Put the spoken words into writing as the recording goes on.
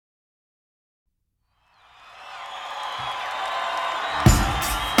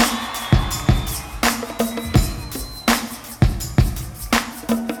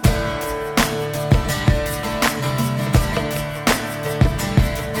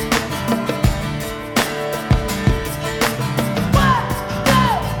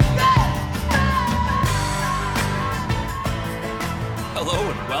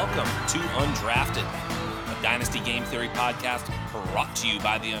brought to you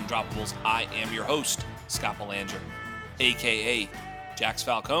by the Undroppables. I am your host, Scott Belanger, a.k.a. Jax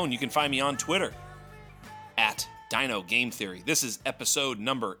Falcone. You can find me on Twitter at Dino Game Theory. This is episode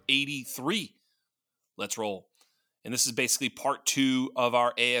number 83. Let's roll. And this is basically part 2 of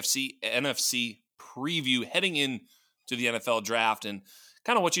our AFC, NFC preview heading into the NFL draft and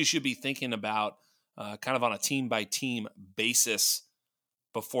kind of what you should be thinking about kind of on a team-by-team basis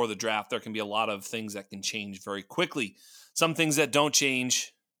before the draft. There can be a lot of things that can change very quickly. Some things that don't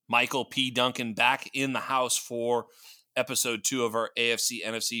change. Michael P. Duncan back in the house for episode 2 of our AFC,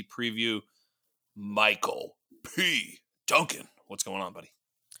 NFC preview. Michael P. Duncan, what's going on, buddy?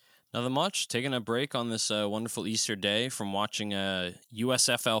 Nothing much. Taking a break on this wonderful Easter day from watching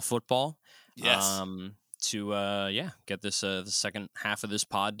USFL football. Yes. To get this the second half of this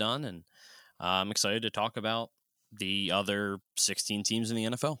pod done, and I'm excited to talk about the other 16 teams in the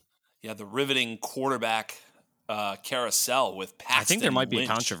NFL. Yeah, the riveting quarterback carousel with Paxton. I think there might be Lynch.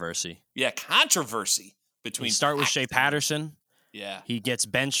 a controversy. Yeah, controversy between. We start with Shea Patterson. Yeah, he gets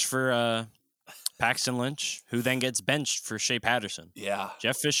benched for Paxton Lynch, who then gets benched for Shea Patterson. Yeah,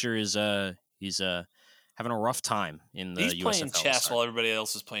 Jeff Fisher is he's having a rough time in the USFL. He's playing chess while everybody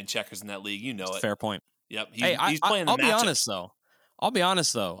else is playing checkers in that league. You know it. Fair point. Yep. He's playing the I'll matchup. I'll be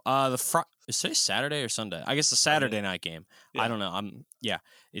honest though. Is today Saturday or Sunday? I guess the Saturday night game. Yeah. I don't know.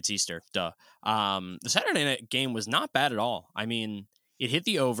 It's Easter. Duh. The Saturday night game was not bad at all. I mean, it hit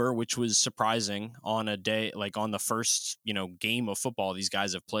the over, which was surprising on a day like on the first, game of football these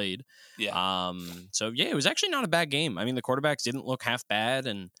guys have played. Yeah. It was actually not a bad game. I mean, the quarterbacks didn't look half bad,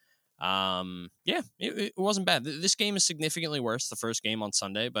 and it wasn't bad. This game is significantly worse, the first game on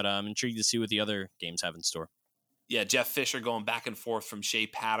Sunday, but I'm intrigued to see what the other games have in store. Yeah, Jeff Fisher going back and forth from Shea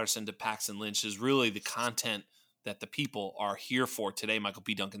Patterson to Paxton Lynch is really the content that the people are here for today, Michael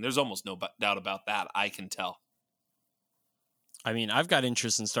P. Duncan. There's almost no doubt about that, I can tell. I mean, I've got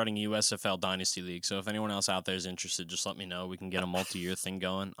interest in starting a USFL Dynasty League, so if anyone else out there is interested, just let me know. We can get a multi-year thing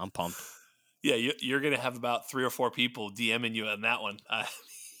going. I'm pumped. Yeah, you're going to have about 3 or 4 people DMing you on that one.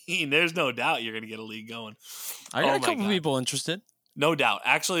 There's no doubt you're going to get a league going. I got a couple people interested. No doubt.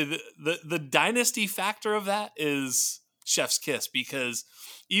 Actually, the dynasty factor of that is chef's kiss, because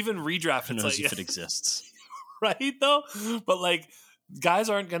even redraft, who knows if it exists. Right, though? But, guys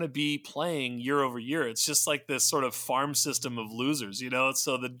aren't going to be playing year over year. It's just like this sort of farm system of losers,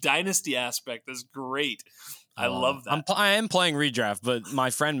 So the dynasty aspect is great. I love that. I am playing redraft, but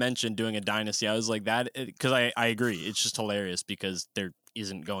my friend mentioned doing a dynasty. I was like that because I agree. It's just hilarious because there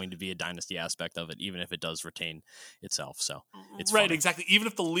isn't going to be a dynasty aspect of it, even if it does retain itself. So it's right, funny. Exactly. Even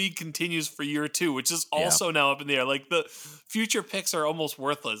if the league continues for year 2, which is also now up in the air. Like the future picks are almost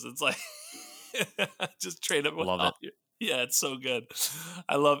worthless. It's like just trade up. Love it. Yeah, it's so good.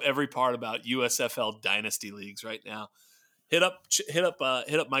 I love every part about USFL dynasty leagues right now. Hit up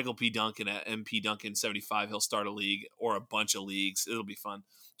Michael P. Duncan at MP Duncan 75. He'll start a league or a bunch of leagues. It'll be fun.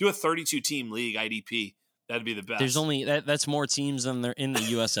 Do a 32 team league IDP. That'd be the best. There's only that's more teams than they're in the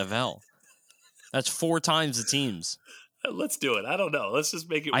USFL. That's 4 times the teams. Let's do it. I don't know. Let's just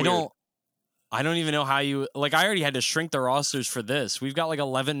make it weird. I don't even know how you I already had to shrink the rosters for this. We've got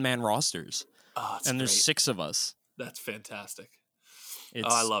 11-man rosters. Oh, and there's great. 6 of us. That's fantastic.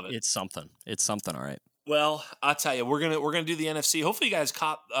 I love it. It's something. It's something, all right. Well, I'll tell you, we're gonna do the NFC. Hopefully, you guys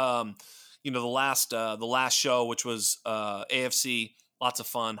caught the last show, which was AFC. Lots of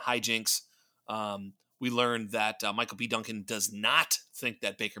fun, hijinks. We learned that Michael P. Duncan does not think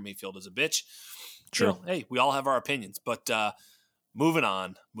that Baker Mayfield is a bitch. True. Hey, we all have our opinions, but moving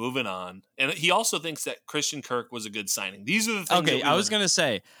on. And he also thinks that Christian Kirk was a good signing. These are the things. Okay, I was gonna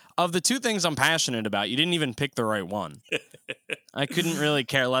say, of the 2 things I'm passionate about, you didn't even pick the right one. I couldn't really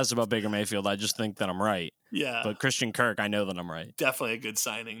care less about Baker Mayfield. I just think that I'm right. Yeah. But Christian Kirk, I know that I'm right. Definitely a good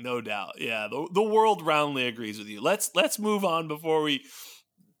signing, no doubt. Yeah, the world roundly agrees with you. Let's move on before we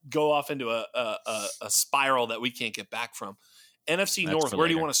go off into a spiral that we can't get back from. NFC North, where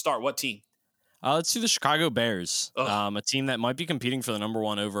do you want to start? What team? Let's do the Chicago Bears, a team that might be competing for the number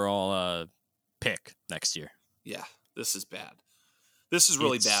 1 overall pick next year. Yeah, this is bad. This is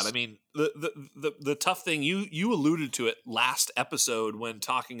really bad. I mean, the tough thing, you alluded to it last episode when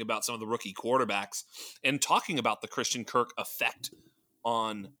talking about some of the rookie quarterbacks and talking about the Christian Kirk effect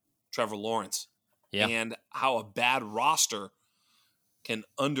on Trevor Lawrence and how a bad roster can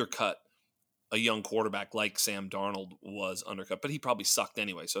undercut a young quarterback like Sam Darnold was undercut. But he probably sucked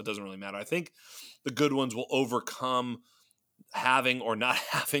anyway, so it doesn't really matter. I think the good ones will overcome having or not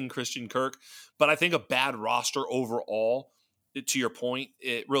having Christian Kirk. But I think a bad roster overall, to your point,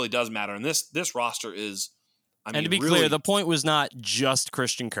 it really does matter. And this roster is I And mean, to be really, clear, the point was not just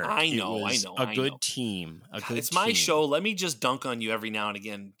Christian Kirk. I It know, was a good team. God, it's my show. Let me just dunk on you every now and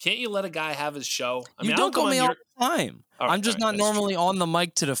again. Can't you let a guy have his show? I You mean, I don't dunk come on me on all your. the time. All right, I'm just all right, not that's normally true. on the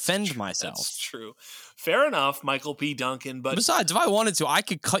mic to defend myself. That's true. Fair enough, Michael P. Duncan. But Besides, if I wanted to, I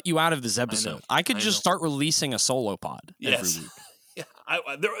could cut you out of this episode. I could just start releasing a solo pod every week. Yeah,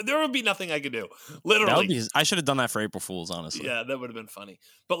 there would be nothing I could do. That Literally, would be, I should have done that for April Fools, honestly. yeah, that would have been funny.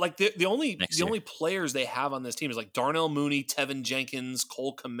 But like the only players they have on this team is like Darnell Mooney, Tevin Jenkins,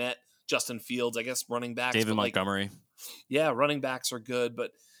 Cole Kmet, Justin Fields. I guess running backs. David Montgomery. Yeah, running backs are good,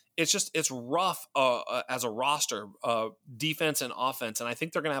 but it's rough as a roster, defense and offense, and I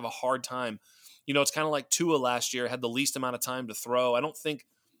think they're going to have a hard time. You know, it's kind of like Tua last year, had the least amount of time to throw. I don't think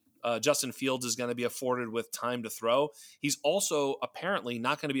Justin Fields is going to be afforded with time to throw. He's also apparently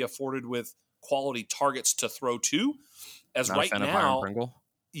not going to be afforded with quality targets to throw to. As Not right a fan now, of Byron Pringle.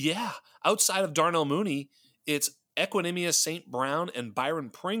 Yeah, outside of Darnell Mooney, it's Equanimeous St. Brown and Byron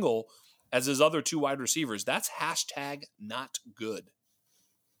Pringle as his other two wide receivers. That's hashtag not good.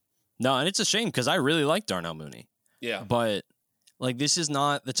 No, and it's a shame because I really like Darnell Mooney. Yeah. But like, this is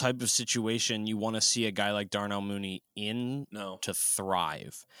not the type of situation you want to see a guy like Darnell Mooney in to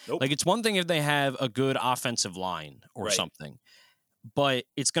thrive. Nope. Like, it's one thing if they have a good offensive line or something, but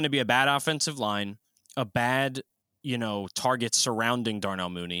it's going to be a bad offensive line, a bad, target surrounding Darnell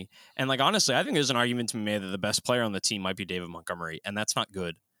Mooney. And like, honestly, I think there's an argument to be made that the best player on the team might be David Montgomery, and that's not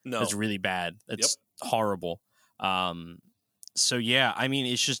good. No. That's really bad. That's horrible. So yeah, I mean,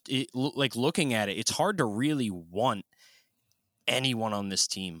 it's just like looking at it, it's hard to really want anyone on this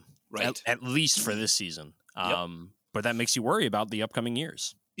team, at least for this season. But that makes you worry about the upcoming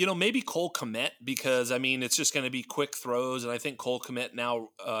years. Maybe Cole Kmet, because I mean, it's just going to be quick throws, and I think Cole Kmet now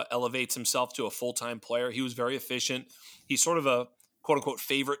elevates himself to a full-time player. He was very efficient. He's sort of a quote-unquote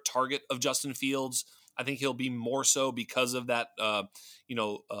favorite target of Justin Fields. I think he'll be more so because of that,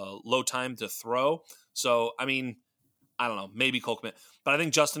 low time to throw. So, I mean, I don't know, maybe Cole Kmet. But I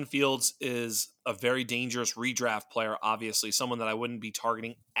think Justin Fields is a very dangerous redraft player, obviously, someone that I wouldn't be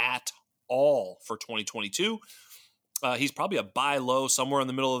targeting at all for 2022. He's probably a buy low somewhere in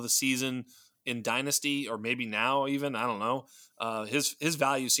the middle of the season in Dynasty, or maybe now even, I don't know. His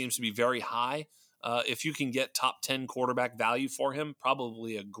value seems to be very high. If you can get top 10 quarterback value for him,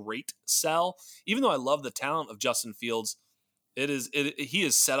 probably a great sell. Even though I love the talent of Justin Fields, he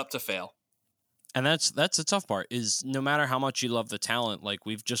is set up to fail. And that's the tough part, is no matter how much you love the talent, like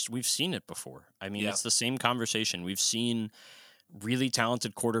we've seen it before. I mean, it's the same conversation. We've seen really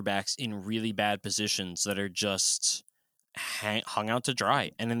talented quarterbacks in really bad positions that are just hung out to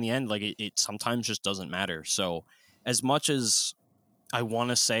dry. And in the end, like it sometimes just doesn't matter. So as much as I want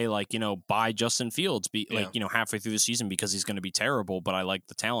to say, like, buy Justin Fields, halfway through the season because he's going to be terrible, but I like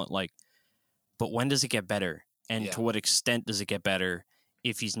the talent. Like, but when does it get better? And to what extent does it get better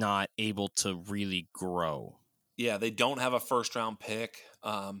if he's not able to really grow? Yeah, they don't have a first-round pick.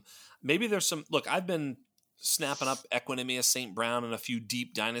 Maybe there's some... Look, I've been snapping up Equanimeous St. Brown in a few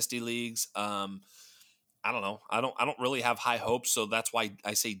deep dynasty leagues. I don't know. I don't really have high hopes, so that's why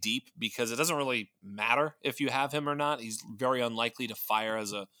I say deep, because it doesn't really matter if you have him or not. He's very unlikely to fire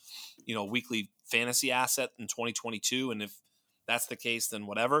as a, weekly fantasy asset in 2022, and if that's the case, then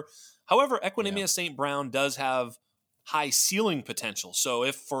whatever. However, Equanimeous St. Brown does have high ceiling potential. So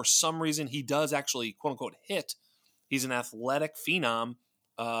if for some reason he does actually quote unquote hit, he's an athletic phenom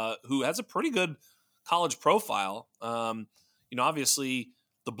who has a pretty good college profile. Obviously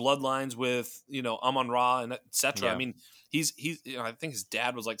the bloodlines with, Amon-Ra and et cetera. Yeah. I mean, he's I think his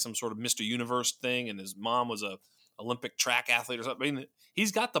dad was like some sort of Mr. Universe thing, and his mom was a Olympic track athlete or something. I mean,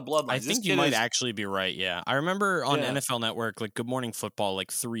 he's got the bloodlines. I think you might actually be right. Yeah. I remember on NFL Network, like Good Morning Football,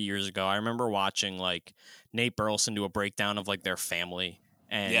 like 3 years ago, I remember watching like Nate Burleson do a breakdown of like their family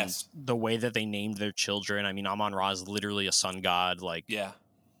and the way that they named their children. I mean, Amon-Ra is literally a sun god. Like,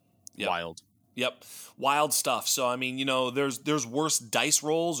 wild. Yep. Wild stuff. So, I mean, there's worse dice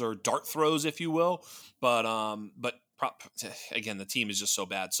rolls or dart throws, if you will, but again, the team is just so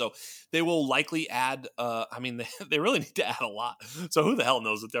bad. So they will likely add, they really need to add a lot. So who the hell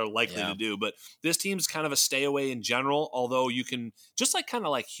knows what they're likely to do, but this team's kind of a stay away in general. Although you can just like, kind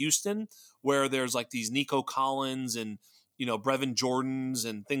of like Houston, where there's like these Nico Collins and, Brevin Jordans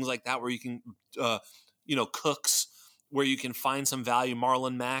and things like that, where you can, Cooks, where you can find some value,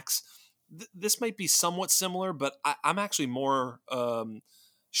 Marlon Max. This might be somewhat similar, but I'm actually more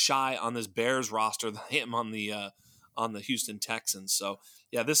shy on this Bears roster than I am on the Houston Texans. So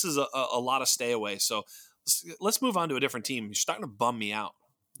this is a lot of stay away. So let's move on to a different team. You're starting to bum me out.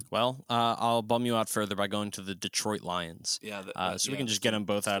 Well, I'll bum you out further by going to the Detroit Lions. Yeah, So we can just get them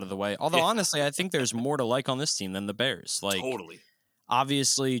both out of the way. Although, honestly, I think there's more to like on this team than the Bears. Like, totally.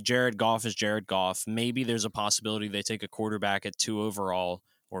 obviously, Jared Goff is Jared Goff. Maybe there's a possibility they take a quarterback at 2 overall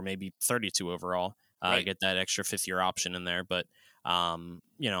or maybe 32 overall. Right. Get that extra fifth-year option in there. But,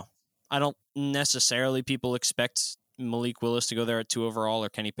 I don't necessarily people expect Malik Willis to go there at 2 overall or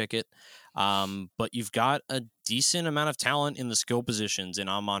Kenny Pickett. But you've got a decent amount of talent in the skill positions in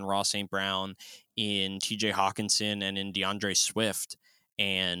Amon-Ra St. Brown, in TJ Hawkinson, and in DeAndre Swift.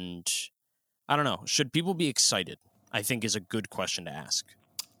 And I don't know. Should people be excited? I think is a good question to ask.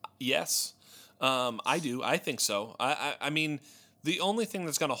 Yes, I do. I think so. I mean, the only thing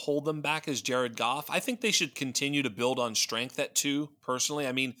that's going to hold them back is Jared Goff. I think they should continue to build on strength at 2, personally.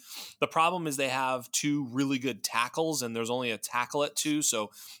 I mean, the problem is they have 2 really good tackles, and there's only a tackle at 2.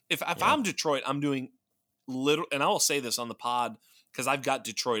 So if I'm Detroit, I'm doing and I will say this on the pod because I've got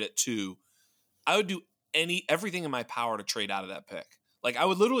Detroit at 2. I would do everything in my power to trade out of that pick. Like, I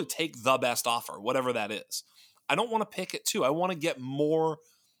would literally take the best offer, whatever that is. I don't want to pick at 2. I want to get more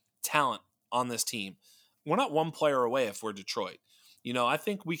talent on this team. We're not one player away if we're Detroit. I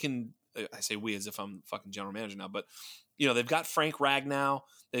think we can. I say we as if I'm fucking general manager now, but they've got Frank Ragnow,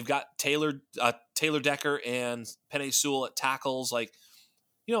 they've got Taylor Decker and Penei Sewell at tackles. Like,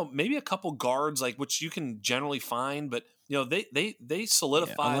 maybe a couple guards, like, which you can generally find, but they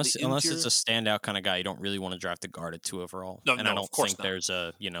solidify unless it's a standout kind of guy. You don't really want to draft a guard at 2 overall. No, I don't think there's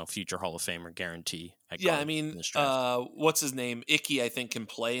a future Hall of Famer guarantee. I mean, what's his name? Icky, I think, can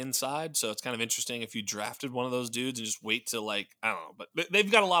play inside, so it's kind of interesting if you drafted one of those dudes and just wait till, like, I don't know, but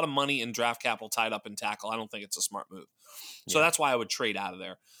they've got a lot of money and draft capital tied up in tackle. I don't think it's a smart move, so that's why I would trade out of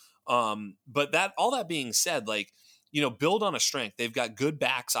there. But all that being said, like, build on a strength. They've got good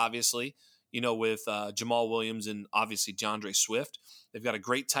backs, obviously. With Jamal Williams and obviously DeAndre Swift. They've got a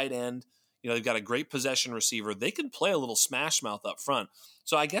great tight end. They've got a great possession receiver. They can play a little smash mouth up front.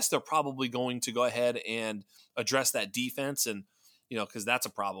 So I guess they're probably going to go ahead and address that defense. And, because that's a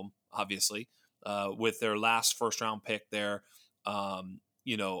problem, obviously, with their last first-round pick there, on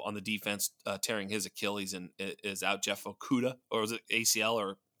the defense, tearing his Achilles and is out Jeff Okudah, or is it ACL,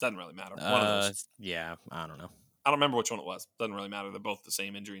 or doesn't really matter. One of those. Yeah, I don't know. I don't remember which one it was. Doesn't really matter. They're both the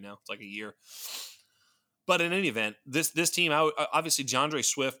same injury now. It's like a year. But in any event, this team, obviously, DeAndre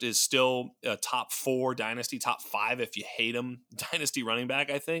Swift is still a top 4 dynasty, top 5 if you hate him, dynasty running back,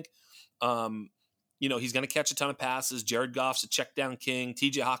 I think. He's going to catch a ton of passes. Jared Goff's a check down king.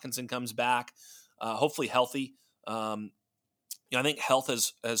 TJ Hawkinson comes back, hopefully healthy. I think health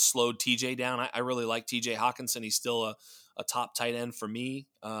has slowed TJ down. I really like TJ Hawkinson. He's still a top tight end for me.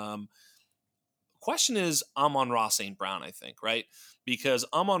 Question is Amon-Ra St. Brown, I think, right? Because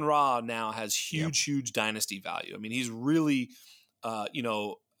Amon-Ra now has huge dynasty value. I mean, he's really, I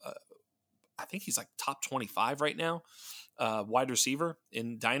think he's like top 25 right now, wide receiver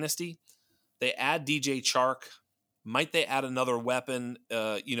in dynasty. They add DJ Chark. Might they add another weapon,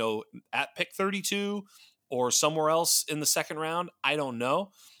 at pick 32 or somewhere else in the second round? I don't know.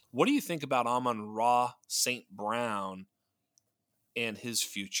 What do you think about Amon-Ra St. Brown and his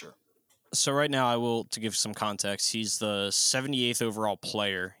future? So right now, to give some context, he's the 78th overall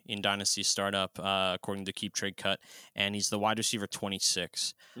player in Dynasty Startup, according to Keep Trade Cut, and he's the wide receiver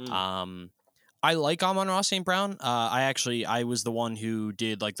 26. I like Amon-Ra St. Brown. I was the one who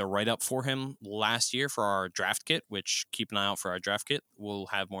did like the write-up for him last year for our draft kit, which keep an eye out for our draft kit. We'll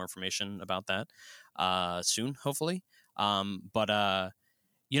have more information about that soon, hopefully. I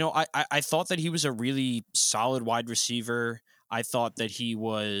thought that he was a really solid wide receiver. I thought that he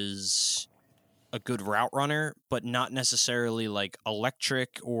was a good route runner, but not necessarily like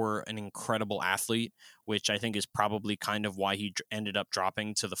electric or an incredible athlete, which I think is probably kind of why he ended up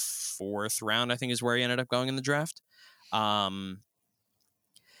dropping to the 4th round, I think is where he ended up going in the draft. But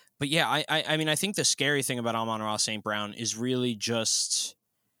yeah, I mean, I think the scary thing about Amon-Ra St. Brown is really just,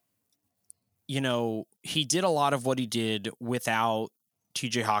 he did a lot of what he did without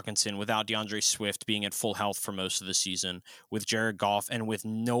TJ Hawkinson, without DeAndre Swift being at full health for most of the season, with Jared Goff, and with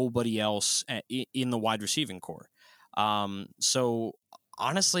nobody else in the wide receiving core. So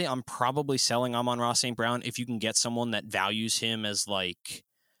honestly, I'm probably selling Amon-Ra St. Brown if you can get someone that values him as like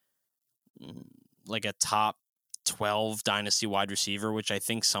a top 12 dynasty wide receiver, which I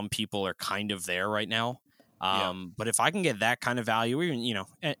think some people are kind of there right now. But if I can get that kind of value, even,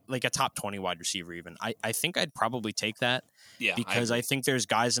 like a top 20 wide receiver, even, I think I'd probably take that. Yeah, because I think there's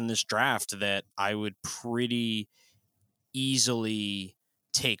guys in this draft that I would pretty easily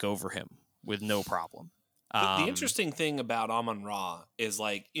take over him with no problem. The interesting thing about Amon-Ra is,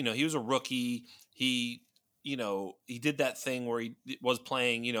 like, he was a rookie. He he did that thing where he was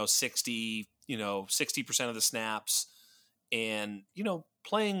playing, 60% of the snaps and,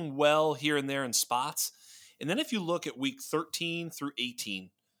 playing well here and there in spots. And then if you look at week 13 through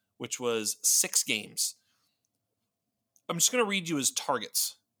 18, which was 6 games, I'm just going to read you his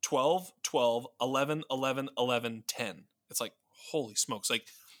targets: 12, 12, 11, 11, 11, 10. It's like, holy smokes. Like,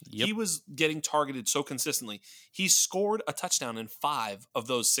 he was getting targeted so consistently. He scored a touchdown in 5 of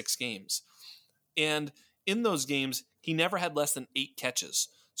those 6 games. And in those games, he never had less than 8 catches.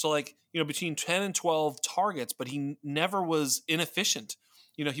 So, like, between 10 and 12 targets, but he never was inefficient.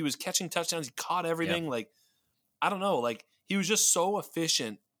 He was catching touchdowns. He caught everything. Like, I don't know. Like, he was just so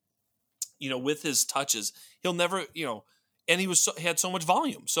efficient, with his touches. He'll never, and he had so much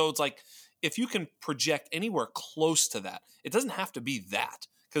volume. So it's like, if you can project anywhere close to that, it doesn't have to be that,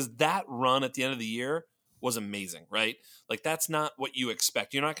 because that run at the end of the year was amazing, right? Like, that's not what you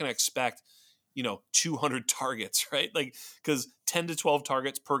expect. You're not going to expect, 200 targets, right? Like, because 10 to 12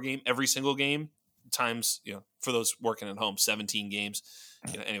 targets per game, every single game, times, for those working at home, 17 games.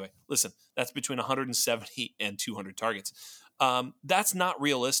 Anyway, listen, that's between 170 and 200 targets. That's not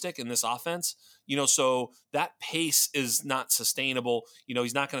realistic in this offense, so that pace is not sustainable.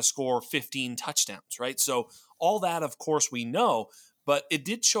 He's not going to score 15 touchdowns, right? So all that, of course, we know, but it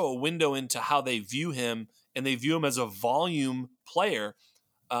did show a window into how they view him, and they view him as a volume player.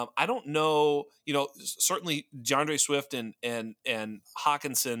 I don't know, certainly DeAndre Swift and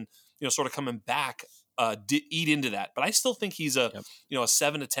Hawkinson, sort of coming back, eat into that. But I still think he's a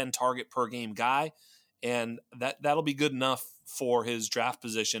 7 to 10 target per game guy, and that'll be good enough for his draft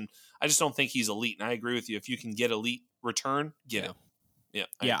position. I just don't think he's elite. And I agree with you. If you can get elite return, get it.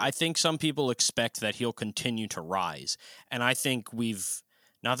 Yeah. I think some people expect that he'll continue to rise. And I think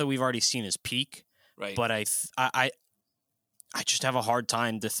not that we've already seen his peak, right, but I just have a hard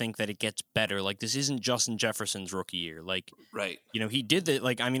time to think that it gets better. Like, this isn't Justin Jefferson's rookie year. Like, right. He did that.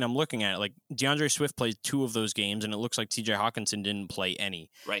 Like, I mean, I'm looking at it. Like, DeAndre Swift played 2 of those games, and it looks like TJ Hawkinson didn't play any.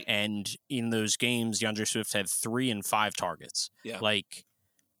 Right. And in those games, DeAndre Swift had 3 and 5 targets. Yeah. Like,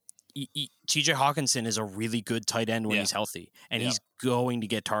 TJ Hawkinson is a really good tight end when he's healthy, and he's going to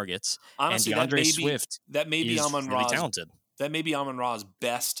get targets. Honestly, and DeAndre Swift that may be is really talented. That may be Amon-Ra's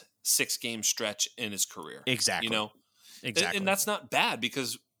best 6-game stretch in his career. Exactly. Exactly. And that's not bad,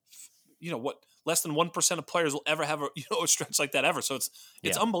 because less than 1% of players will ever have a stretch like that ever. So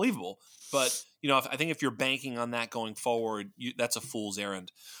it's unbelievable. But I think if you're banking on that going forward, that's a fool's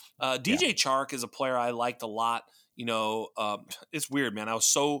errand. DJ Chark is a player I liked a lot. It's weird, man. I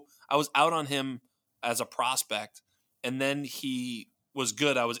was out on him as a prospect, and then he was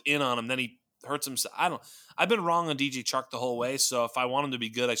good. I was in on him. Then he hurts himself. I've been wrong on DJ Chark the whole way. So if I want him to be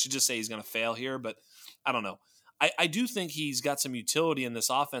good, I should just say he's going to fail here. But I don't know. I do think he's got some utility in this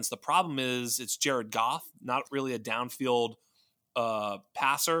offense. The problem is it's Jared Goff, not really a downfield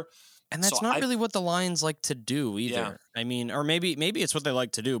passer. And that's not really what the Lions like to do either. Yeah. I mean, or maybe it's what they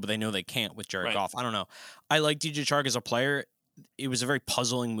like to do, but they know they can't with Jared Goff. I don't know. I like DJ Chark as a player. It was a very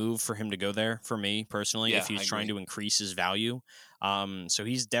puzzling move for him to go there, for me personally, if he's trying to increase his value. So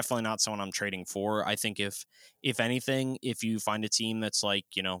he's definitely not someone I'm trading for. I think if anything, if you find a team that's like,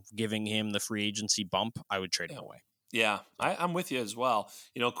 giving him the free agency bump, I would trade him away. Yeah, I'm with you as well.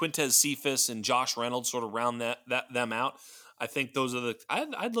 Quintez Cephus and Josh Reynolds sort of round them out. I think those are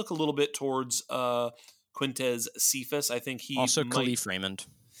I'd look a little bit towards Quintez Cephus. I think he also Khalif Raymond.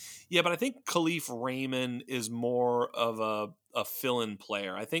 Yeah, but I think Khalif Raymond is more of a fill-in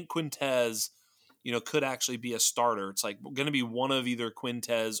player. I think Quintez, could actually be a starter. It's like going to be one of either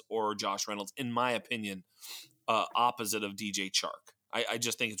Quintez or Josh Reynolds, in my opinion, opposite of DJ Chark. I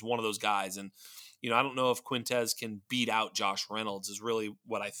just think it's one of those guys. And, I don't know if Quintez can beat out Josh Reynolds is really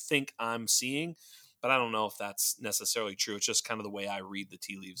what I think I'm seeing, but I don't know if that's necessarily true. It's just kind of the way I read the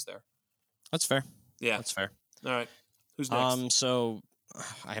tea leaves there. That's fair. Yeah. That's fair. All right. Who's next? So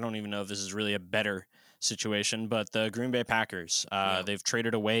I don't even know if this is really a better situation, but the Green Bay Packers, they've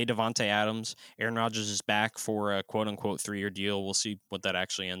traded away Devontae Adams. Aaron Rodgers is back for a quote-unquote 3-year deal. We'll see what that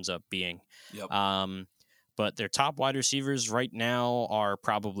actually ends up being. Yep. But their top wide receivers right now are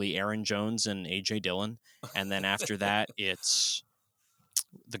probably Aaron Jones and A.J. Dillon. And then after that, it's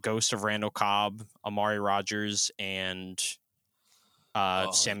the ghost of Randall Cobb, Amari Rodgers, and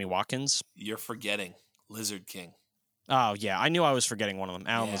Sammy Watkins. You're forgetting Lizard King. Oh, yeah. I knew I was forgetting one of them.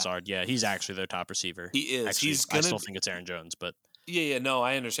 Allen Lazard. Yeah, he's actually their top receiver. He is. Actually, I still think it's Aaron Jones, but... Yeah, no,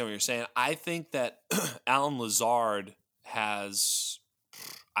 I understand what you're saying. I think that Allen Lazard has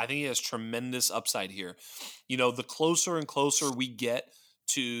tremendous upside here. The closer and closer we get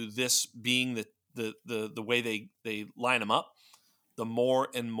to this being the way they line him up, the more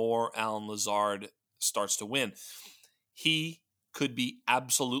and more Allen Lazard starts to win. He could be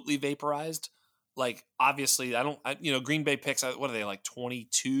absolutely vaporized. Like, obviously, Green Bay picks, what are they, like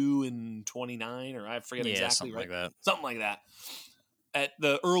 22 and 29, or I forget exactly, something right? like that. Something like that. At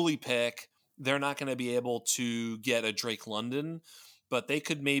the early pick, they're not going to be able to get a Drake London, but they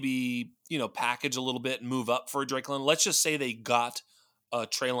could maybe, package a little bit and move up for a Drake London. Let's just say they got a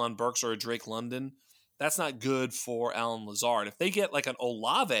Treylon Burks or a Drake London. That's not good for Allen Lazard. If they get like an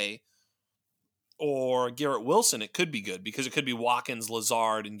Olave or Garrett Wilson, it could be good because it could be Watkins,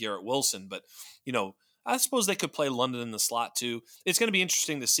 Lazard, and Garrett Wilson. But, I suppose they could play London in the slot too. It's going to be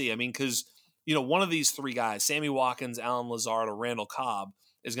interesting to see. I mean, because, one of these three guys, Sammy Watkins, Allen Lazard, or Randall Cobb,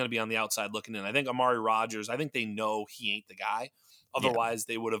 is going to be on the outside looking in. I think Amari Rodgers, I think they know he ain't the guy. Otherwise,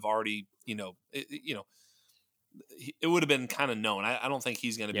 they would have already, it would have been kind of known. I don't think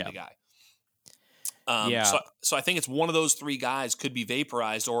he's going to be the guy. So I think it's one of those three guys could be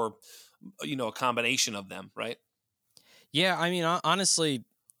vaporized or, a combination of them, right? Yeah, I mean, honestly,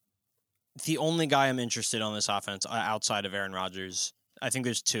 the only guy I'm interested on this offense outside of Aaron Rodgers, I think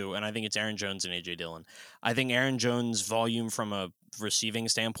there's two, and I think it's Aaron Jones and A.J. Dillon. I think Aaron Jones' volume from a receiving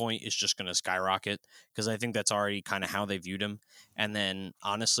standpoint is just going to skyrocket because I think that's already kind of how they viewed him. And then,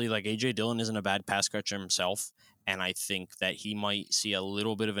 honestly, like A.J. Dillon isn't a bad pass catcher himself, and I think that he might see a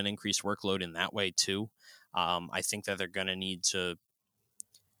little bit of an increased workload in that way too. I think that they're going to need to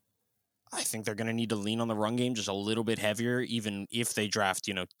lean on the run game just a little bit heavier, even if they draft,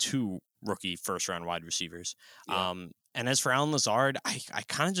 two rookie first-round wide receivers. Yeah. And as for Allen Lazard, I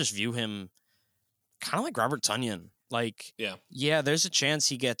kind of just view him kind of like Robert Tonyan. Like, yeah, there's a chance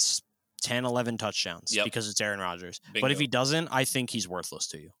he gets 10, 11 touchdowns because it's Aaron Rodgers. Bingo. But if he doesn't, I think he's worthless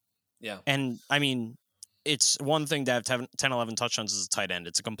to you. Yeah. And, I mean, it's one thing to have 10, 11 touchdowns as a tight end.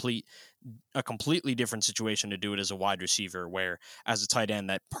 It's a completely different situation to do it as a wide receiver, where as a tight end,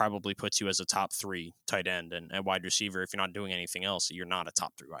 that probably puts you as a top 3 tight end, and a wide receiver, if you're not doing anything else, you're not a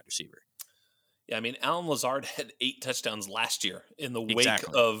top 3 wide receiver. Yeah, I mean, Allen Lazard had 8 touchdowns last year in the wake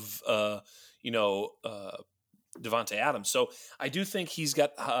of, Devontae Adams. So I do think he's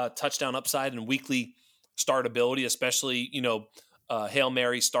got touchdown upside and weekly startability, especially, Hail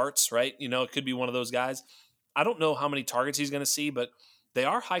Mary starts, right? It could be one of those guys. I don't know how many targets he's going to see, but they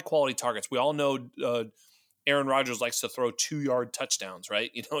are high-quality targets. We all know Aaron Rodgers likes to throw 2-yard touchdowns, right?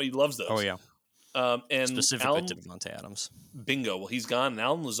 He loves those. Oh, yeah. And specifically to Devontae Adams. Bingo. Well, he's gone. And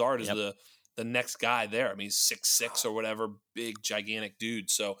Allen Lazard is the next guy there. I mean, he's 6'6" or whatever, big, gigantic dude.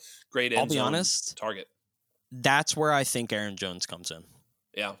 So great end zone target. That's where I think Aaron Jones comes in.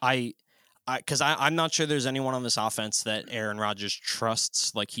 Yeah. Because I'm not sure there's anyone on this offense that Aaron Rodgers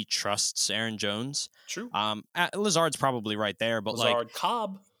trusts like he trusts Aaron Jones. True. Lazard's probably right there, but Lazard,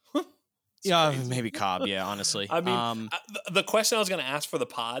 Cobb. Yeah, maybe Cobb. Yeah, honestly. I mean, the question I was going to ask for the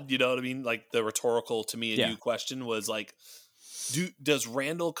pod, you know what I mean? Like the rhetorical to me and you question was like, does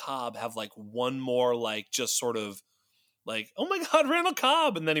Randall Cobb have like one more like just sort of like, oh my God, Randall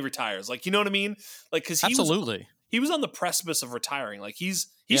Cobb, and then he retires? Like, you know what I mean? Like, because he was on the precipice of retiring. Like he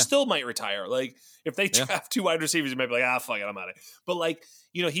still might retire. Like if they draft 2 wide receivers, he might be like, fuck it, I'm out of it. But like,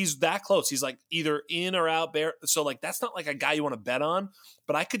 he's that close. He's like either in or out there. So like, that's not like a guy you want to bet on,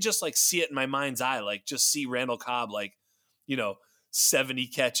 but I could just like see it in my mind's eye. Like just see Randall Cobb, like, 70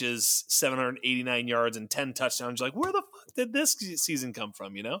 catches, 789 yards and 10 touchdowns. You're like, where the fuck did this season come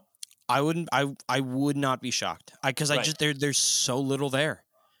from? I would not be shocked because there's so little there.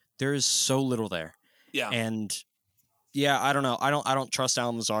 There is so little there. Yeah. And I don't know. I don't trust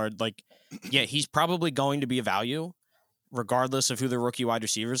Allen Lazard. Like, he's probably going to be a value regardless of who the rookie wide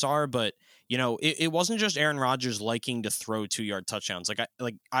receivers are. But, it wasn't just Aaron Rodgers liking to throw 2-yard touchdowns.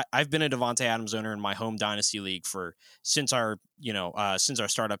 I've been a Devontae Adams owner in my home dynasty league since our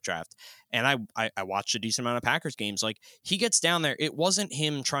startup draft. And I watched a decent amount of Packers games. Like, he gets down there. It wasn't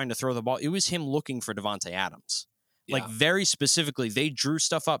him trying to throw the ball. It was him looking for Devontae Adams. Like, very specifically, they drew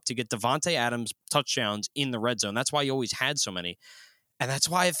stuff up to get Devontae Adams touchdowns in the red zone. That's why he always had so many. And that's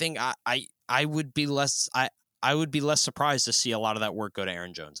why I think I would be less surprised to see a lot of that work go to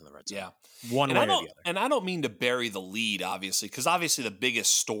Aaron Jones in the red zone. Yeah. One way or the other. And I don't mean to bury the lead, obviously, because obviously the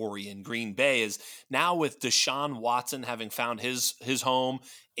biggest story in Green Bay is now with Deshaun Watson having found his home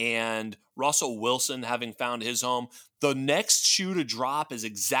and Russell Wilson having found his home, the next shoe to drop is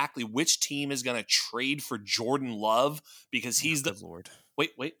exactly which team is going to trade for Jordan Love, because he's good Lord. Wait,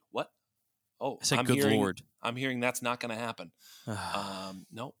 what? Oh, I said good Lord. I'm hearing that's not going to happen.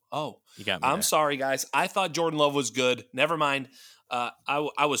 No. Oh, you got me. I'm sorry, guys. I thought Jordan Love was good. Never mind.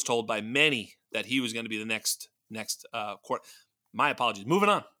 I was told by many that he was going to be the next quarter. My apologies. Moving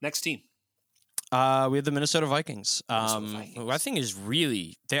on. Next team. We have the Minnesota Vikings, who I think is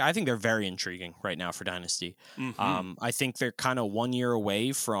really, I think they're very intriguing right now for Dynasty. Mm-hmm. I think they're kind of 1 year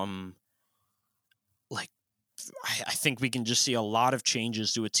away from, like, I think we can just see a lot of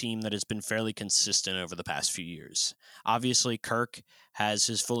changes to a team that has been fairly consistent over the past few years. Obviously, Kirk has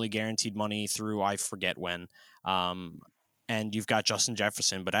his fully guaranteed money through I forget when, and you've got Justin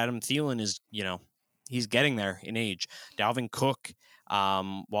Jefferson, but Adam Thielen is, he's getting there in age. Dalvin Cook,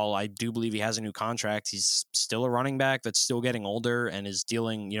 while I do believe he has a new contract, he's still a running back that's still getting older and is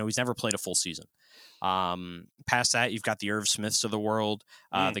dealing, he's never played a full season. Past that, you've got the Irv Smiths of the world,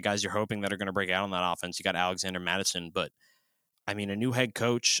 the guys you're hoping that are going to break out on that offense. You got Alexander Mattison, but I mean, a new head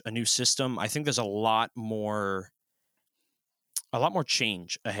coach, a new system. I think there's a lot more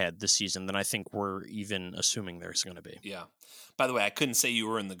change ahead this season than I think we're even assuming there's going to be. Yeah. By the way, I couldn't say you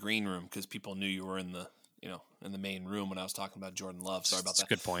were in the green room because people knew you were in the main room when I was talking about Jordan Love. Sorry about that.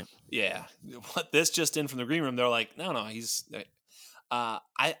 That's a good point. Yeah. What this just in from the green room, they're like, no, he's.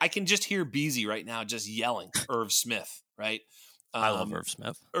 I can just hear Beasy right now just yelling Irv Smith, right? I love Irv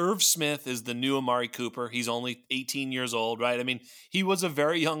Smith. Irv Smith is the new Amari Cooper. He's only 18 years old, right? I mean, he was a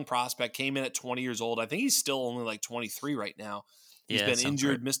very young prospect, came in at 20 years old. I think he's still only like 23 right now. He's been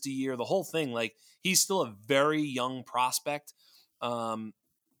injured, right. Missed a year, the whole thing. Like, he's still a very young prospect.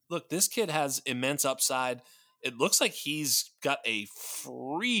 Look, this kid has immense upside. It looks like he's got a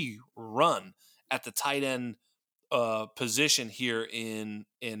free run at the tight end position here in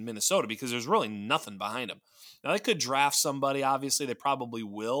Minnesota because there's really nothing behind him. Now, they could draft somebody. Obviously, they probably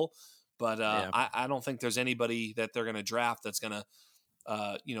will. But I don't think there's anybody that they're going to draft that's going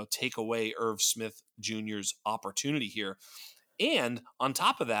to take away Irv Smith Jr.'s opportunity here. And on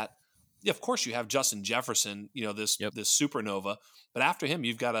top of that, of course, you have Justin Jefferson, this supernova. But after him,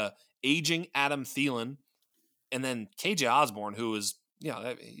 you've got a aging Adam Thielen, and then KJ Osborne, who is,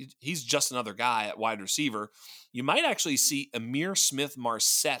 he's just another guy at wide receiver. You might actually see Amir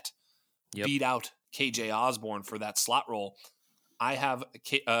Smith-Marset beat out KJ Osborne for that slot role. I have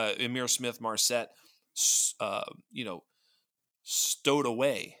Amir Smith-Marset, stowed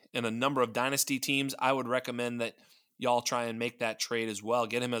away in a number of dynasty teams. I would recommend that y'all try and make that trade as well.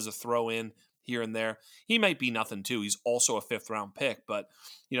 Get him as a throw-in here and there. He might be nothing too. He's also a 5th-round pick, but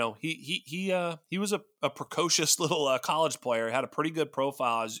he was a precocious little college player. Had a pretty good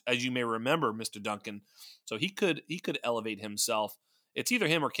profile, as you may remember, Mr. Duncan. So he could elevate himself. It's either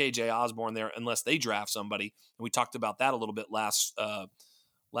him or KJ Osborne there, unless they draft somebody. And we talked about that a little bit last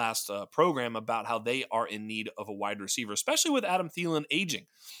program about how they are in need of a wide receiver, especially with Adam Thielen aging.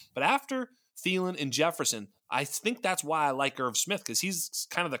 But after Thielen and Jefferson, I think that's why I like Irv Smith, because he's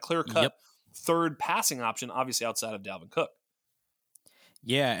kind of the clear-cut third passing option, obviously outside of Dalvin Cook.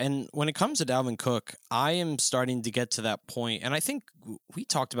 Yeah, and when it comes to Dalvin Cook, I am starting to get to that point, and I think we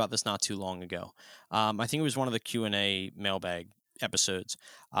talked about this not too long ago. I think it was one of the Q&A mailbag episodes,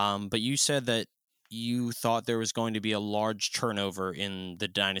 but you said that you thought there was going to be a large turnover in the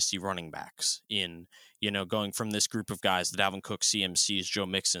dynasty running backs in, going from this group of guys, the Dalvin Cook, CMCs, Joe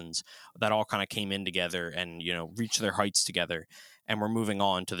Mixons, that all kind of came in together and, reached their heights together. And we're moving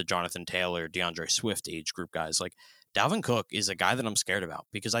on to the Jonathan Taylor, DeAndre Swift age group guys. Like, Dalvin Cook is a guy that I'm scared about,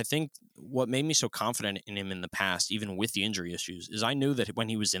 because I think what made me so confident in him in the past, even with the injury issues, is I knew that when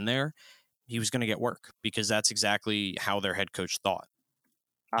he was in there, he was going to get work, because that's exactly how their head coach thought.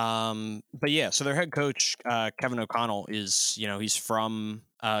 But yeah, so their head coach, Kevin O'Connell, is, he's from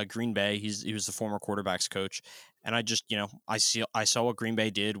Green Bay. He was the former quarterback's coach. And I just, I saw what Green Bay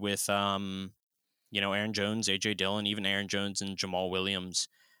did with, Aaron Jones, AJ Dillon, even Aaron Jones and Jamal Williams.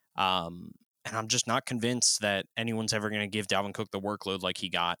 And I'm just not convinced that anyone's ever going to give Dalvin Cook the workload like he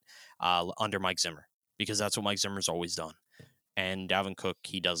got under Mike Zimmer, because that's what Mike Zimmer's always done. And Dalvin Cook,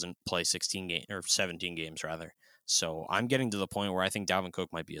 he doesn't play 17 games rather. So I'm getting to the point where I think Dalvin Cook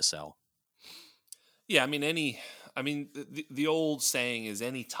might be a sell. Yeah, the old saying is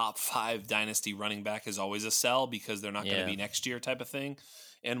any top 5 dynasty running back is always a sell, because they're not going to be next year type of thing.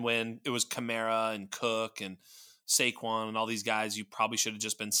 And when it was Kamara and Cook and Saquon and all these guys, you probably should have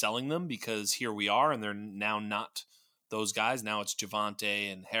just been selling them, because here we are, and they're now not those guys. Now it's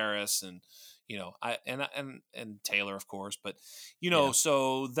Javonte and Harris and and Taylor, of course. But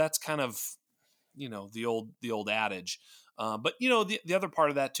so that's kind of the old adage. But the other part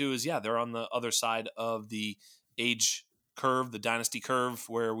of that too is they're on the other side of the age curve, the dynasty curve,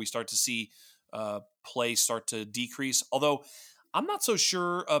 where we start to see play start to decrease. Although I'm not so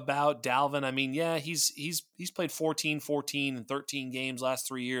sure about Dalvin. I mean, he's played 14, and 13 games last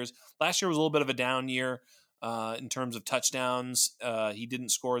 3 years. Last year was a little bit of a down year. in terms of touchdowns. He didn't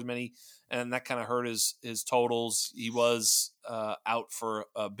score as many, and that kind of hurt his totals. He was out for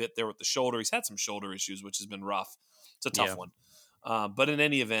a bit there with the shoulder. He's had some shoulder issues, which has been rough. It's a tough one. But in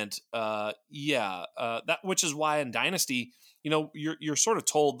any event, that which is why in Dynasty, you're sort of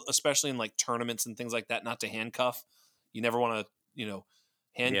told, especially in like tournaments and things like that, not to handcuff. You never want to,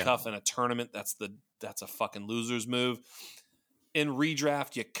 handcuff in a tournament. That's a fucking loser's move. In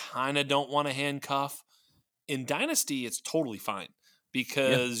redraft, you kind of don't want to handcuff. In Dynasty, it's totally fine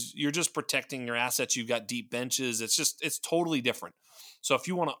because you're just protecting your assets. You've got deep benches. It's totally different. So if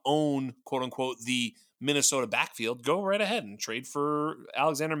you want to own, quote unquote, the Minnesota backfield, go right ahead and trade for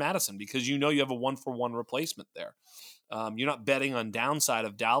Alexander Mattison because you have a 1-for-1 replacement there. You're not betting on downside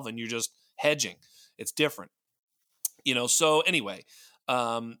of Dalvin. You're just hedging. It's different. So anyway.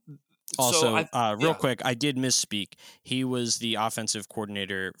 Also, real quick, I did misspeak. He was the offensive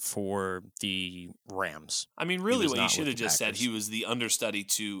coordinator for the Rams. I mean, really what you should have just said, he was the understudy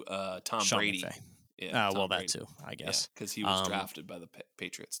to Tom Sean Brady. McVay. Yeah, well, Brady. That too, I guess. Because he was drafted by the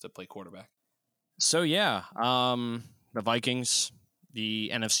Patriots to play quarterback. So, the Vikings,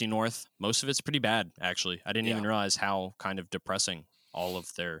 the NFC North, most of it's pretty bad, actually. I didn't even realize how kind of depressing all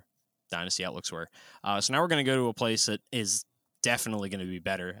of their dynasty outlooks were. So now we're going to go to a place that is definitely going to be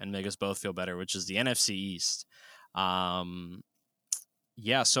better and make us both feel better, which is the NFC East. So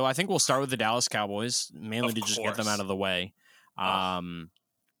I think we'll start with the Dallas Cowboys, mainly to just get them out of the way.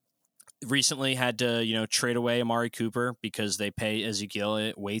 Recently had to, trade away Amari Cooper because they pay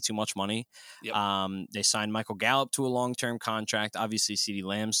Ezekiel way too much money. Yep. They signed Michael Gallup to a long-term contract. Obviously, CeeDee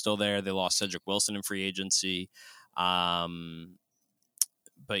Lamb's still there. They lost Cedric Wilson in free agency.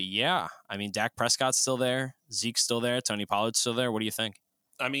 But yeah, I mean, Dak Prescott's still there. Zeke's still there. Tony Pollard's still there. What do you think?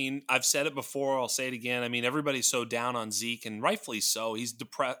 I mean, I've said it before. I'll say it again. I mean, everybody's so down on Zeke, and rightfully so. He's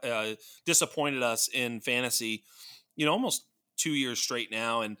disappointed us in fantasy, almost 2 years straight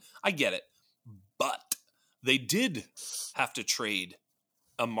now, and I get it. But they did have to trade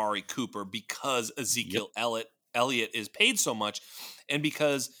Amari Cooper because Ezekiel Elliott is paid so much, and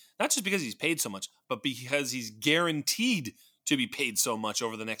not just because he's paid so much, but because he's guaranteed to be paid so much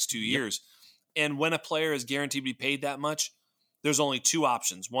over the next 2 years. And when a player is guaranteed to be paid that much, there's only two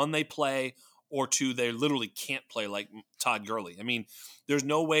options. One, they play, or two, they literally can't play, like Todd Gurley. I mean, there's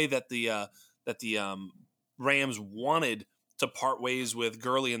no way that the Rams wanted to part ways with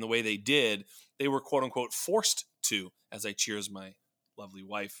Gurley in the way they did. They were, quote unquote, forced to, as I cheers my lovely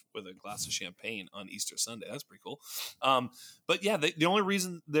wife with a glass of champagne on Easter Sunday. That's pretty cool. But yeah, the only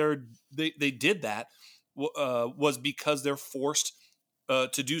reason they did that was because they're forced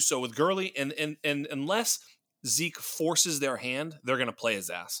to do so with Gurley, and unless Zeke forces their hand, they're going to play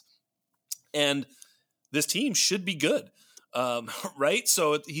his ass. And this team should be good, right?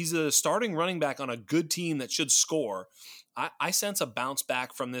 So he's a starting running back on a good team that should score. I sense a bounce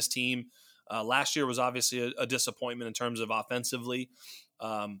back from this team. Last year was obviously a disappointment in terms of offensively.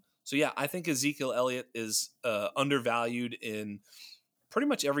 So yeah, I think Ezekiel Elliott is undervalued in pretty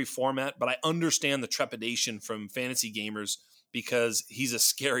much every format, but I understand the trepidation from fantasy gamers because he's a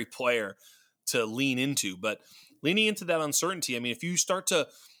scary player to lean into. But leaning into that uncertainty, I mean, if you start to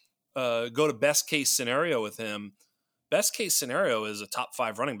go to best case scenario with him, best case scenario is a top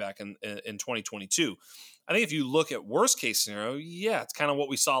 5 running back in 2022. I think if you look at worst case scenario, yeah, it's kind of what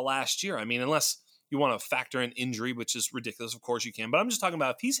we saw last year. I mean, unless you want to factor in injury, which is ridiculous, of course you can. But I'm just talking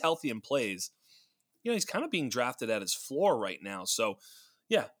about if he's healthy and plays, he's kind of being drafted at his floor right now. So,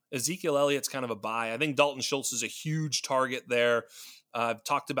 yeah, Ezekiel Elliott's kind of a buy. I think Dalton Schultz is a huge target there. I've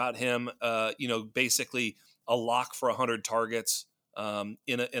talked about him, basically a lock for 100 targets in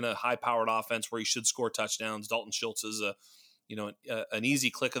a high-powered offense where he should score touchdowns. Dalton Schultz is an easy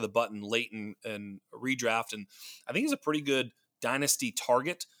click of the button late in redraft, and I think he's a pretty good dynasty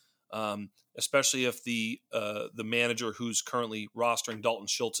target, especially if the manager who's currently rostering Dalton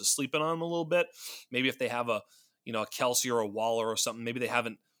Schultz is sleeping on him a little bit. Maybe if they have a Kelsey or a Waller or something, maybe they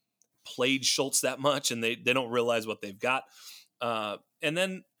haven't played Schultz that much and they don't realize what they've got. And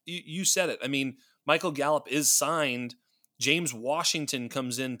then you said it. I mean, Michael Gallup is signed. James Washington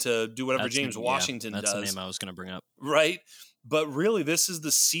comes in to do whatever Washington does. That's the name I was going to bring up. Right. But really, this is the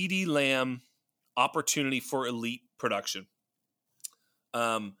CeeDee Lamb opportunity for elite production.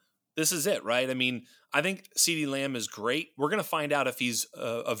 This is it, right? I mean, I think CeeDee Lamb is great. We're going to find out if he's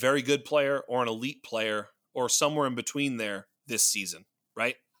a very good player or an elite player or somewhere in between there this season,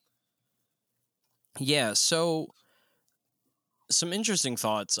 right? Yeah, so some interesting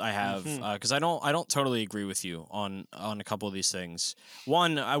thoughts I have because I don't totally agree with you on a couple of these things.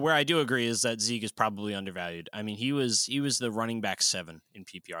 One, where I do agree is that Zeke is probably undervalued. I mean, he was the running back 7 in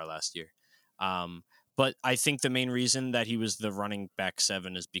PPR last year. But I think the main reason that he was the running back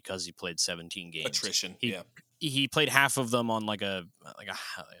 7 is because he played 17 games. Attrition, He played half of them on like a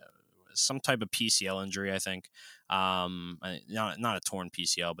some type of PCL injury, I think. Not a torn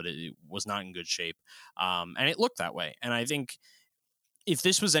PCL, but it was not in good shape. And it looked that way. And I think if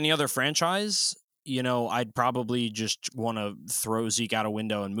this was any other franchise, I'd probably just want to throw Zeke out a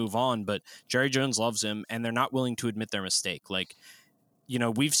window and move on. But Jerry Jones loves him, and they're not willing to admit their mistake. Like,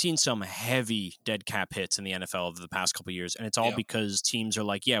 we've seen some heavy dead cap hits in the NFL over the past couple of years, and it's all because teams are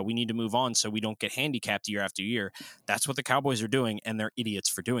like, we need to move on so we don't get handicapped year after year. That's what the Cowboys are doing, and they're idiots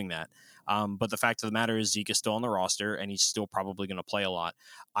for doing that. But the fact of the matter is Zeke is still on the roster, and he's still probably going to play a lot.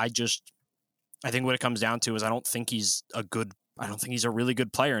 I think what it comes down to is I don't think he's a really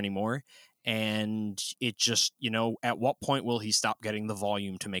good player anymore. And it just, at what point will he stop getting the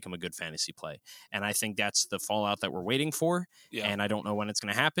volume to make him a good fantasy play? And I think that's the fallout that we're waiting for. Yeah. And I don't know when it's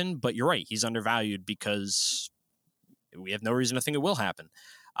going to happen, but you're right. He's undervalued because we have no reason to think it will happen.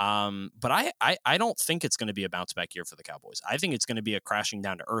 But I don't think it's going to be a bounce back year for the Cowboys. I think it's going to be a crashing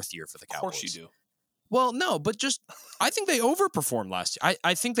down to earth year for the Cowboys. Of course you do. Well, no, but I think they overperformed last year.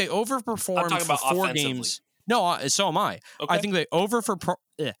 I think they overperformed for 4 games. No, so am I. Okay. I think they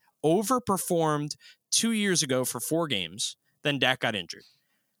overperformed 2 years ago for 4 games. Then Dak got injured.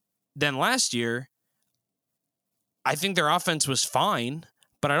 Then last year, I think their offense was fine,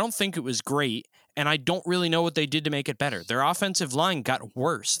 but I don't think it was great. And I don't really know what they did to make it better. Their offensive line got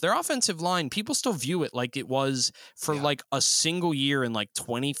worse. Their offensive line, people still view it like it was for like a single year in like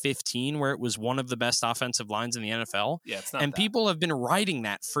 2015, where it was one of the best offensive lines in the NFL. Yeah, it's not. And people have been writing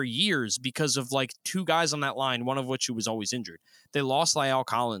that for years because of like 2 guys on that line, one of which who was always injured. They lost La'el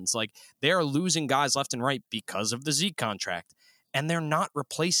Collins. Like, they are losing guys left and right because of the Zeke contract. And they're not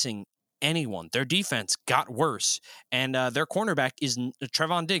replacing anyone. Their defense got worse, and their cornerback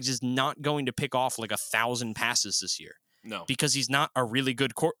Trevon Diggs is not going to pick off like 1,000 passes this year. No, because he's not a really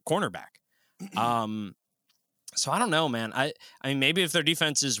good cornerback. So I don't know, man. I mean, maybe if their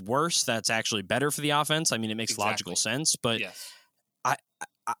defense is worse, that's actually better for the offense. I mean, it makes logical sense, but yes. I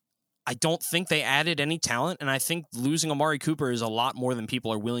don't think they added any talent, and I think losing Amari Cooper is a lot more than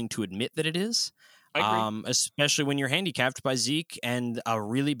people are willing to admit that it is. Especially when you're handicapped by Zeke and a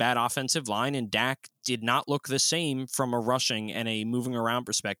really bad offensive line, and Dak did not look the same from a rushing and a moving around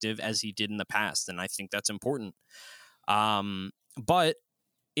perspective as he did in the past, and I think that's important. But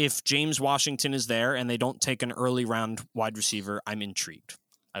if James Washington is there and they don't take an early round wide receiver, I'm intrigued.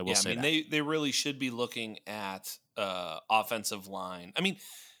 I will say that. They really should be looking at offensive line. I mean,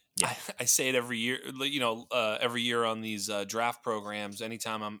 yeah. I say it every year, every year on these draft programs.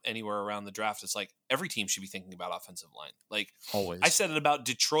 Anytime I'm anywhere around the draft, it's like every team should be thinking about offensive line. Like, always. I said it about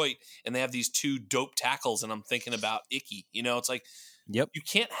Detroit, and they have these 2 dope tackles, and I'm thinking about Icky. It's like, you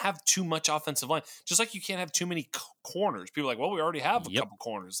can't have too much offensive line, just like you can't have too many corners. People are like, well, we already have a couple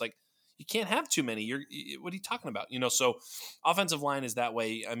corners. Like, you can't have too many. What are you talking about? So offensive line is that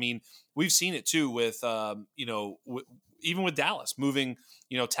way. I mean, we've seen it too with even with Dallas moving,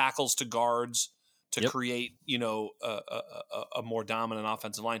 tackles to guards to create, a more dominant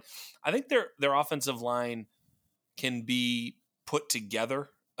offensive line. I think their offensive line can be put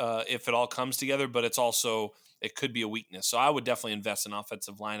together if it all comes together, but it could be a weakness. So I would definitely invest in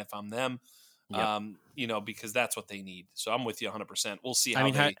offensive line if I'm them, because that's what they need. So I'm with you 100%. We'll see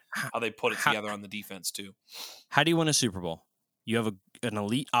how they put it together on the defense too. How do you win a Super Bowl? You have an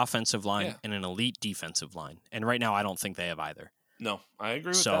elite offensive line and an elite defensive line. And right now, I don't think they have either. No, I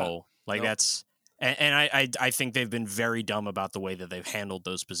agree with that. So, that's – and I think they've been very dumb about the way that they've handled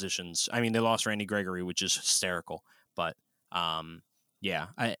those positions. I mean, they lost Randy Gregory, which is hysterical. But, I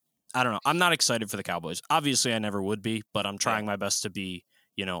don't know. I'm not excited for the Cowboys. Obviously, I never would be, but I'm trying my best to be,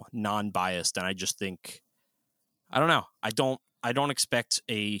 non-biased. And I just think – I don't know. I don't expect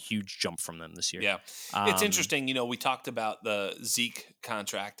a huge jump from them this year. Yeah. It's interesting. We talked about the Zeke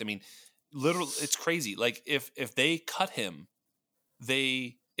contract. I mean, literally, it's crazy. Like, if they cut him,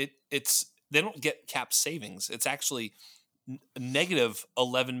 they don't get cap savings. It's actually negative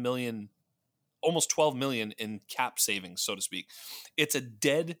 11 million, almost 12 million in cap savings, so to speak. It's a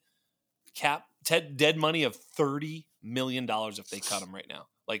dead money of $30 million if they cut him right now.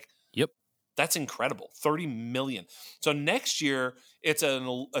 Like, that's incredible. $30 million. So next year it's a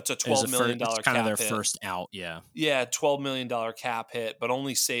 $12 million cap hit. It's kind of their first out. Yeah. Yeah. $12 million cap hit, but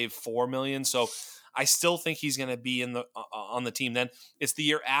only save $4 million. So I still think he's going to be on the team. Then it's the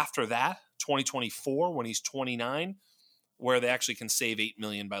year after that, 2024, when he's 29, where they actually can save $8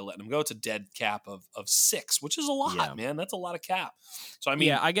 million by letting him go. It's a dead cap of $6, which is a lot, man. That's a lot of cap. So I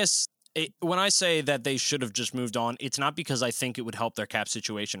mean, I guess When I say that they should have just moved on, it's not because I think it would help their cap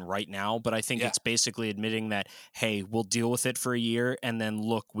situation right now, but I think it's basically admitting that, hey, we'll deal with it for a year, and then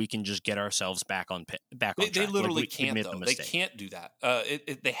look, we can just get ourselves back on track. They literally can't, though. They can't do that.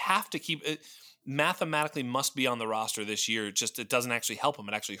 They have to keep it. Mathematically must be on the roster this year. It doesn't actually help them.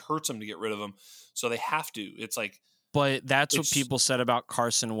 It actually hurts them to get rid of them. So they have to. It's like. But that's what people said about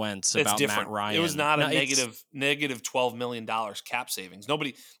Carson Wentz, about Matt Ryan. It was not a negative $12 million cap savings.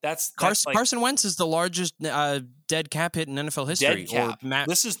 Nobody. That's Carson Wentz is the largest dead cap hit in NFL history. Dead cap.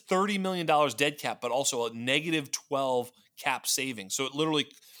 This is $30 million dead cap, but also a negative 12 cap savings. So it literally,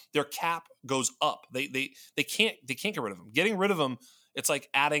 their cap goes up. They can't get rid of them. Getting rid of them, it's like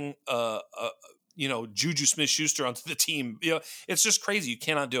adding Juju Smith-Schuster onto the team. It's just crazy. You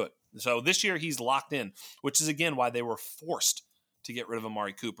cannot do it. So this year he's locked in, which is again why they were forced to get rid of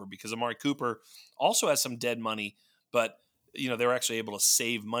Amari Cooper, because Amari Cooper also has some dead money, but they were actually able to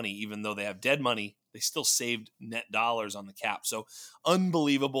save money. Even though they have dead money, they still saved net dollars on the cap. So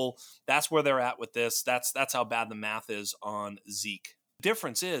unbelievable. That's where they're at with this. That's how bad the math is on Zeke. The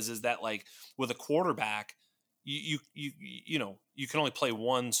difference is that, like, with a quarterback, you can only play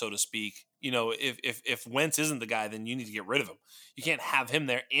one, so to speak. If Wentz isn't the guy, then you need to get rid of him. You can't have him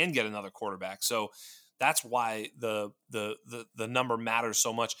there and get another quarterback. So that's why the number matters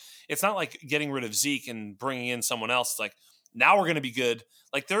so much. It's not like getting rid of Zeke and bringing in someone else. It's like, now we're going to be good.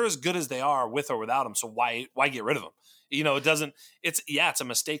 Like, they're as good as they are with or without him. So why get rid of them? It doesn't. It's a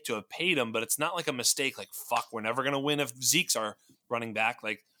mistake to have paid him, but it's not like a mistake. Like, fuck, we're never going to win if Zeke's our running back.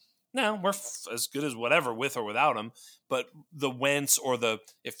 Like, no, we're as good as whatever with or without him. But the Wentz or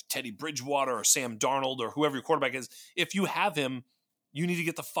if Teddy Bridgewater or Sam Darnold or whoever your quarterback is, if you have him, you need to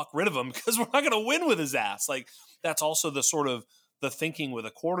get the fuck rid of him, because we're not going to win with his ass. Like, that's also the sort of the thinking with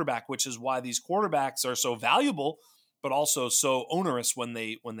a quarterback, which is why these quarterbacks are so valuable, but also so onerous when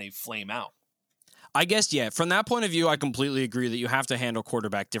they flame out. I guess, yeah, from that point of view, I completely agree that you have to handle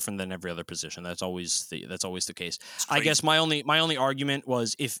quarterback different than every other position. That's always the case. I guess my only argument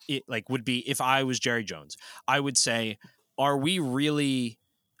was if I was Jerry Jones, I would say, are we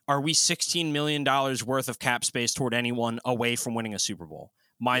 $16 million worth of cap space toward anyone away from winning a Super Bowl?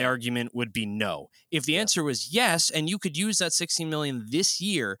 My argument would be no. If the answer was yes, and you could use that $16 million this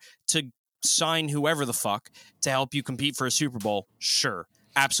year to sign whoever the fuck to help you compete for a Super Bowl, sure.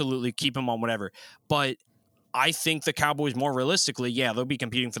 Absolutely, keep him on whatever. But I think the Cowboys, more realistically, they'll be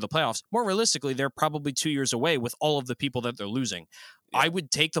competing for the playoffs. More realistically, they're probably 2 years away with all of the people that they're losing. Yeah. I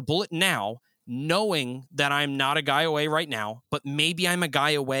would take the bullet now, knowing that I'm not a guy away right now, but maybe I'm a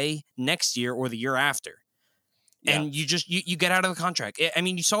guy away next year or the year after. Yeah. And you get out of the contract. I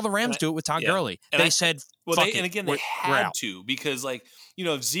mean, you saw the Rams do it with Todd Gurley. They said, they had to, because, like,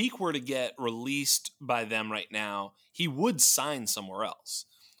 if Zeke were to get released by them right now, he would sign somewhere else.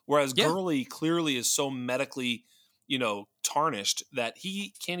 Whereas Gurley clearly is so medically, tarnished that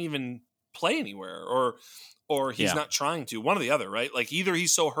he can't even play anywhere, or he's not trying to. One or the other, right? Like, either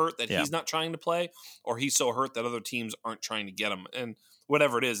he's so hurt that he's not trying to play, or he's so hurt that other teams aren't trying to get him. And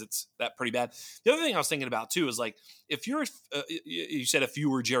whatever it is, it's that pretty bad. The other thing I was thinking about too is, like, if you're, you said if you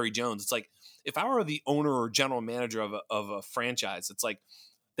were Jerry Jones, it's like, if I were the owner or general manager of a franchise, it's like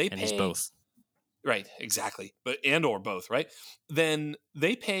they pay. And he's both. Right, exactly. Or both, right? Then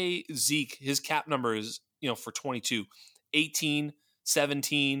they pay Zeke, his cap number is, for 22, 18,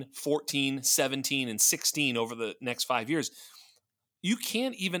 17, 14, 17, and 16 over the next 5 years. You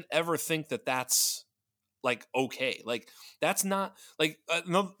can't even ever think that that's, like, okay. Like, that's not, like,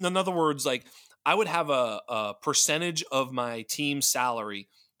 in other words, like, I would have a percentage of my team's salary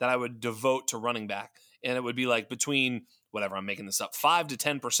that I would devote to running back. And it would be like between, whatever, I'm making this up, 5 to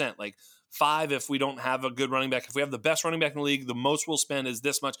 10%. Like, 5 if we don't have a good running back. If we have the best running back in the league, the most we'll spend is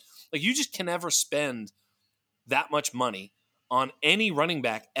this much. Like, you just can never spend that much money on any running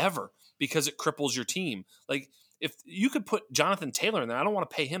back ever, because it cripples your team. Like, if you could put Jonathan Taylor in there, I don't want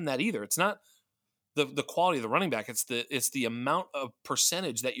to pay him that either. It's not the quality of the running back. It's the amount of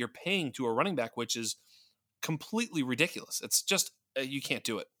percentage that you're paying to a running back, which is completely ridiculous. It's just, you can't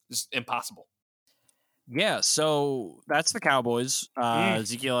do it. It's impossible. Yeah, so that's the Cowboys.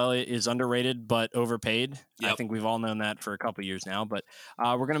 Ezekiel Elliott is underrated but overpaid. Yep. I think we've all known that for a couple of years now. But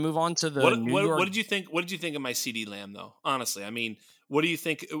we're going to move on to the New York. What did you think? What did you think of my CeeDee Lamb, though? Honestly, I mean, what do you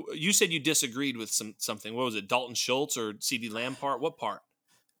think? You said you disagreed with something. What was it? Dalton Schultz or CeeDee Lamb part? What part?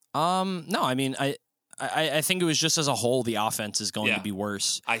 No, I mean, I think it was just as a whole, the offense is going to be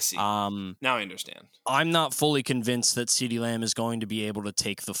worse. I see. Now I understand. I'm not fully convinced that CeeDee Lamb is going to be able to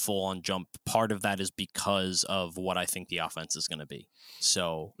take the full-on jump. Part of that is because of what I think the offense is going to be.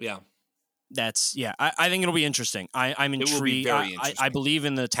 So yeah, I think it'll be interesting. I'm It will be intrigued. very interesting. I believe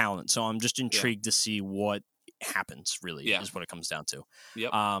in the talent, so I'm just intrigued to see what happens. Really, is what it comes down to.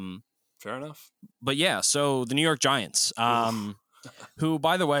 Yep. Fair enough. But yeah, so the New York Giants, who,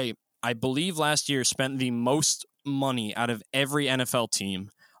 by the way, I believe last year spent the most money out of every NFL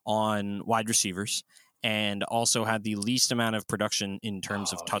team on wide receivers, and also had the least amount of production in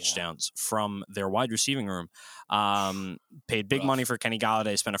terms of touchdowns from their wide receiving room. Paid big money for Kenny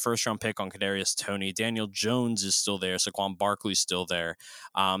Golladay, spent a first-round pick on Kadarius Toney. Daniel Jones is still there. Saquon Barkley's still there.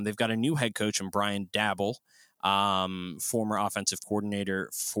 They've got a new head coach in Brian Daboll, former offensive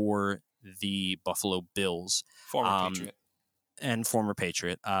coordinator for the Buffalo Bills. Former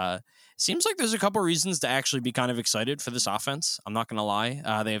Patriot. Seems like there's a couple reasons to actually be kind of excited for this offense. I'm not going to lie.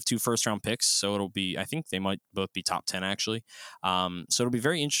 They have 2 first-round picks, so I think they might both be top 10, actually. So it'll be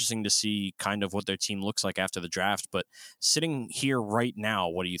very interesting to see kind of what their team looks like after the draft. But sitting here right now,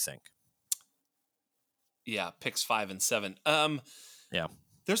 what do you think? Yeah, picks 5 and 7. Yeah.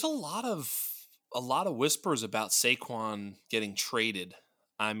 There's a lot of whispers about Saquon getting traded.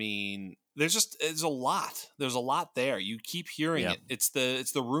 I mean, there's a lot. There's a lot there. You keep hearing it. It's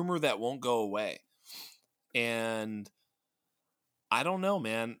the rumor that won't go away. And I don't know,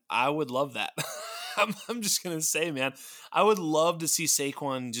 man. I would love that. I'm just going to say, man, I would love to see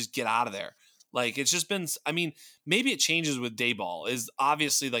Saquon just get out of there. Like, it's just been, I mean, maybe it changes with Daboll. Is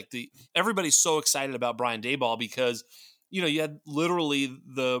obviously like everybody's so excited about Brian Daboll because, you had literally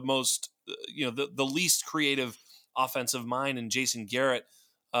the most, the least creative offensive mind in Jason Garrett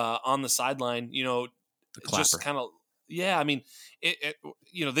on the sideline, just kind of, I mean,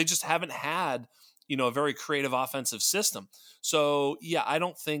 they just haven't had, a very creative offensive system. So, I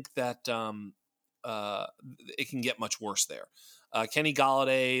don't think that it can get much worse there. Kenny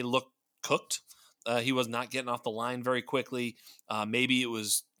Golladay looked cooked. He was not getting off the line very quickly. Maybe it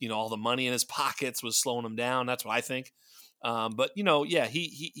was, all the money in his pockets was slowing him down. That's what I think. But,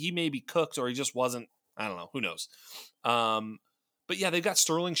 he may be cooked or he just wasn't. I don't know. Who knows? But they've got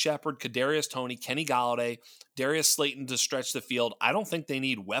Sterling Shepard, Kadarius Toney, Kenny Golladay, Darius Slayton to stretch the field. I don't think they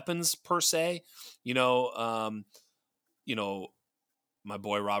need weapons per se. My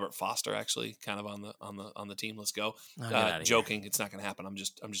boy Robert Foster actually kind of on the team. Let's go. Joking. It's not going to happen. I'm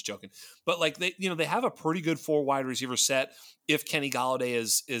just joking. But like they have a pretty good 4 wide receiver set if Kenny Golladay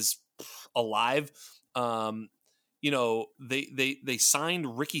is alive. They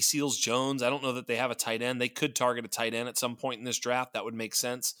signed Ricky Seals-Jones. I don't know that they have a tight end. They could target a tight end at some point in this draft. That would make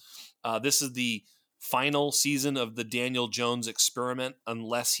sense. This is the final season of the Daniel Jones experiment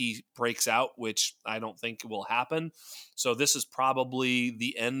unless he breaks out, which I don't think will happen. So this is probably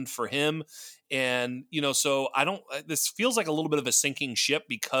the end for him. And, so this feels like a little bit of a sinking ship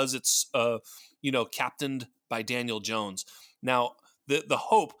because it's, captained by Daniel Jones. Now, the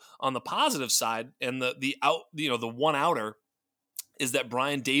hope on the positive side and the one outer is that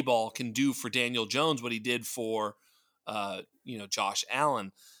Brian Daboll can do for Daniel Jones what he did for Josh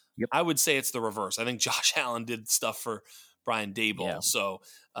Allen. Yep. I would say it's the reverse. I think Josh Allen did stuff for Brian Daboll. Yeah. So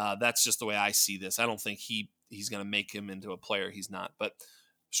that's just the way I see this. I don't think he's going to make him into a player he's not. But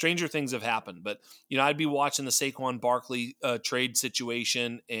stranger things have happened. But I'd be watching the Saquon Barkley trade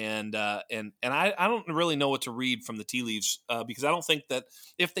situation, and I don't really know what to read from the tea leaves because I don't think that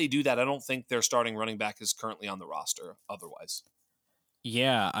if they do that, I don't think their starting running back is currently on the roster. Otherwise,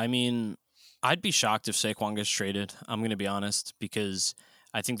 yeah, I mean, I'd be shocked if Saquon gets traded. I'm going to be honest because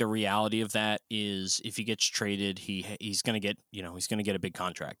I think the reality of that is if he gets traded, he's going to get he's going to get a big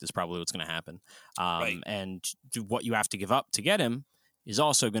contract. Is probably what's going to happen. Right. And what you have to give up to get him is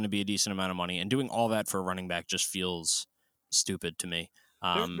also going to be a decent amount of money, and doing all that for a running back just feels stupid to me.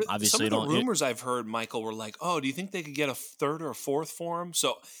 Obviously, some of the rumors I've heard, Michael, were like, "Oh, do you think they could get a 3rd or a 4th for him?"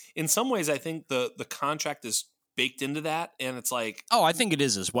 So, in some ways, I think the contract is baked into that, and it's like, oh, I think it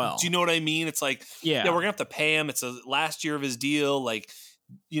is as well. Do you know what I mean? It's like, yeah, we're gonna have to pay him. It's a last year of his deal, like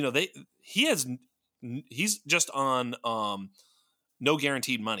he's just on no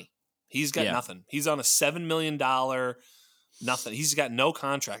guaranteed money. He's got nothing. He's on a $7 million. Nothing. He's got no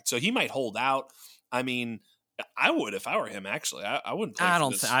contract, so he might hold out. I mean, I would if I were him. Actually, I wouldn't. Play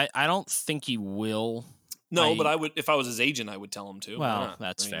I don't think he will. No, but I would if I was his agent. I would tell him to. Well,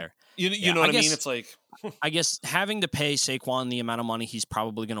 that's fair. You know what I mean? It's like I guess having to pay Saquon the amount of money he's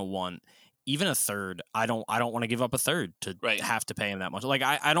probably going to want, even a 3rd. I don't want to give up a 3rd to have to pay him that much. Like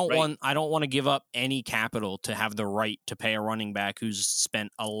I don't want to give up any capital to have the right to pay a running back who's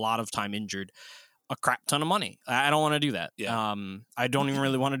spent a lot of time injured a crap ton of money. I don't want to do that. Yeah. I don't even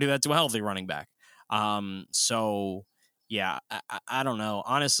really want to do that to a healthy running back. So yeah, I don't know.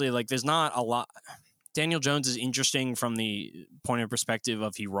 Honestly, like there's not a lot. Daniel Jones is interesting from the point of perspective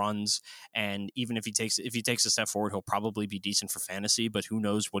of he runs, and even if he takes a step forward, he'll probably be decent for fantasy. But who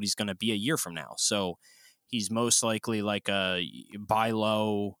knows what he's going to be a year from now? So he's most likely like a buy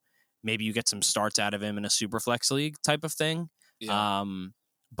low. Maybe you get some starts out of him in a super flex league type of thing. Yeah.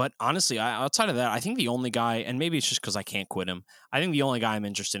 But honestly, outside of that, I think the only guy, and maybe it's just because I can't quit him, I think the only guy I'm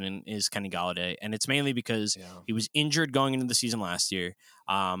interested in is Kenny Galladay. And it's mainly because he was injured going into the season last year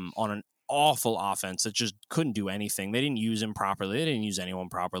on an awful offense that just couldn't do anything. They didn't use him properly. They didn't use anyone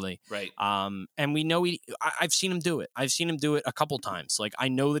properly. Right. And we know I've seen him do it. I've seen him do it a couple times. Like, I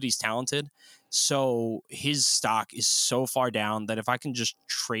know that he's talented. So his stock is so far down that if I can just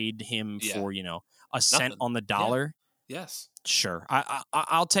trade him for, a cent on the dollar. Yes. Sure.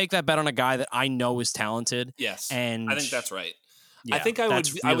 I'll take that bet on a guy that I know is talented. Yes. And I think that's right. Yeah, I think I would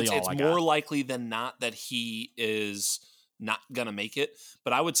say it's more got. likely than not that he is not going to make it.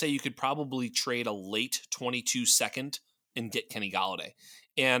 But I would say you could probably trade a late 22 second and get Kenny Galladay.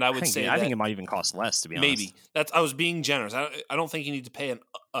 And I think it might even cost less, to be honest. Maybe. I was being generous. I don't think you need to pay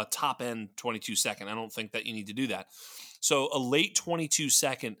a top end 22 second. I don't think that you need to do that. So a late 22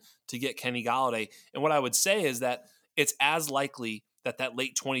 second to get Kenny Galladay. And what I would say is that it's as likely that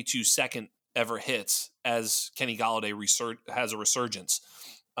late 22 second ever hits as Kenny Galladay has a resurgence.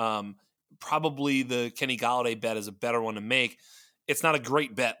 Probably the Kenny Galladay bet is a better one to make. It's not a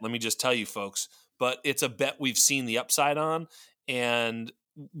great bet, let me just tell you folks, but it's a bet we've seen the upside on. And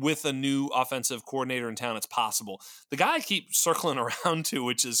with a new offensive coordinator in town, it's possible. The guy I keep circling around to,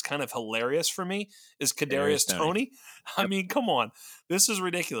 which is kind of hilarious for me, is Kadarius Toney. I mean, come on. This is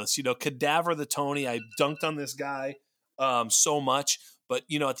ridiculous. Cadaver the Toney. I dunked on this guy so much. But,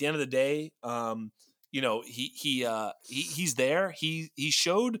 at the end of the day, he's there. He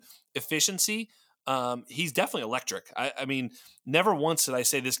showed efficiency. He's definitely electric. I mean, never once did I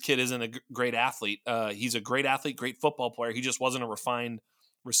say this kid isn't a great athlete. He's a great athlete, great football player. He just wasn't a refined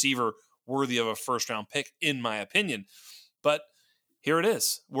receiver worthy of a first-round pick, in my opinion. But here it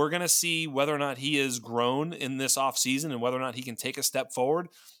is. We're going to see whether or not he is grown in this offseason and whether or not he can take a step forward.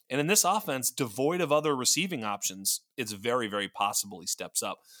 And in this offense, devoid of other receiving options, it's very, very possible he steps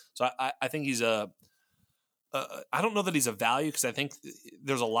up. So I think he's I don't know that he's a value, because I think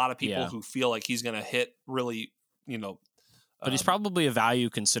there's a lot of people who feel like he's going to hit really, But he's probably a value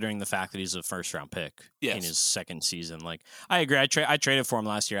considering the fact that he's a first-round pick in his second season. Like, I agree. I traded for him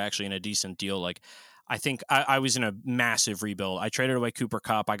last year, actually, in a decent deal. Like, I think I was in a massive rebuild. I traded away Cooper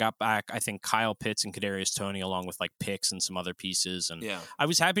Kupp. I got back, I think, Kyle Pitts and Kadarius Toney, along with like picks and some other pieces. And I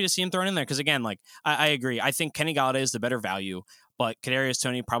was happy to see him thrown in there because, again, like I agree. I think Kenny Galladay is the better value, but Kadarius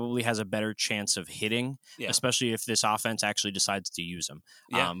Toney probably has a better chance of hitting, especially if this offense actually decides to use him.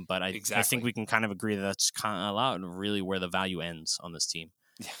 But I think we can kind of agree that that's kind of a lot really where the value ends on this team.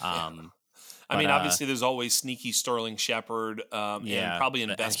 I mean, obviously, there's always sneaky Sterling Shepard, and probably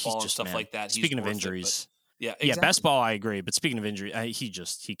in best ball and stuff like that. Speaking of injuries, exactly. Best ball, I agree. But speaking of injury,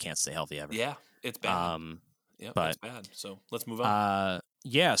 he can't stay healthy ever. Yeah, it's bad. It's bad. So let's move on.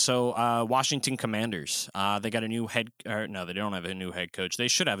 So Washington Commanders, they got a new no, they don't have a new head coach. They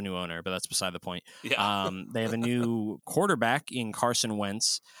should have a new owner, but that's beside the point. Yeah. They have a new quarterback in Carson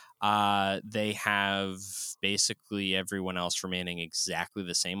Wentz. They have basically everyone else remaining exactly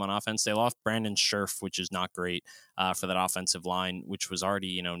the same on offense. They lost Brandon Scherf, which is not great for that offensive line, which was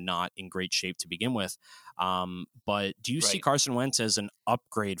already, not in great shape to begin with. But do you see Carson Wentz as an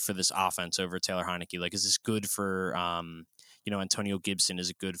upgrade for this offense over Taylor Heineke? Like, is this good for, Antonio Gibson?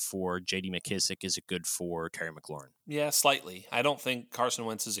 Is it good for J.D. McKissick? Is it good for Terry McLaurin? Yeah, slightly. I don't think Carson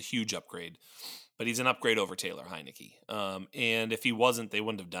Wentz is a huge upgrade, but he's an upgrade over Taylor Heineke. And if he wasn't, they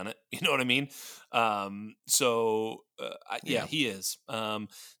wouldn't have done it. You know what I mean? He is.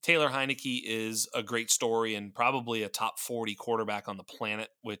 Taylor Heineke is a great story and probably a top 40 quarterback on the planet,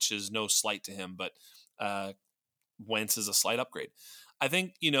 which is no slight to him, but Wentz is a slight upgrade. I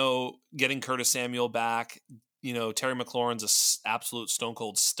think, getting Curtis Samuel back, Terry McLaurin's an absolute stone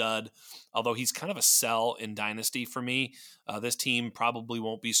cold stud, although he's kind of a sell in Dynasty for me. This team probably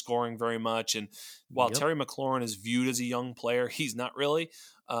won't be scoring very much. And while Terry McLaurin is viewed as a young player, he's not really,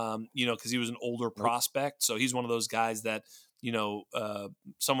 because he was an older prospect. So he's one of those guys that,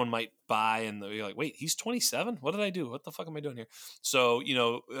 someone might buy and they're like, wait, he's 27? What did I do? What the fuck am I doing here? So,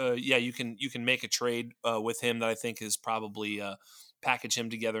 you can make a trade with him that I think is probably package him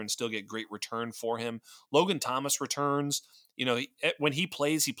together and still get great return for him. Logan Thomas returns. When he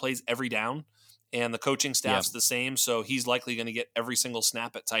plays every down, and the coaching staff's the same, so he's likely going to get every single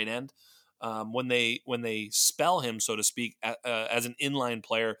snap at tight end. When they spell him, so to speak, as an inline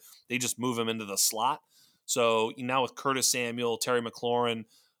player, they just move him into the slot. So now with Curtis Samuel, Terry McLaurin,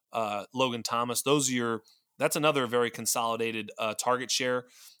 Logan Thomas. That's another very consolidated target share.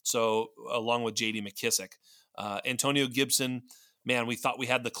 So along with J.D. McKissick, Antonio Gibson, man, we thought we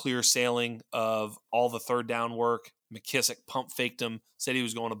had the clear sailing of all the third down work. McKissick pump faked him, said he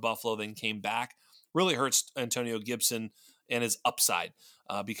was going to Buffalo, then came back. Really hurts Antonio Gibson and his upside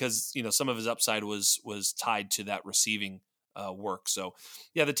because some of his upside was tied to that receiving work. So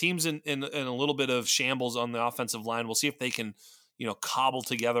yeah, the team's in a little bit of shambles on the offensive line. We'll see if they can cobble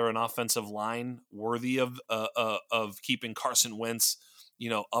together an offensive line worthy of keeping Carson Wentz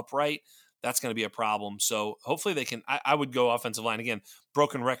upright. That's going to be a problem. So hopefully they can. I would go offensive line again.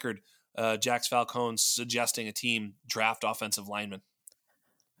 Broken record. Jax Falcone suggesting a team draft offensive linemen.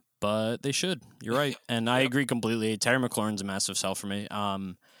 But they should. You're right. And I agree completely. Terry McLaurin's a massive sell for me.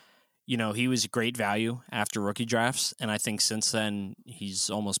 He was great value after rookie drafts. And I think since then, he's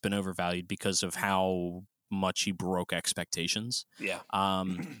almost been overvalued because of how much he broke expectations. Yeah.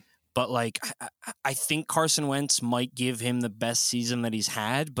 But I think Carson Wentz might give him the best season that he's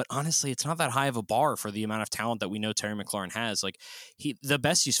had. But honestly, it's not that high of a bar for the amount of talent that we know Terry McLaurin has. The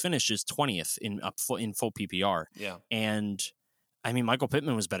best he's finished is 20th in full PPR. Yeah. And I mean, Michael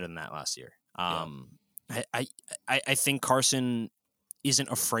Pittman was better than that last year. I think Carson isn't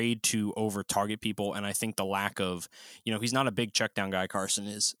afraid to over target people. And I think the lack of, he's not a big check down guy, Carson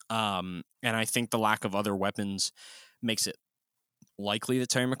is. And I think the lack of other weapons makes it likely that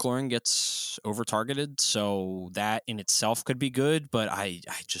Terry McLaurin gets over targeted. So that in itself could be good, but I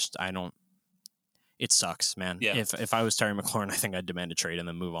don't. It sucks, man. Yeah. If I was Terry McLaurin, I think I'd demand a trade and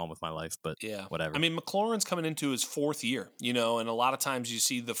then move on with my life. But yeah, whatever. I mean, McLaurin's coming into his fourth year, and a lot of times you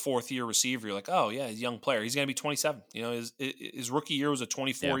see the fourth year receiver, you're like, oh yeah, he's a young player. He's going to be 27. His rookie year was a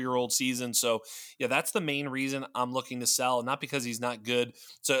 24-year-old season. So yeah, that's the main reason I'm looking to sell, not because he's not good.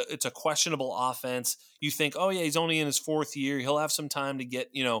 It's a questionable offense. You think, oh yeah, he's only in his fourth year. He'll have some time to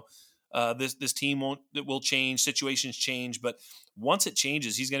get, this team will change, situations change, but once it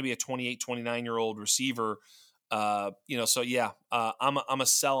changes, he's going to be a 28, 29-year-old receiver. So yeah, I'm a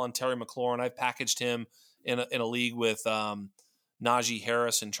sell on Terry McLaurin. I've packaged him in a league with Najee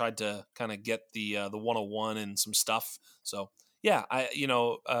Harris and tried to kind of get the 101 and some stuff. So yeah, I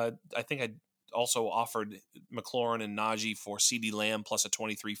think I also offered McLaurin and Najee for CeeDee Lamb plus a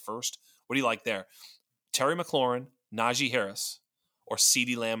 23 first. What do you like there? Terry McLaurin, Najee Harris, or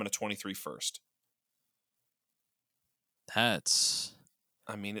CeeDee Lamb and a 23 first? It's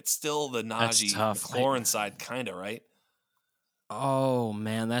still the Najee McLaurin side, kind of, right? Oh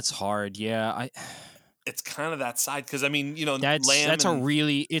man, that's hard. Yeah, it's kind of that side because Lamb.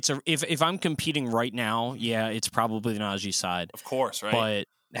 If I'm competing right now, yeah, it's probably the Najee side, of course, right? But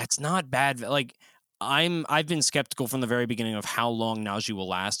that's not bad. I've been skeptical from the very beginning of how long Najee will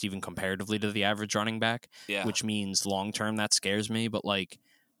last, even comparatively to the average running back. Yeah. Which means long term that scares me. But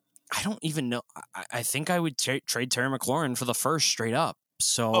I don't even know. I think I would trade Terry McLaurin for the first straight up.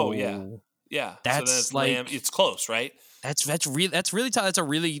 So oh yeah. That's so it's close, right? That's really tough.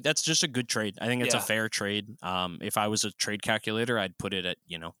 That's just a good trade. I think it's a fair trade. If I was a trade calculator, I'd put it at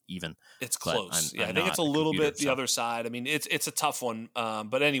even. It's close. I think it's a little bit the other side. I mean, it's a tough one.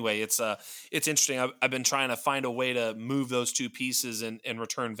 But anyway, it's interesting. I've been trying to find a way to move those two pieces and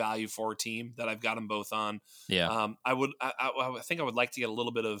return value for a team that I've got them both on. Yeah. I think I would like to get a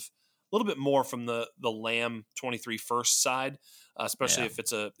little bit more from the Lamb 23 first side, especially if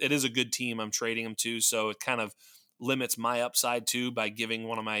it is a good team I'm trading them to. So it kind of limits my upside too by giving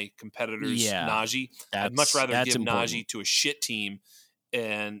one of my competitors Najee. I'd much rather give important. Najee to a shit team,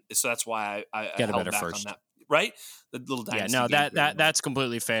 and so that's why I held back on that. Right, the little dynasty. Yeah, no, that's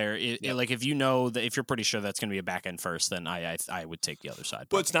completely fair. If you know that if you're pretty sure that's going to be a back end first, then I would take the other side.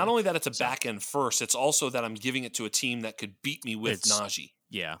 But it's not only that it's a back end first; it's also that I'm giving it to a team that could beat me with Najee.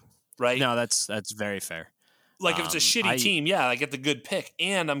 Yeah, right. No, that's very fair. If it's a shitty team, I get the good pick,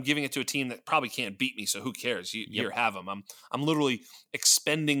 and I'm giving it to a team that probably can't beat me. So who cares? Here, have them. I'm literally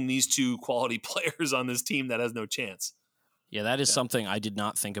expending these two quality players on this team that has no chance. Yeah, that is something I did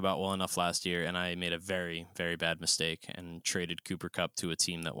not think about well enough last year, and I made a very, very bad mistake and traded Cooper Kupp to a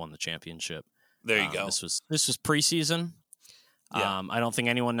team that won the championship. There you go. This was preseason. Yeah. I don't think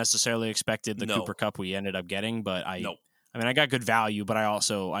anyone necessarily expected the Cooper Kupp we ended up getting, but Nope. I mean, I got good value, but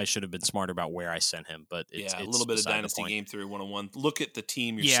I should have been smarter about where I sent him. But it's a little bit of Dynasty Game Theory 101. Look at the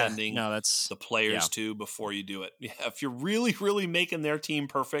team you're sending the players to before you do it. Yeah, if you're really, really making their team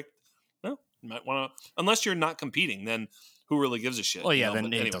perfect, well, you might want to. Unless you're not competing, then who really gives a shit? Well,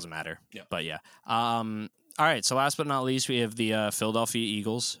 then it doesn't matter. Yeah. But yeah. All right. So last but not least, we have the Philadelphia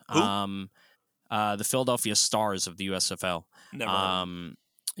Eagles. Who? The Philadelphia Stars of the USFL. Never.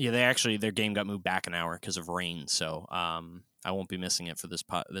 Yeah, their game got moved back an hour because of rain, so I won't be missing it for this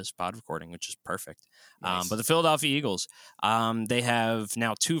pod recording, which is perfect. Nice. But the Philadelphia Eagles, they have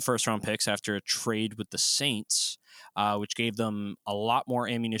now 2 first-round picks after a trade with the Saints, which gave them a lot more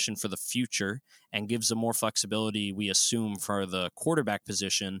ammunition for the future and gives them more flexibility, we assume, for the quarterback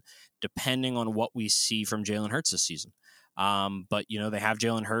position, depending on what we see from Jalen Hurts this season. But they have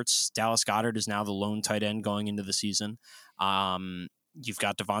Jalen Hurts. Dallas Goedert is now the lone tight end going into the season. You've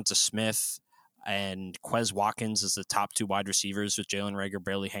got Devonta Smith and Quez Watkins as the top 2 wide receivers, with Jalen Reagor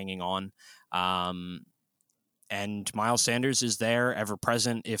barely hanging on. And Miles Sanders is there, ever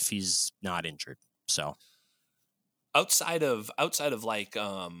present if he's not injured. So outside of like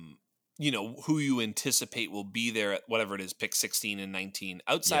who you anticipate will be there at whatever it is, pick 16 and 19.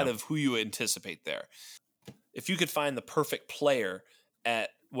 Outside of who you anticipate there, if you could find the perfect player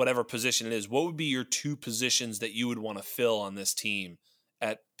at whatever position it is, what would be your 2 positions that you would want to fill on this team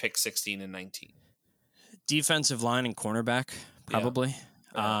at pick 16 and 19? Defensive line and cornerback, probably.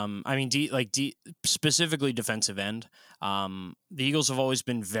 Yeah. Specifically defensive end. The Eagles have always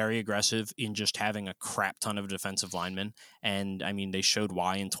been very aggressive in just having a crap ton of defensive linemen. And they showed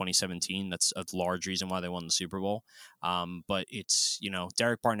why in 2017. That's a large reason why they won the Super Bowl. But it's,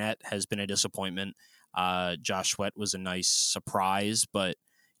 Derek Barnett has been a disappointment. Josh Sweat was a nice surprise, but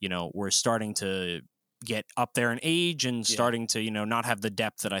we're starting to get up there in age and starting to not have the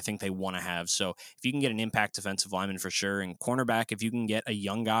depth that I think they want to have. So if you can get an impact defensive lineman, for sure, and cornerback, if you can get a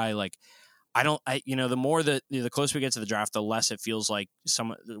young guy, like the more that the closer we get to the draft, the less it feels like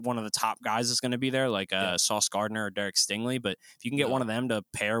one of the top guys is going to be there, like Sauce Gardner or Derek Stingley. But if you can get one of them to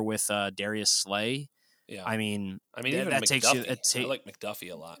pair with Darius Slay. Yeah, even that takes you. I like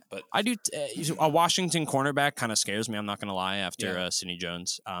McDuffie a lot, but I do. A Washington cornerback kind of scares me. I'm not going to lie. After Sidney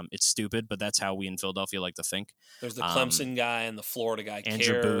Jones, it's stupid, but that's how we in Philadelphia like to think. There's the Clemson guy and the Florida guy,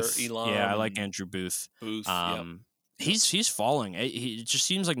 Andrew Booth. Elam, yeah, I like Andrew Booth. He's falling. It just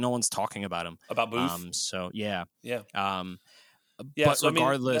seems like no one's talking about him. About Booth. Yeah. But so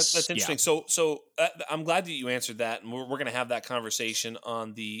regardless, that's interesting. So I'm glad that you answered that, and we're going to have that conversation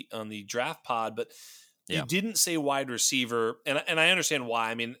on the draft pod, but. You didn't say wide receiver, and I understand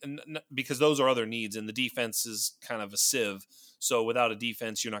why. Because those are other needs, and the defense is kind of a sieve. So without a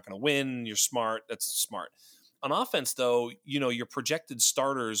defense, you're not going to win. You're smart. That's smart. On offense, though, your projected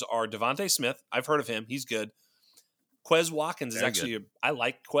starters are Devonta Smith. I've heard of him. He's good. Quez Watkins is actually I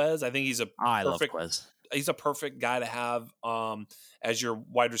like Quez. I think he's I love Quez. He's a perfect guy to have as your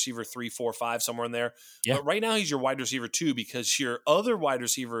wide receiver 3, 4, 5, somewhere in there. Yeah. But right now he's your wide receiver 2 because your other wide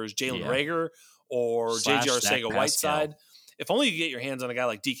receiver is Jalen Reagor or J.J. Arcega-Whiteside. If only you get your hands on a guy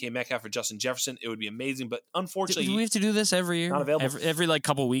like DK Metcalf or Justin Jefferson, it would be amazing. But unfortunately, do we have to do this every year? Not available. Every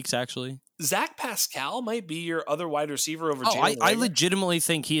couple weeks, actually. Zach Pascal might be your other wide receiver over Jalen Reagor. I legitimately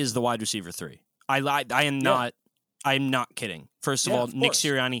think he is the wide receiver 3. I am not. I'm not kidding. First of all, Nick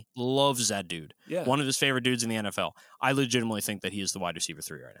Sirianni loves that dude. Yeah. One of his favorite dudes in the NFL. I legitimately think that he is the wide receiver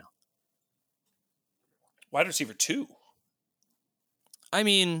 3 right now. Wide receiver 2?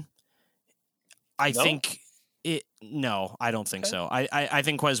 think it. No, I don't think so. I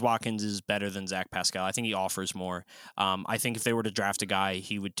think Quez Watkins is better than Zach Pascal. I think he offers more. I think if they were to draft a guy,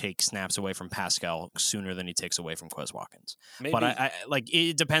 he would take snaps away from Pascal sooner than he takes away from Quez Watkins. Maybe. But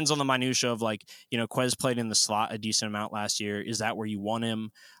it depends on the minutia of Quez played in the slot a decent amount last year. Is that where you want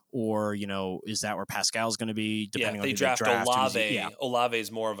him? Or, is that where Pascal's going to be? Depending on who they draft Olave. Olave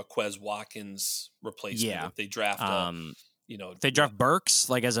is more of a Quez Watkins replacement. Yeah. If they draft if they draft Burks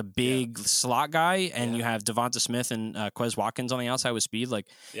as a big slot guy, and you have Devonta Smith and Quez Watkins on the outside with speed,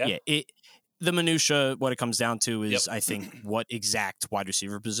 the minutia, what it comes down to is, I think, what exact wide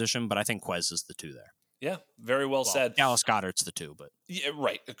receiver position, but I think Quez is the 2 there. Yeah, very well said. Dallas Goedert's the 2, but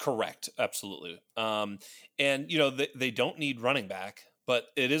right, correct, absolutely. And they don't need running back, but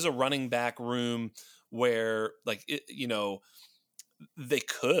it is a running back room where they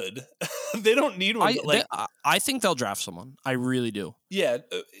could. They don't need one. I think they'll draft someone. I really do. Yeah,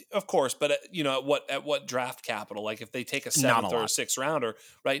 of course. But at what draft capital? Like if they take a 7th or a 6th rounder,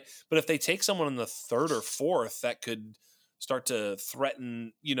 right? But if they take someone in the 3rd or 4th, that could start to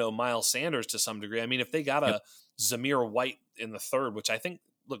threaten, Miles Sanders to some degree. if they got a Zamir White in the 3rd, which I think,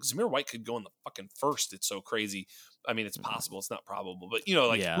 look, Zamir White could go in the fucking 1st. It's so crazy. It's possible. It's not probable, but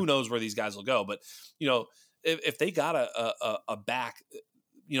who knows where these guys will go? But if they got a back,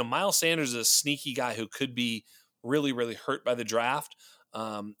 Miles Sanders is a sneaky guy who could be really, really hurt by the draft.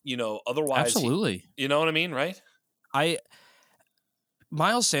 Otherwise, absolutely. You know what I mean, right?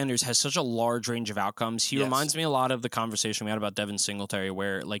 Miles Sanders has such a large range of outcomes. He Yes. reminds me a lot of the conversation we had about Devin Singletary,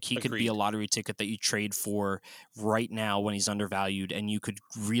 where like he could be Agreed. a lottery ticket that you trade for right now when he's undervalued, and you could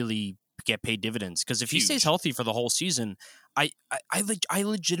really get paid dividends. Because if he stays Huge. healthy for the whole season, I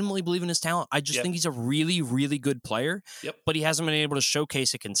legitimately believe in his talent. I just Yep. think he's a really, really good player. Yep. But he hasn't been able to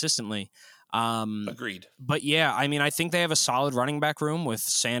showcase it consistently. Agreed. But yeah, I mean, I think they have a solid running back room with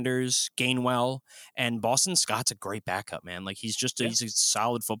Sanders, Gainwell, and Boston Scott's a great backup, man. Like he's a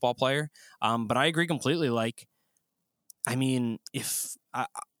solid football player. But I agree completely. Like, I mean, if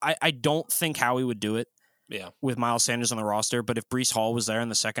I don't think Howie would do it. Yeah. With Miles Sanders on the roster, but if Breece Hall was there in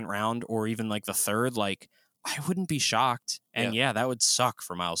the second round or even like the third, like I wouldn't be shocked. And yeah, that would suck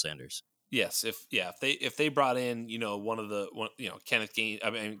for Miles Sanders. Yes, if they brought in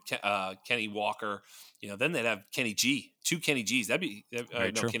Kenny Walker, then they'd have Kenny G, two Kenny Gs. That'd be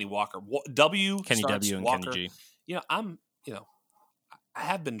Kenny Walker. Kenny W and Walker. Kenny G. I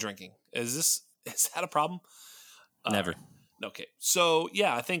have been drinking. Is that a problem? Never. Okay, so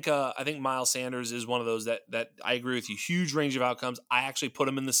yeah, I think Miles Sanders is one of those that I agree with you. Huge range of outcomes. I actually put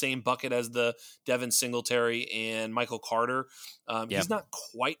him in the same bucket as the Devin Singletary and Michael Carter. He's not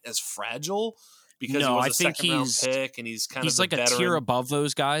quite as fragile because he was a second-round pick, and he's like a tier above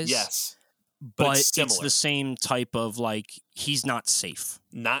those guys. Yes, but it's the same type of like he's not safe.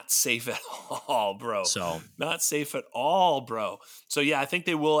 Not safe at all, bro. So not safe at all, bro. So yeah, I think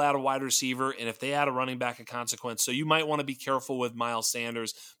they will add a wide receiver, and if they add a running back of consequence, so you might want to be careful with Miles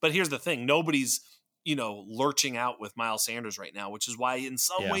Sanders. But here's the thing: nobody's lurching out with Miles Sanders right now, which is why in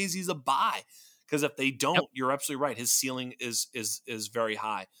some ways he's a buy. Because if they don't, you're absolutely right. His ceiling is very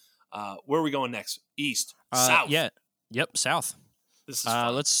high. Where are we going next? East, south? South. This is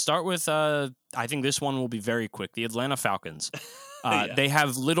fun. Let's start with. I think this one will be very quick. The Atlanta Falcons. They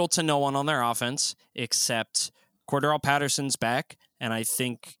have little to no one on their offense except Cordell Patterson's back, and I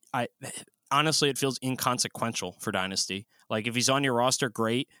think honestly it feels inconsequential for Dynasty. Like if he's on your roster,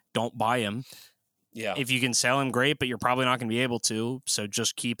 great. Don't buy him. Yeah. If you can sell him, great, but you're probably not going to be able to. So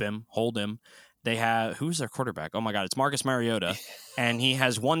just keep him, hold him. They have who's their quarterback? Oh my God, it's Marcus Mariota, and he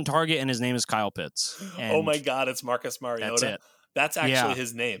has one target, and his name is Kyle Pitts. And oh my God, it's Marcus Mariota. That's it. That's actually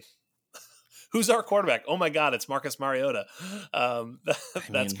his name. Who's our quarterback? Oh my God, it's Marcus Mariota.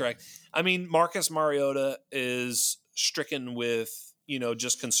 That's correct. I mean, Marcus Mariota is stricken with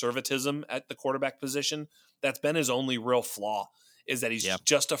just conservatism at the quarterback position. That's been his only real flaw. Is that he's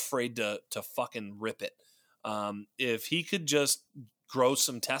just afraid to fucking rip it. If he could just grow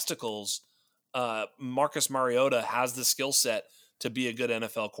some testicles, Marcus Mariota has the skill set to be a good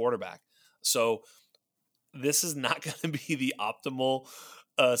NFL quarterback. So this is not going to be the optimal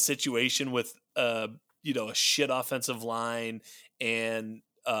situation with a shit offensive line and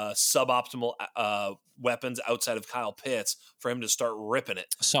suboptimal weapons outside of Kyle Pitts for him to start ripping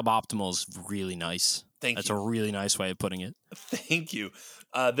it. Suboptimal is really nice. That's a really nice way of putting it. Thank you.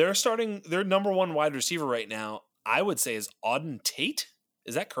 Their number one wide receiver right now, I would say, is Auden Tate.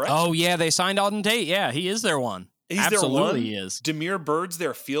 Is that correct? Oh, yeah. They signed Auden Tate. Yeah, he is their one. He's Absolutely their one. He is. Demir Bird's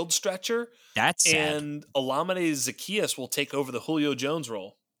their field stretcher. That's sad. And Olamide Zaccheaus will take over the Julio Jones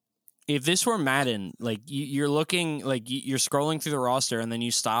role. If this were Madden, like you're looking, like you're scrolling through the roster and then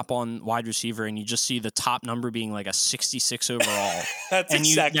you stop on wide receiver and you just see the top number being like a 66 overall. That's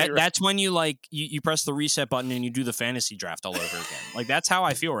exactly right. That's when you press the reset button and you do the fantasy draft all over again. Like that's how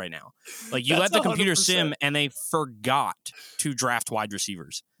I feel right now. Like you let the computer 100%. Sim and they forgot to draft wide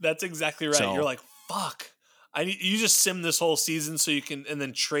receivers. That's exactly right. So, you're like, fuck. You just sim this whole season so you can, and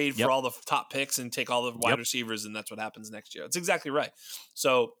then trade for all the top picks and take all the wide receivers, and that's what happens next year. That's exactly right.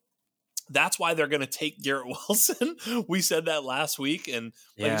 So that's why they're going to take Garrett Wilson. We said that last week, and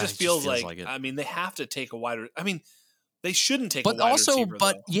it just feels like it. I mean, they have to take a wider. I mean, they shouldn't take a wide receiver.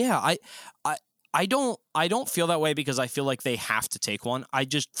 But yeah, I don't feel that way because I feel like they have to take one. I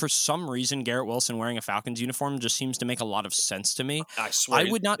just, for some reason, Garrett Wilson wearing a Falcons uniform just seems to make a lot of sense to me. I swear, I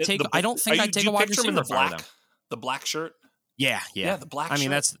would not take. I don't think I'd take a wide receiver in the black shirt. Yeah, the black shirt. I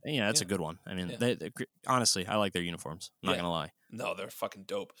mean, that's a good one. I mean, they, honestly, I like their uniforms. I'm not gonna lie. No, they're fucking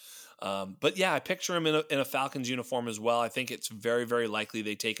dope. But yeah, I picture him in a Falcons uniform as well. I think it's very, very likely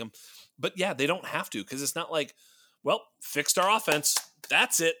they take him. But yeah, they don't have to because it's not like, well, fixed our offense.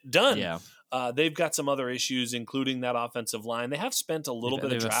 That's it, done. Yeah. They've got some other issues, including that offensive line. They have spent a little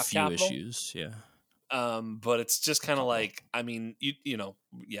bit of draft capital. Issues, yeah. But it's just kind of like, I mean,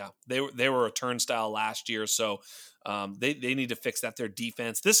 they were a turnstile last year, so they need to fix that. Their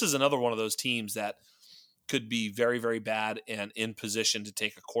defense. This is another one of those teams that could be very, very bad and in position to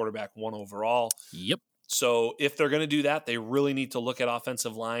take a quarterback 1 overall. Yep. So if they're going to do that, they really need to look at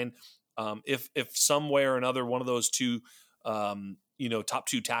offensive line. If some way or another one of those two, top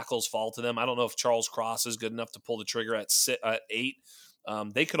 2 tackles fall to them. I don't know if Charles Cross is good enough to pull the trigger at 8.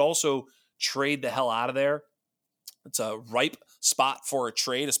 They could also trade the hell out of there. It's a ripe spot for a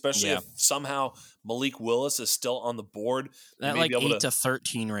trade, especially if somehow Malik Willis is still on the board. That like 8 to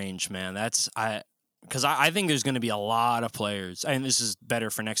 13 range, man. That's because I think there's going to be a lot of players, and this is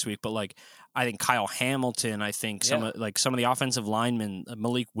better for next week. But like, I think Kyle Hamilton, I think some of the offensive linemen,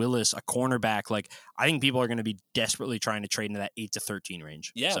 Malik Willis, a cornerback. Like, I think people are going to be desperately trying to trade into that 8 to 13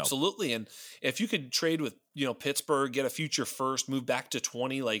 range. Yeah, absolutely. And if you could trade with Pittsburgh, get a future first, move back to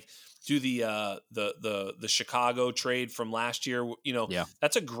 20, like do the Chicago trade from last year.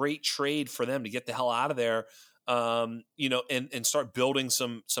 That's a great trade for them to get the hell out of there. And start building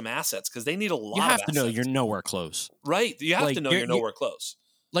some assets because they need a lot. You have of to know you're nowhere close, right? You have to know you're nowhere close.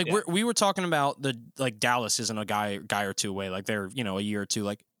 Like we were talking about Dallas isn't a guy or two away. Like they're a year or two.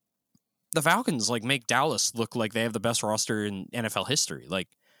 Like the Falcons make Dallas look like they have the best roster in NFL history. Like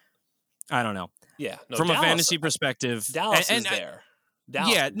I don't know. Yeah, from Dallas, a fantasy perspective, Dallas is there.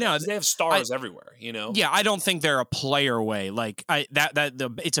 Dallas, they have stars everywhere. Yeah, I don't think they're a player away. Like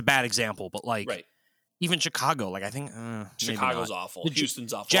it's a bad example, but right. Even Chicago, I think Chicago's awful.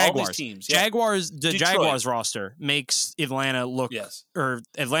 Houston's awful. Jaguars, all these teams. Yeah. Jaguars roster makes Atlanta look. Yes. Or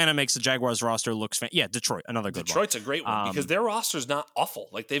Atlanta makes the Jaguars roster look. Detroit, another good one. Detroit's a great one because their roster's not awful.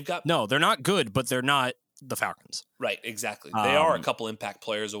 Like they've got. No, they're not good, but they're not the Falcons. Right. Exactly. They are a couple impact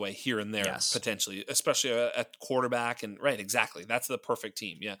players away here and there potentially, especially at quarterback and right. Exactly. That's the perfect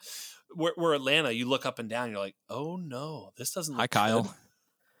team. Yeah. Where Atlanta, you look up and down, you're like, oh no, this doesn't. Hi, Kyle. Good.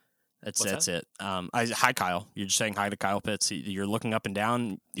 That's it. Hi, Kyle. You're just saying hi to Kyle Pitts. You're looking up and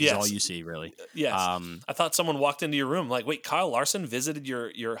down. He's all you see, really. Yes. I thought someone walked into your room like, wait, Kyle Larson visited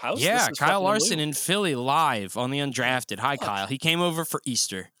your house? Yeah, Kyle Larson in Philly live on the Undrafted. Hi, Kyle. He came over for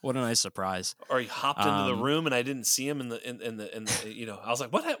Easter. What a nice surprise. Or he hopped into the room and I didn't see him in the I was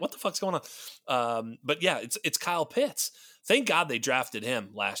like, what the fuck's going on? But yeah, it's Kyle Pitts. Thank God they drafted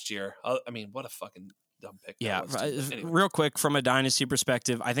him last year. I mean, what a fucking dumb pick. Yeah, anyway. Real quick from a dynasty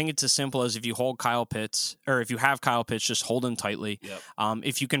perspective, I think it's as simple as if you hold Kyle Pitts, or if you have Kyle Pitts, just hold him tightly. Yep.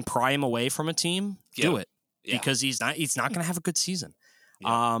 If you can pry him away from a team, do it because he's not going to have a good season.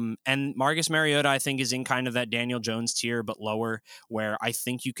 Yeah. And Marcus Mariota, I think, is in kind of that Daniel Jones tier, but lower, where I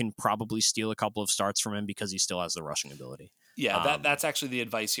think you can probably steal a couple of starts from him because he still has the rushing ability. Yeah, that's actually the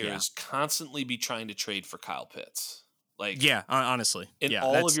advice here is constantly be trying to trade for Kyle Pitts. Honestly, in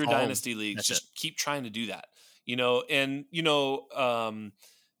all of your dynasty leagues, just keep trying to do that.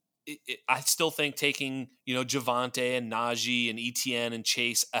 I still think taking Javonte and Najee and Etienne and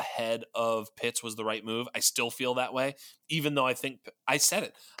Chase ahead of Pitts was the right move. I still feel that way, even though I think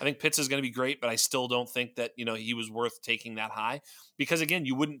Pitts is going to be great, but I still don't think that he was worth taking that high because again,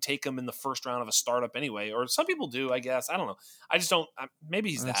 you wouldn't take him in the first round of a startup anyway, or some people do. I guess I don't know. I just don't.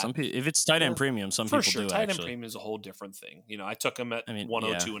 Maybe he's that. Some people, if it's tight end premium, some people do. Tight end premium is a whole different thing. I took him at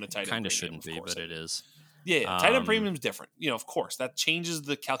 102 in a tight end. Kind of shouldn't be, but it is. Yeah, tight end premium is different. Of course, that changes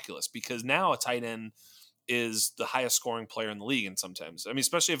the calculus because now a tight end is the highest scoring player in the league, and sometimes,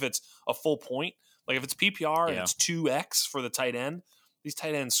 especially if it's a full point, like if it's PPR and it's 2x for the tight end, these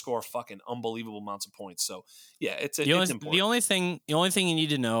tight ends score fucking unbelievable amounts of points. So yeah, it's important. The only thing you need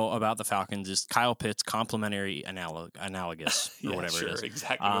to know about the Falcons is Kyle Pitts complementary analogous or whatever it is.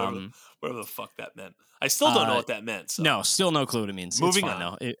 Exactly. Whatever the fuck that meant. I still don't know what that meant. So. No, still no clue what it means. Moving it's fine,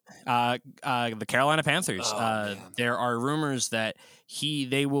 on. No. The Carolina Panthers. There are rumors that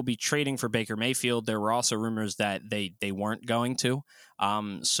they will be trading for Baker Mayfield. There were also rumors that they weren't going to.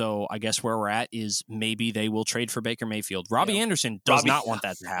 So I guess where we're at is maybe they will trade for Baker Mayfield. Robbie Anderson does not want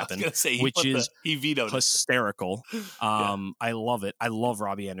that to happen, he vetoed hysterical. I love it. I love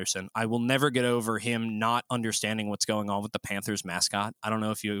Robbie Anderson. I will never get over him not understanding what's going on with the Panthers mascot. I don't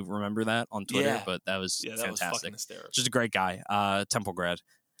know if you remember that on Twitter, but that was fantastic. Just a great guy. Temple grad.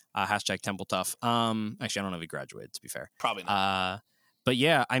 Hashtag Temple tough. Actually, I don't know if he graduated, to be fair. Probably not. But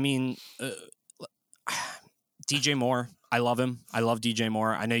yeah, I mean, DJ Moore. I love him. I love DJ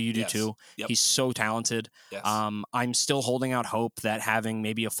Moore. I know you do too. Yep. He's so talented. Yes. I'm still holding out hope that having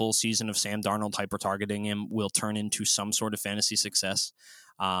maybe a full season of Sam Darnold hyper-targeting him will turn into some sort of fantasy success.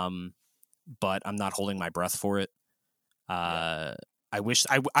 But I'm not holding my breath for it. I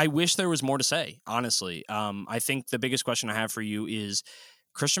wish there was more to say, honestly. I think the biggest question I have for you is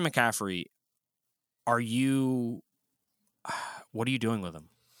Christian McCaffrey. What are you doing with him?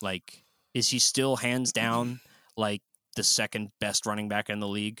 Like, is he still hands down like the second best running back in the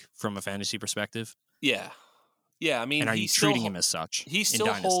league from a fantasy perspective? Yeah. I mean, and are you treating him as such? He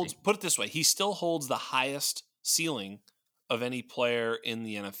still holds. Put it this way: he still holds the highest ceiling of any player in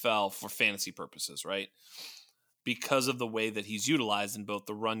the NFL for fantasy purposes, right? because of the way that he's utilized in both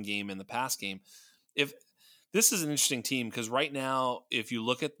the run game and the pass game. If this is an interesting team because right now, if you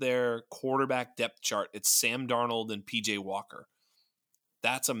look at their quarterback depth chart, it's Sam Darnold and PJ Walker.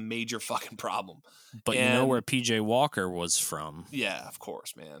 That's a major fucking problem. But you know where PJ Walker was from? Yeah, of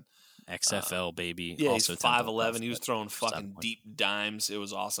course, man. XFL, baby. Yeah, also he's 5'11". He was throwing fucking deep dimes. It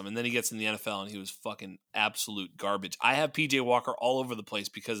was awesome. And then he gets in the NFL and he was fucking absolute garbage. I have PJ Walker all over the place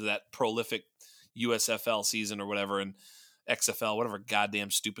because of that prolific USFL season or whatever, and XFL, whatever goddamn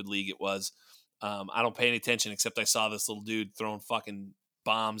stupid league it was. I don't pay any attention except I saw this little dude throwing fucking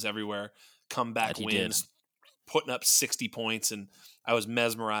bombs everywhere, comeback wins, putting up 60 points, and I was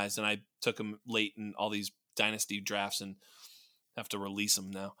mesmerized, and I took him late in all these dynasty drafts and have to release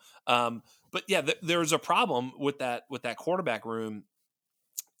him now. But yeah, there's a problem with that quarterback room,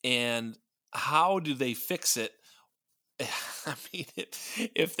 and how do they fix it? I mean,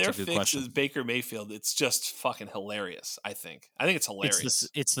 if their fix is Baker Mayfield, it's just fucking hilarious. I think it's hilarious.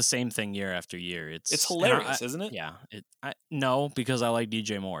 It's the same thing year after year. It's hilarious, isn't it? Yeah. No, because I like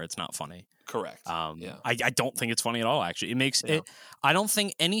DJ Moore. It's not funny. Correct. Yeah. I don't think it's funny at all. Actually, it makes it. I don't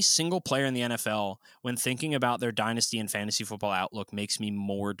think any single player in the NFL, when thinking about their dynasty and fantasy football outlook, makes me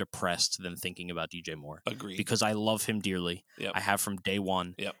more depressed than thinking about DJ Moore. Agreed. Because I love him dearly. Yep. I have from day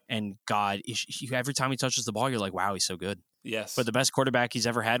one. Yep. And God, every time he touches the ball, you're like, wow, he's so good. Yes. But the best quarterback he's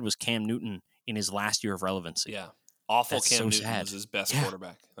ever had was Cam Newton in his last year of relevancy. Yeah. Awful. That's Cam so Newton was his best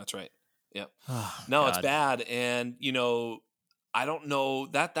quarterback. That's right. Yep. Oh, no, God. It's bad. And, I don't know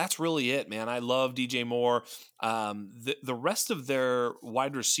that's really it, man. I love DJ Moore. The rest of their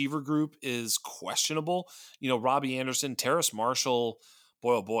wide receiver group is questionable. Robbie Anderson, Terrace Marshall,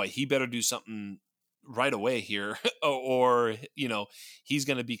 boy, oh boy, he better do something right away here or he's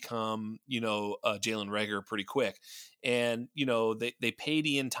going to become, Jalen Reagor pretty quick. And, they paid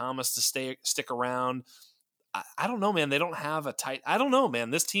Ian Thomas to stick around. I don't know, man. They don't have a tight, I don't know, man.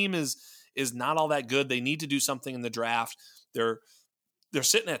 This team is not all that good. They need to do something in the draft. They're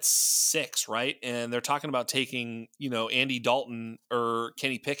sitting at 6, right? And they're talking about taking, Andy Dalton or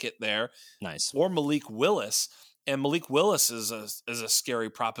Kenny Pickett there. Nice. Or Malik Willis. And Malik Willis is a scary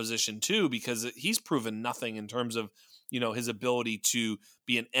proposition too, because he's proven nothing in terms of, his ability to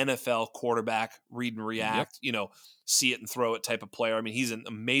be an NFL quarterback, read and react, see it and throw it type of player. I mean, he's an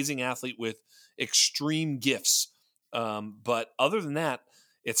amazing athlete with extreme gifts. But other than that,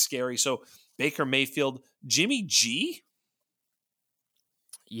 it's scary. So Baker Mayfield, Jimmy G.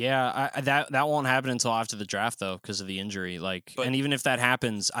 Yeah, that won't happen until after the draft though, because of the injury. And even if that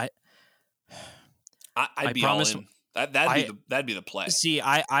happens, I'd be all in. That'd be the play. See,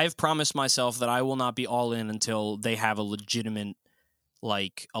 I've promised myself that I will not be all in until they have a legit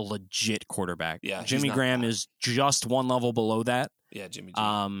quarterback. Yeah, Jimmy Graham is just one level below that. Yeah, Jimmy G.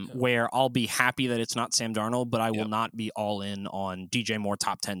 Where I'll be happy that it's not Sam Darnold, but I will not be all in on DJ Moore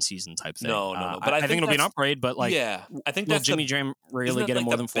top 10 season type thing. No. But I think it'll be an upgrade. But I think will Jimmy Graham really get him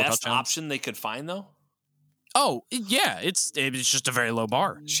more than 4 touchdowns? Best option they could find though. Oh yeah, it's just a very low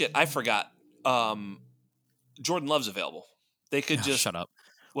bar. Shit, I forgot. Jordan Love's available. They could just shut up.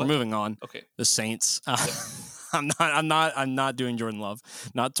 What? We're moving on. Okay. The Saints. I'm not doing Jordan Love.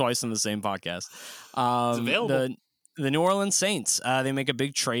 Not twice on the same podcast. It's available. The New Orleans Saints, they make a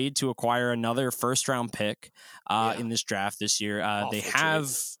big trade to acquire another first-round pick in this draft this year. They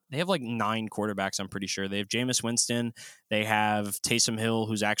have 9 quarterbacks, I'm pretty sure. They have Jameis Winston. They have Taysom Hill,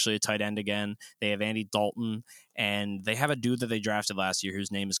 who's actually a tight end again. They have Andy Dalton. And they have a dude that they drafted last year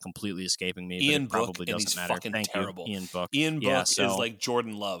whose name is completely escaping me. Ian but it probably Book, doesn't and he's matter. fucking Thank terrible. You, Ian Book. Ian Book is like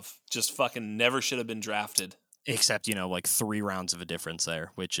Jordan Love. Just fucking never should have been drafted. Except, 3 rounds of a difference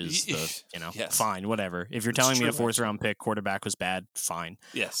there, which is yes. Fine, whatever. If you're telling me a 4th round pick quarterback was bad, fine.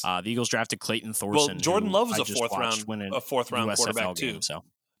 Yes. The Eagles drafted Clayton Thorson. Well, Jordan Love was a 4th round quarterback too. Game, so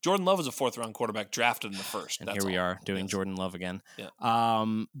Jordan Love was a 4th round quarterback drafted in the first. And here we are doing Jordan Love again. Yeah.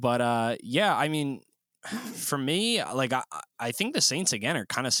 I mean, for me, I think the Saints again are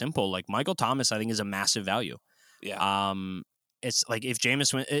kind of simple. Michael Thomas, I think, is a massive value. Yeah. It's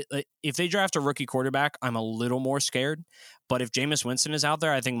if they draft a rookie quarterback, I'm a little more scared. But if Jameis Winston is out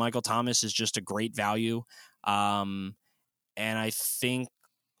there, I think Michael Thomas is just a great value. And I think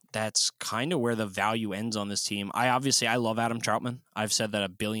that's kind of where the value ends on this team. I love Adam Troutman. I've said that a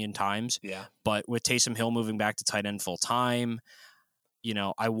billion times. Yeah. But with Taysom Hill moving back to tight end full time,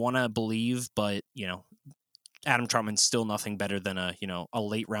 I want to believe, but Adam Troutman's still nothing better than a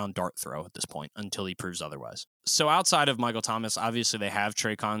late round dart throw at this point until he proves otherwise. So outside of Michael Thomas, obviously they have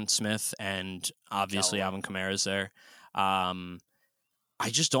Traquan Smith and obviously Alvin Kamara's there. I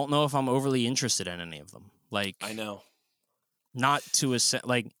just don't know if I'm overly interested in any of them. I know. Not to a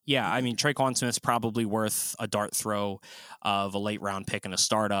I mean, Traquan Smith's probably worth a dart throw of a late round pick and a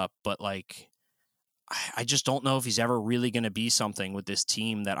startup, but like, I just don't know if he's ever really going to be something with this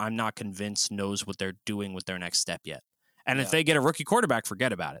team that I'm not convinced knows what they're doing with their next step yet. And if they get a rookie quarterback,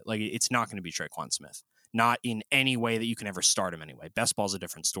 forget about it. Like, it's not going to be Traquan Smith, not in any way that you can ever start him anyway. Best ball's a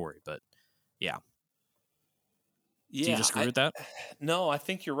different story, but yeah. Do you disagree with that? No, I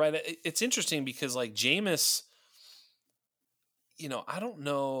think you're right. It's interesting because like Jameis, I don't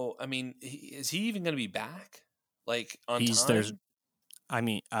know. I mean, is he even going to be back? Like on time?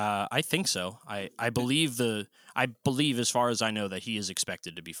 I think so. I believe as far as I know that he is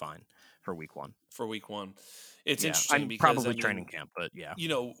expected to be fine for week 1. For week 1. It's interesting because probably training camp, but yeah.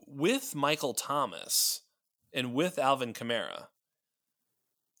 With Michael Thomas and with Alvin Kamara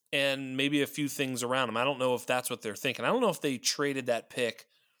and maybe a few things around him, I don't know if that's what they're thinking. I don't know if they traded that pick.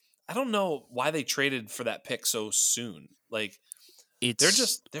 I don't know why they traded for that pick so soon. Like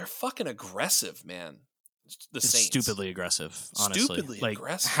they're fucking aggressive, man. The Saints. Stupidly aggressive, honestly. Stupidly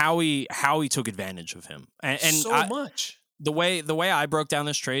aggressive. Howie took advantage of him, and so much. The way I broke down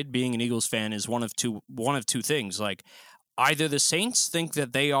this trade, being an Eagles fan, is one of two things. Like, either the Saints think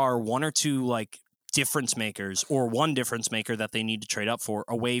that they are one or two like difference makers, or one difference maker that they need to trade up for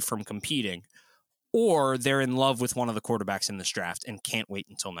away from competing, or they're in love with one of the quarterbacks in this draft and can't wait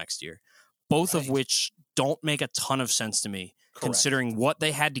until next year. Both of which don't make a ton of sense to me, considering what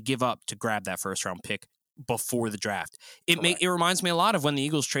they had to give up to grab that first round pick before the draft. It reminds me a lot of when the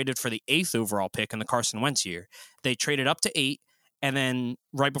Eagles traded for the 8th overall pick in the Carson Wentz year. They traded up to 8, and then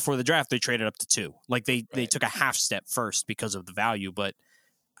right before the draft, they traded up to 2. Like they took a half step first because of the value, but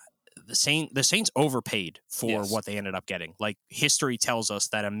the Saints overpaid for what they ended up getting. Like, history tells us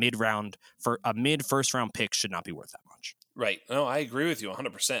that a mid first round pick should not be worth that much. Right. No, I agree with you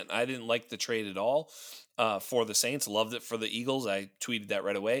 100%. I didn't like the trade at all for the Saints. Loved it for the Eagles. I tweeted that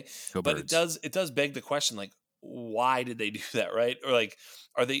right away. But it does beg the question, like, why did they do that, right? Or like,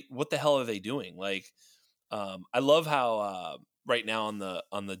 what the hell are they doing? Like, I love how right now on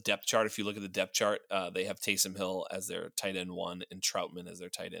the depth chart, if you look at the depth chart, they have Taysom Hill as their tight end 1 and Troutman as their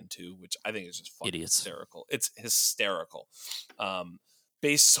tight end 2, which I think is just fucking hysterical. It's hysterical.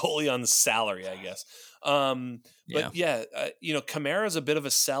 Based solely on the salary, I guess. But Kamara is a bit of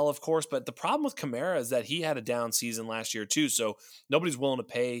a sell, of course. But the problem with Kamara is that he had a down season last year too. So nobody's willing to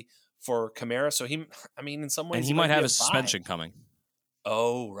pay for Kamara. So in some ways, and he might have a suspension coming.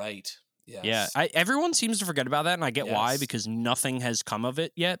 Oh, right. Yes. Yeah. Everyone seems to forget about that, and I get why, because nothing has come of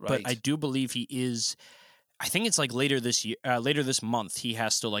it yet. Right. But I do believe he is. I think it's like later this month, he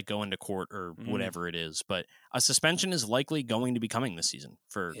has to like go into court or whatever it is. But a suspension is likely going to be coming this season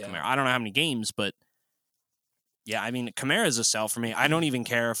for Kamara. I don't know how many games, but yeah, I mean, Kamara is a sell for me. I don't even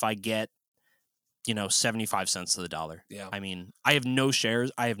care if I get, 75 cents to the dollar. Yeah. I mean, I have no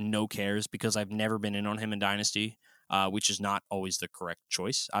shares. I have no cares because I've never been in on him in Dynasty, which is not always the correct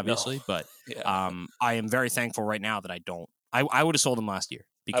choice, obviously. No. But I am very thankful right now that I don't. I would have sold him last year.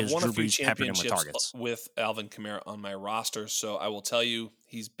 Because I've won Drew a few Brees peppered him with championships targets. with Alvin Kamara on my roster, so I will tell you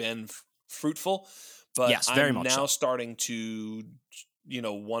he's been fruitful. But yes, very I'm much now so. starting to,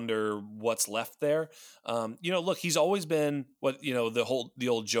 wonder what's left there. Look, he's always been the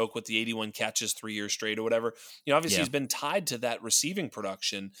old joke with the 81 catches 3 years straight or whatever. Obviously he's been tied to that receiving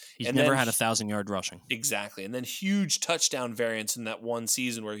production. He's never had 1,000-yard rushing. Exactly, and then huge touchdown variance in that one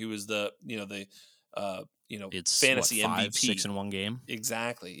season where he was it's fantasy MVP. 5-6 in one game.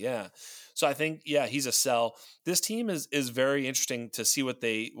 Exactly. Yeah. So I think, he's a sell. This team is very interesting to see what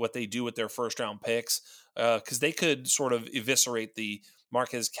they do with their first round picks. Cause they could sort of eviscerate the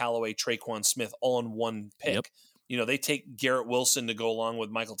Marquez Callaway, Traquan Smith all in one pick. Yep. They take Garrett Wilson to go along with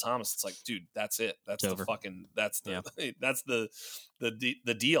Michael Thomas. It's like, dude, that's it. That's the fucking, that's the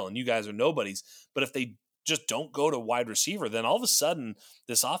deal. And you guys are nobodies. But if they just don't go to wide receiver, then all of a sudden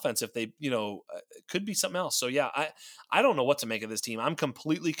this offense, if they, could be something else. So I don't know what to make of this team. I'm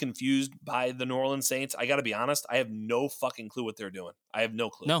completely confused by the New Orleans Saints. I got to be honest. I have no fucking clue what they're doing. I have no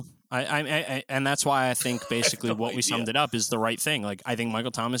clue. No, I and that's why I think basically what we summed it up is the right thing. Like, I think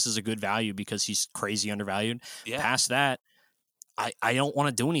Michael Thomas is a good value because he's crazy undervalued. Yeah. Past that, I don't want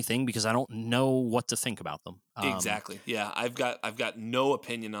to do anything because I don't know what to think about them. Exactly. Yeah, I've got no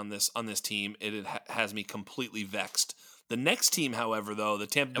opinion on this team. It has me completely vexed. The next team, however, though, the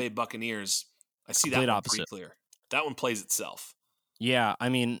Tampa Bay Buccaneers, I see that one pretty clear. That one plays itself. Yeah, I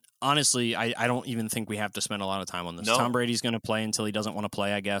mean, honestly, I don't even think we have to spend a lot of time on this. No. Tom Brady's going to play until he doesn't want to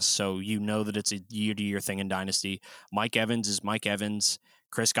play, I guess. So that it's a year-to-year thing in Dynasty. Mike Evans is Mike Evans.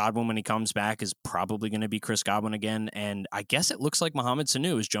 Chris Godwin, when he comes back, is probably going to be Chris Godwin again. And I guess it looks like Mohamed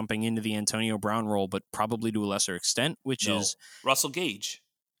Sanu is jumping into the Antonio Brown role, but probably to a lesser extent, which is Russell Gage.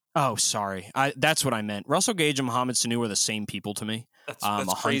 Oh, sorry. That's what I meant. Russell Gage and Mohamed Sanu are the same people to me. That's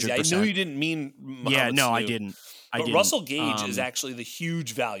crazy. 100%. I knew you didn't mean Mohamed Sanu. I didn't. But Russell Gage is actually the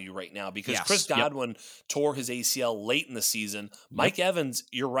huge value right now because Chris Godwin tore his ACL late in the season. Mike Evans,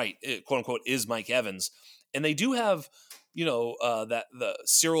 you're right, quote unquote, is Mike Evans. And they do have, that the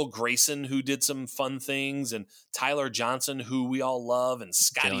Cyril Grayson who did some fun things, and Tyler Johnson who we all love, and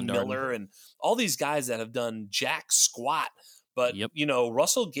Scotty Miller, and all these guys that have done jack squat. But,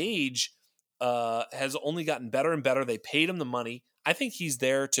 Russell Gage has only gotten better and better. They paid him the money. I think he's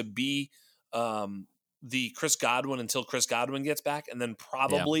there to be the Chris Godwin until Chris Godwin gets back. And then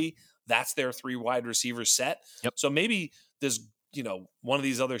probably that's their 3 wide receiver set. Yep. So maybe this, one of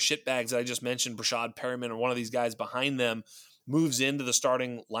these other shitbags that I just mentioned, Brashad Perriman, or one of these guys behind them moves into the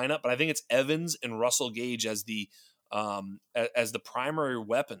starting lineup. But I think it's Evans and Russell Gage as the primary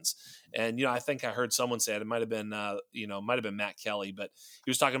weapons. And, I think I heard someone say it might have been, Matt Kelly, but he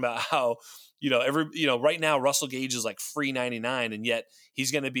was talking about how, right now Russell Gage is like free 99, and yet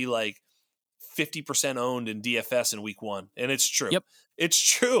he's going to be like 50% owned in DFS in week 1. And it's true. Yep. It's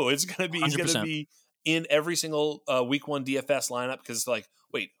true. He's going to 100%. be in every single week 1 DFS lineup, because it's like,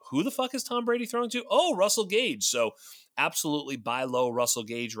 wait, who the fuck is Tom Brady throwing to? Oh, Russell Gage. So absolutely buy low Russell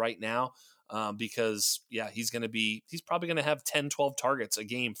Gage right now. Because he's probably going to have 10, 12 targets a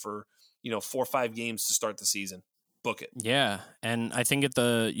game for, 4 or 5 games to start the season. Book it. Yeah. And I think at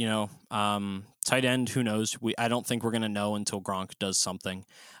the, tight end, who knows? I don't think we're going to know until Gronk does something.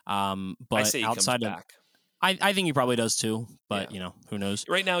 But I say he outside comes of, back. I think he probably does too, but who knows?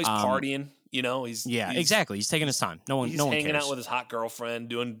 Right now he's partying, exactly. He's taking his time. No one hanging cares. out with his hot girlfriend,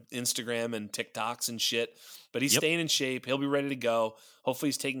 doing Instagram and TikToks and shit. But he's staying in shape. He'll be ready to go. Hopefully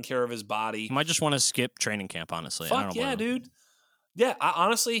he's taking care of his body. He might just want to skip training camp, honestly. Fuck yeah, dude. Yeah,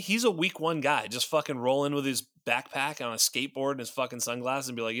 honestly, he's a week 1 guy. Just fucking roll in with his backpack on a skateboard and his fucking sunglasses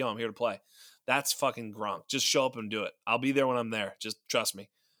and be like, yo, I'm here to play. That's fucking Gronk. Just show up and do it. I'll be there when I'm there. Just trust me.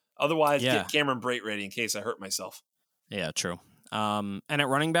 Otherwise, get Cameron Brate ready in case I hurt myself. Yeah, true. And at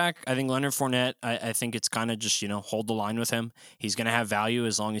running back, I think Leonard Fournette, I think it's kind of just, hold the line with him. He's going to have value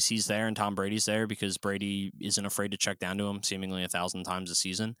as long as he's there and Tom Brady's there, because Brady isn't afraid to check down to him seemingly 1,000 times a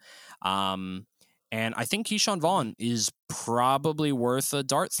season. And I think Keyshawn Vaughn is probably worth a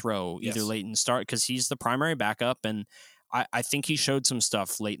dart throw either late in the start, because he's the primary backup. And I think he showed some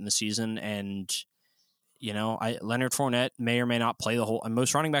stuff late in the season. And, Leonard Fournette may or may not play the whole, and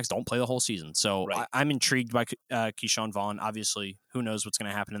most running backs don't play the whole season. So I'm intrigued by Keyshawn Vaughn. Obviously, who knows what's going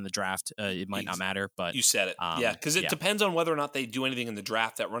to happen in the draft? It might not matter, but you said it. Because it depends on whether or not they do anything in the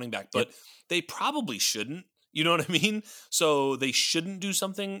draft at running back, but they probably shouldn't. You know what I mean? So they shouldn't do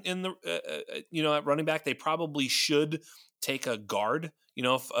something in the, at running back. They probably should take a guard,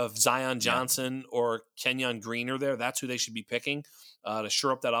 if Zion Johnson or Kenyon Green are there, that's who they should be picking to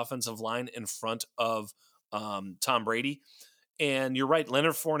shore up that offensive line in front of Tom Brady. And you're right,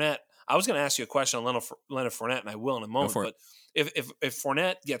 Leonard Fournette. I was going to ask you a question on Leonard Fournette, and I will in a moment. But if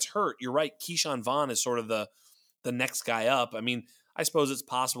Fournette gets hurt, you're right. Keyshawn Vaughn is sort of the next guy up. I mean, I suppose it's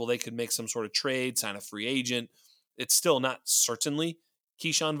possible they could make some sort of trade, sign a free agent. It's still not certainly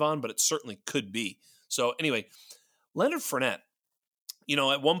Keyshawn Vaughn, but it certainly could be. So anyway, Leonard Fournette,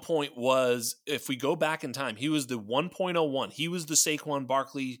 at one point was, if we go back in time, he was the 1.01. He was the Saquon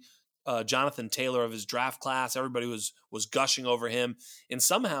Barkley, Jonathan Taylor of his draft class. Everybody was gushing over him. And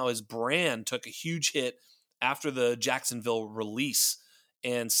somehow his brand took a huge hit after the Jacksonville release.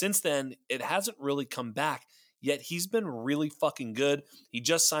 And since then, it hasn't really come back. Yet he's been really fucking good. He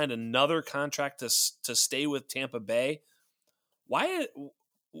just signed another contract to stay with Tampa Bay. Why,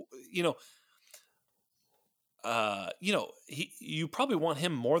 you probably want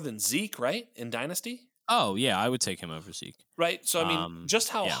him more than Zeke, right? In Dynasty? Oh, yeah, I would take him over Zeke. Right? So, I mean, just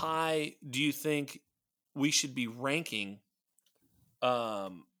how high do you think we should be ranking,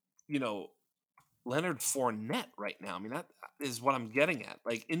 Leonard Fournette right now? I mean, that is what I'm getting at.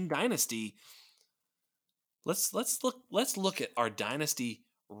 Like, in Dynasty, let's look at our Dynasty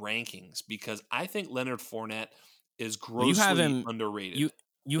rankings, because I think Leonard Fournette is grossly underrated.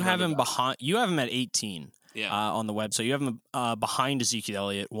 You have him behind. You have him at 18. Yeah. On the web. So you have him behind Ezekiel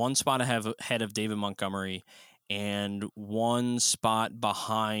Elliott, one spot ahead of David Montgomery, and one spot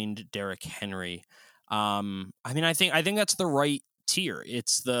behind Derrick Henry. I mean, I think that's the right tier.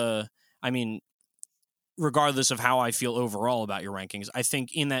 Regardless of how I feel overall about your rankings, I think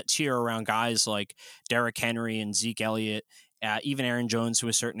in that tier around guys like Derrick Henry and Zeke Elliott, even Aaron Jones to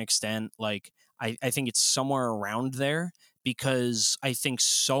a certain extent, like I think it's somewhere around there. because I think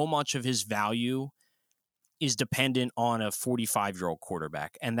so much of his value is dependent on a 45-year-old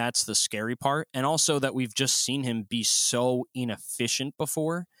quarterback. And that's the scary part. And also that we've just seen him be so inefficient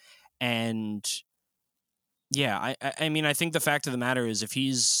before. And yeah, I mean, I think the fact of the matter is if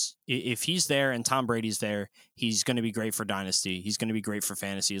he's there and Tom Brady's there, he's going to be great for Dynasty. He's going to be great for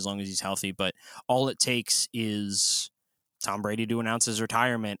fantasy as long as he's healthy. But all it takes is Tom Brady to announce his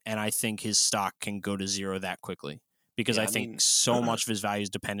retirement, and I think his stock can go to zero that quickly because I think so much of his value is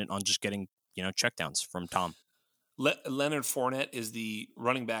dependent on just getting checkdowns from Tom. Leonard Fournette is the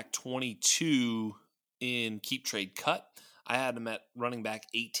running back 22 in Keep Trade Cut. I had him at running back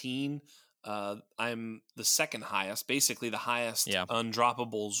 18. I'm the second highest, basically the highest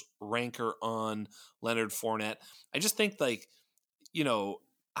undroppables ranker on Leonard Fournette. I just think I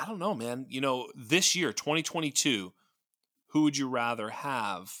don't know, man. This year, 2022, who would you rather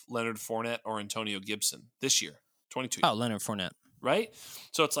have, Leonard Fournette or Antonio Gibson this year, 22? Oh, Leonard Fournette. Right?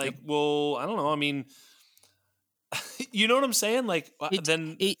 So it's like, well, I don't know. I mean, you know what I'm saying? Like,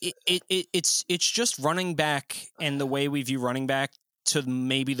 it's just running back and the way we view running back to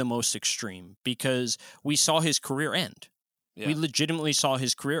maybe the most extreme, because we saw his career end. Yeah. We legitimately saw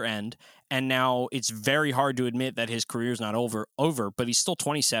his career end, and now it's very hard to admit that his career is not over, but he's still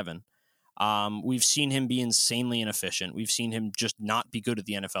 27. We've seen him be insanely inefficient. We've seen him just not be good at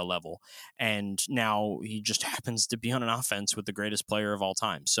the NFL level. And now he just happens to be on an offense with the greatest player of all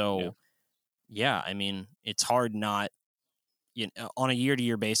time. So, yeah I mean, it's hard not, on a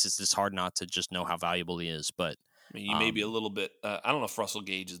year-to-year basis, it's hard not to just know how valuable he is. But I mean, you may be a little bit, I don't know if Russell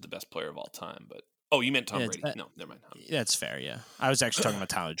Gage is the best player of all time, but, oh, you meant Tom Brady. No, never mind. That's fair, yeah. I was actually talking about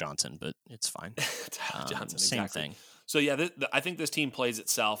Tyler Johnson, but it's fine. Tyler Johnson, same exactly. thing. So, yeah, I think this team plays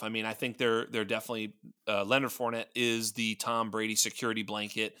itself. I mean, I think they're definitely Leonard Fournette is the Tom Brady security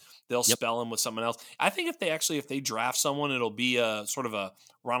blanket. They'll spell him with someone else. I think if they draft someone, it'll be a sort of a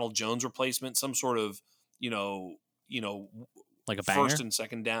Ronald Jones replacement, some sort of, like a banger? First and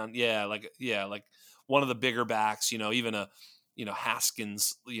second down. Yeah, like one of the bigger backs, even a,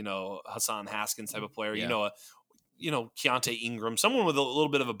 Haskins, Hassan Haskins type of player, Keontae Ingram, someone with a little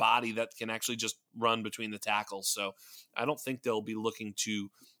bit of a body that can actually just run between the tackles. So I don't think they'll be looking to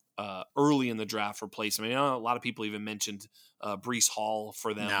early in the draft replace him. I mean, a lot of people even mentioned Breece Hall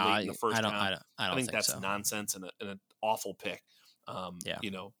for them late in the first round. I think that's nonsense and an awful pick.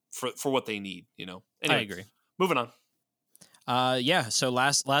 For what they need. Anyway, I agree. Moving on. So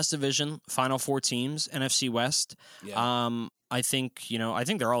last division, final four teams, NFC West. Yeah. I think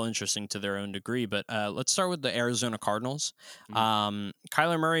they're all interesting to their own degree, but let's start with the Arizona Cardinals. Mm-hmm.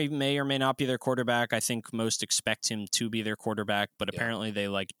 Kyler Murray may or may not be their quarterback. I think most expect him to be their quarterback, but apparently they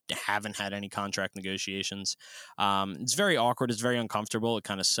haven't had any contract negotiations. It's very awkward. It's very uncomfortable. It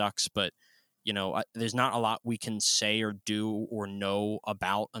kind of sucks, but there's not a lot we can say or do or know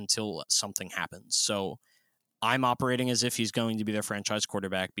about until something happens. So I'm operating as if he's going to be their franchise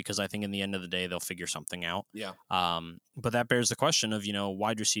quarterback because I think in the end of the day, they'll figure something out. Yeah. But that bears the question of,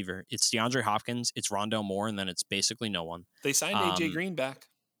 wide receiver. It's DeAndre Hopkins, it's Rondale Moore, and then it's basically no one. They signed AJ Green back.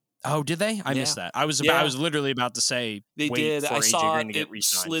 Oh, did they? I missed that. I was literally about to say they did. I saw AJ Green to get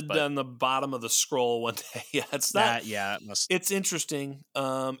re-signed, slid down the bottom of the scroll one day. Yeah, it's not. It's interesting.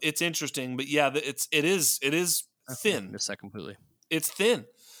 It's interesting, but it is thin. I missed that completely. It's thin.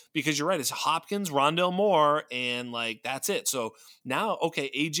 Because you're right, it's Hopkins, Rondale Moore, and that's it. So now, okay,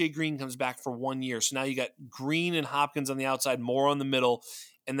 AJ Green comes back for 1 year. So now you got Green and Hopkins on the outside, Moore on the middle,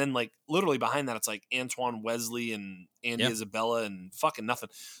 and then literally behind that, it's Antoine Wesley and Andy Isabella and fucking nothing.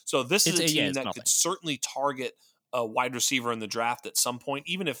 So this is a team that could certainly target a wide receiver in the draft at some point,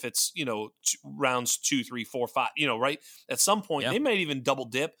 even if it's rounds 2, 3, 4, 5. Right at some point they might even double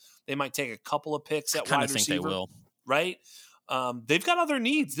dip. They might take a couple of picks at wide receiver. I think they will. Right. They've got other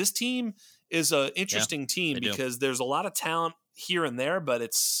needs. This team is an interesting team because there's a lot of talent here and there, but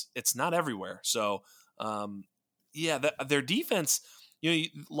it's not everywhere. So, their defense, a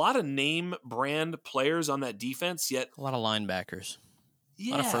lot of name brand players on that defense, yet a lot of linebackers, a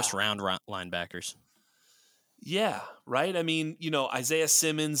lot of first round linebackers. Yeah, right. I mean, Isaiah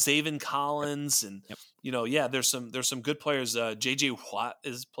Simmons, Zaven Collins, and there's some good players. JJ Watt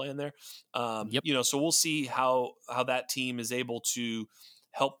is playing there. So we'll see how that team is able to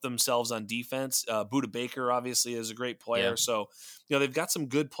help themselves on defense. Budda Baker obviously is a great player. Yeah. So they've got some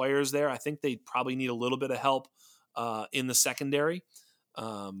good players there. I think they probably need a little bit of help in the secondary.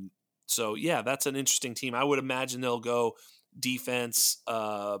 That's an interesting team. I would imagine they'll go defense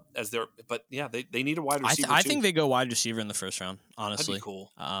as their, but they need a wide receiver. I think they go wide receiver in the first round. Honestly, that'd be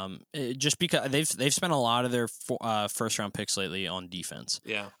cool. Just because they've spent a lot of their first round picks lately on defense.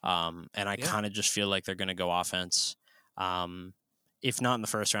 Yeah. And I kind of just feel like they're going to go offense. If not in the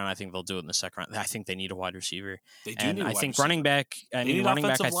first round, I think they'll do it in the second round. I think they need a wide receiver. They do And need a I wide think receiver. running back. They need running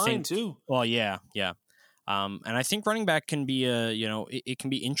back. offensive I line think too. Well, yeah. And I think running back can be it can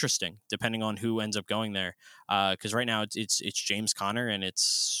be interesting depending on who ends up going there. Because right now it's James Conner and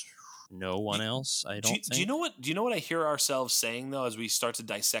it's no one else. I don't think. Do you know what I hear ourselves saying though as we start to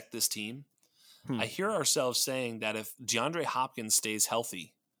dissect this team? I hear ourselves saying that if DeAndre Hopkins stays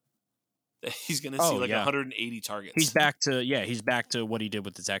healthy, that he's going to see 180 targets. He's back to what he did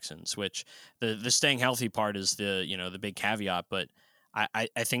with the Texans, which the staying healthy part is the big caveat. But I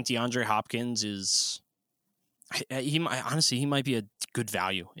think DeAndre Hopkins is he might be a good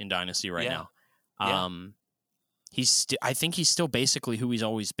value in Dynasty right now. I think he's still basically who he's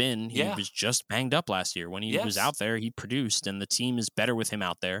always been. He was just banged up last year. When he was out there, he produced, and the team is better with him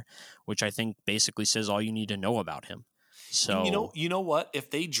out there, which I think basically says all you need to know about him. So and you know what?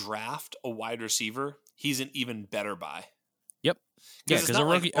 If they draft a wide receiver, he's an even better buy. Yep. Yeah, because a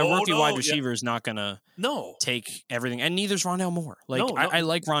rookie wide receiver is not gonna take everything, and neither's Rondale Moore. I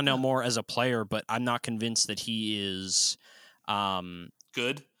like Rondale Moore as a player, but I'm not convinced that he is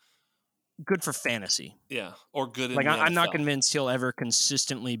good for fantasy. Yeah, or good. I'm not convinced he'll ever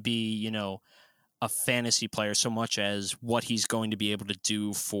consistently be a fantasy player so much as what he's going to be able to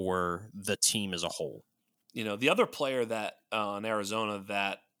do for the team as a whole. The other player that in Arizona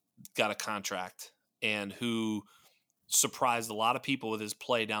that got a contract and who surprised a lot of people with his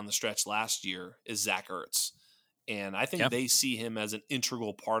play down the stretch last year is Zach Ertz. And I think they see him as an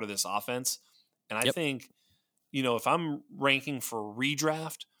integral part of this offense. And I think, if I'm ranking for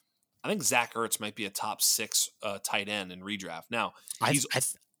redraft, I think Zach Ertz might be a top 6 tight end in redraft. Now,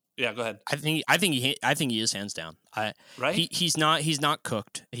 yeah, go ahead. I think he is hands down. Right? He's not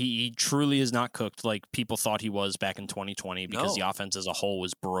cooked. He truly is not cooked like people thought he was back in 2020 because the offense as a whole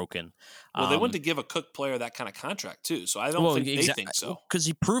was broken. Well, they went to give a cooked player that kind of contract too, so I don't think they think so. Because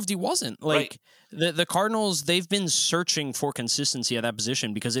he proved he wasn't. The Cardinals, they've been searching for consistency at that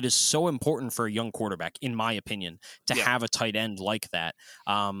position because it is so important for a young quarterback, in my opinion, to have a tight end like that.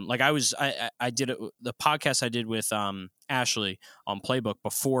 I did the podcast I did with Ashley on Playbook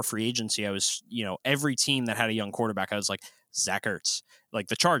before free agency. I was, every team that had a young quarterback, I was like, Zach Ertz, like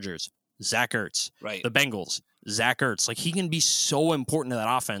the Chargers, Zach Ertz, right? The Bengals, Zach Ertz. Like he can be so important to that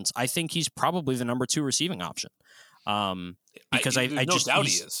offense. I think he's probably the number 2 receiving option. Because I just doubt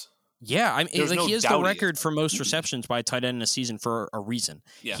he is. Yeah, I mean, he has the record for most receptions by a tight end in a season for a reason.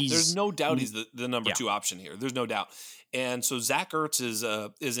 Yeah, there's no doubt he's the number 2 option here. There's no doubt. And so Zach Ertz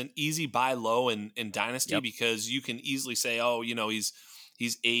is an easy buy low in Dynasty because you can easily say,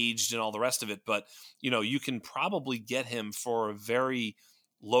 he's aged and all the rest of it. But, you can probably get him for a very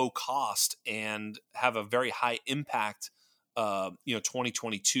low cost and have a very high impact,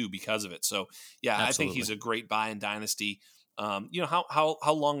 2022 because of it. So, yeah, absolutely. I think he's a great buy in Dynasty.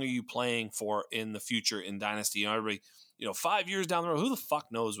 How long are you playing for in the future in Dynasty? Everybody, 5 years down the road, who the fuck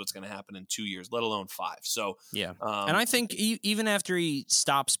knows what's going to happen in 2 years, let alone 5. So yeah, and I think even after he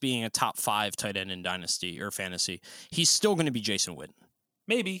stops being a top 5 tight end in Dynasty or fantasy, he's still going to be Jason Witten.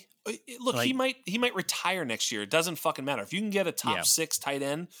 Maybe. Look, he might retire next year. It doesn't fucking matter. If you can get a top 6 tight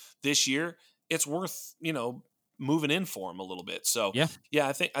end this year, it's worth moving in for him a little bit. So yeah,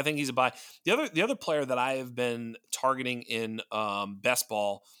 I think he's a buy. The other player that I have been targeting in best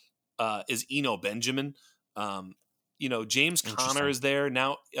ball is Eno Benjamin. James Conner is there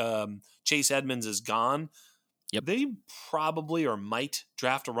now. Chase Edmonds is gone. Yep. They probably or might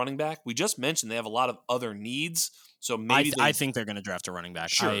draft a running back. We just mentioned they have a lot of other needs. So maybe I think they're going to draft a running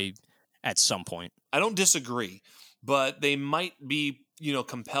back at some point. I don't disagree, but they might be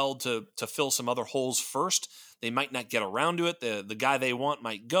compelled to fill some other holes first. They might not get around to it. The guy they want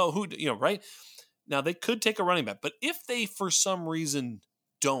might go. Right? Now they could take a running back, but if they for some reason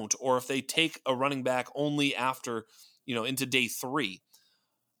don't, or if they take a running back only after into day 3,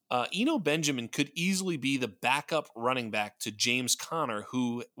 Eno Benjamin could easily be the backup running back to James Conner,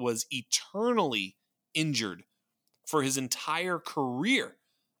 who was eternally injured for his entire career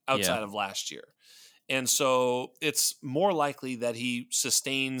outside of last year. And so it's more likely that he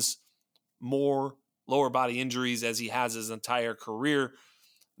sustains more lower body injuries as he has his entire career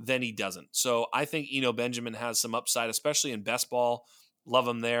than he doesn't. So I think Eno Benjamin has some upside, especially in best ball. Love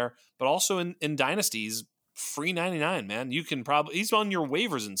him there. But also in dynasties, free 99, man. You can he's on your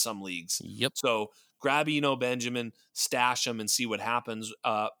waivers in some leagues. Yep. So grab Eno Benjamin, stash him, and see what happens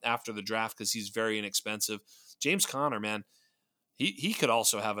after the draft because he's very inexpensive. James Conner, man, he could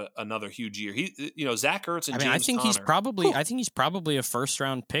also have another huge year. Zach Ertz and James I think Conner. he's probably a first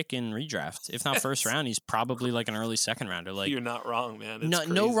round pick in redraft. If not first round, he's probably like an early second rounder. Like, you're not wrong, man. It's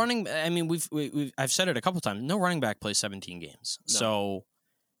no running. I mean, I've said it a couple times. No running back plays 17 games, so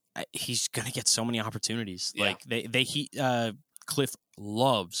he's gonna get so many opportunities. Yeah. Like Cliff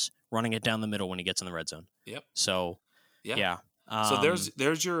loves running it down the middle when he gets in the red zone. Yep. So yeah. So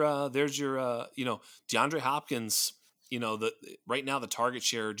there's your DeAndre Hopkins. Right now the target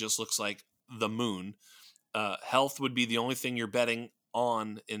share just looks like the moon. Health would be the only thing you're betting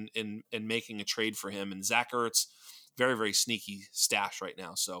on in making a trade for him. And Zach Ertz, very, very sneaky stash right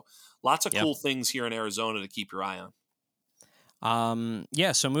now. So lots of cool things here in Arizona to keep your eye on.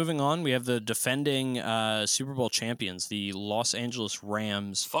 So moving on, we have the defending Super Bowl champions, the Los Angeles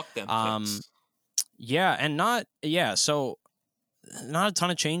Rams. Fuck them picks. So not a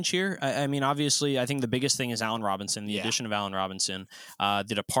ton of change here. I mean, obviously, I think the biggest thing is Allen Robinson, the addition of Allen Robinson, the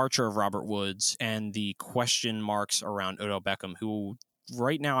departure of Robert Woods, and the question marks around Odell Beckham, who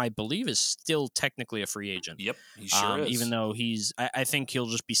right now I believe is still technically a free agent. Yep, he sure is. Even though I think he'll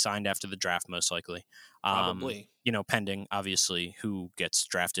just be signed after the draft, most likely. Probably. Pending, obviously, who gets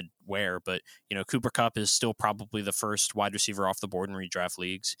drafted where. But, Cooper Kupp is still probably the first wide receiver off the board in redraft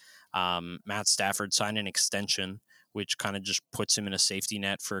leagues. Matt Stafford signed an extension, which kind of just puts him in a safety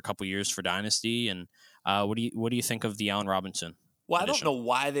net for a couple years for Dynasty. And what do you think of the Allen Robinson? Well, addition? I don't know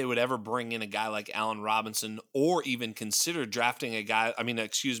why they would ever bring in a guy like Allen Robinson or even consider drafting a guy.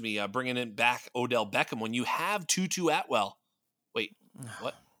 Bringing in back Odell Beckham when you have Tutu Atwell. Wait,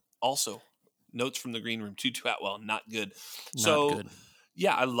 what? Also, notes from the green room: Tutu Atwell, not good. Not good.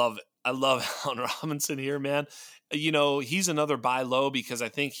 Yeah, I love it. I love Allen Robinson here, man. He's another buy low because I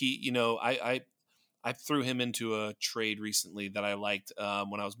think I threw him into a trade recently that I liked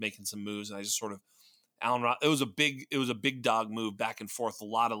when I was making some moves, and I just sort of it was a big dog move back and forth, a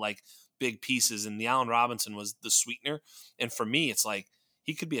lot of like big pieces, and the Allen Robinson was the sweetener. And for me, it's like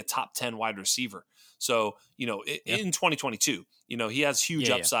he could be a top 10 wide receiver. So in 2022, he has huge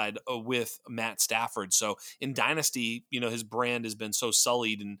upside with Matt Stafford. So in Dynasty, his brand has been so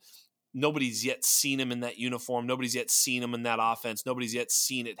sullied, and nobody's yet seen him in that uniform. Nobody's yet seen him in that offense. Nobody's yet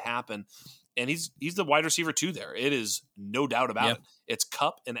seen it happen. And he's the wide receiver 2 there. It is no doubt about it. It's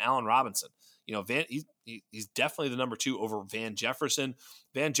Kupp and Allen Robinson. He's definitely the number 2 over Van Jefferson.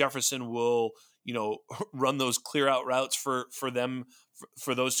 Van Jefferson will, run those clear out routes for them,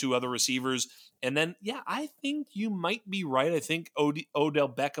 for those 2 other receivers. And then, I think you might be right. I think Odell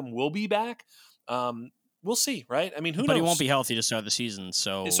Beckham will be back. We'll see, right? I mean, who knows? But he won't be healthy to start the season,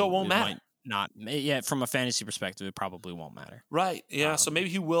 so it won't matter. From a fantasy perspective, it probably won't matter. Right. Yeah. So maybe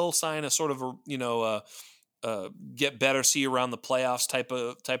he will sign a sort of get better, see around the playoffs type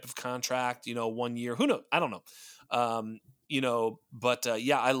of contract. 1 year. Who knows? I don't know. But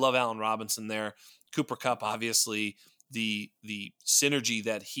I love Allen Robinson there. Cooper Kupp, obviously, the synergy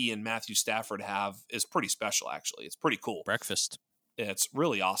that he and Matthew Stafford have is pretty special. Actually, it's pretty cool. Breakfast. It's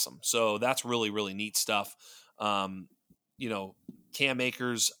really awesome. So that's really, really neat stuff. Cam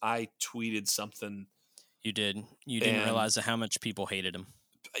Akers, I tweeted something. You did. You didn't realize how much people hated him.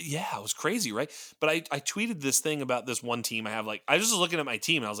 Yeah, it was crazy, right? But I tweeted this thing about this one team. I have I was just looking at my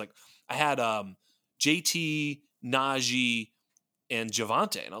team, and I was like, I had JT, Najee, and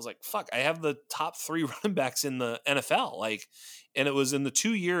Javonte, and I was like, fuck, I have the top 3 running backs in the NFL. And it was in the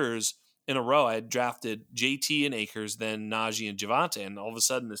 2 years in a row I had drafted JT and Akers, then Najee and Javonte, and all of a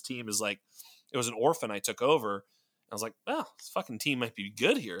sudden this team is like, it was an orphan I took over. I was like, oh, this fucking team might be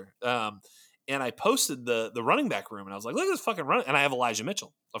good here. And I posted the running back room, and I was like, look at this fucking running. And I have Elijah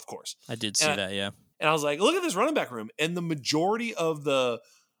Mitchell, of course. I did see that, yeah. And I was like, look at this running back room. And the majority of the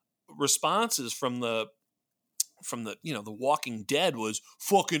responses from the the Walking Dead was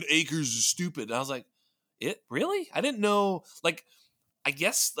fucking Akers is stupid. And I was like, it really? I didn't know. I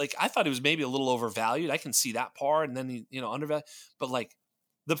guess I thought he was maybe a little overvalued. I can see that part, and then he undervalued. But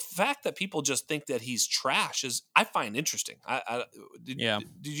the fact that people just think that he's trash I find interesting.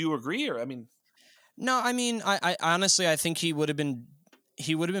 Did you agree? Or no. I honestly, I think he would have been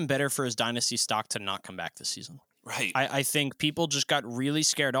better for his dynasty stock to not come back this season. Right. I think people just got really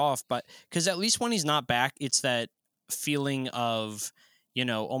scared off, but because at least when he's not back, it's that feeling of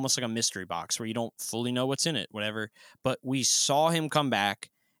almost like a mystery box where you don't fully know what's in it, whatever. But we saw him come back.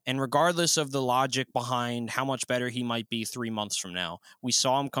 And regardless of the logic behind how much better he might be 3 months from now, we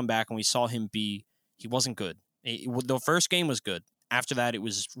saw him come back and we saw him he wasn't good. The first game was good. After that, it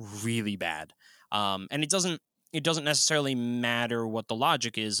was really bad. And it doesn't, it doesn't necessarily matter what the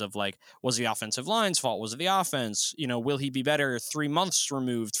logic is of like, was the offensive line's fault? Was it the offense? Will he be better 3 months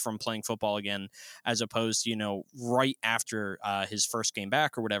removed from playing football again, as opposed to, right after his first game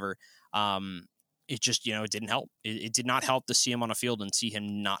back or whatever? It just, it didn't help. It did not help to see him on a field and see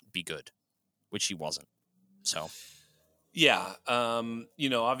him not be good, which he wasn't. So, yeah.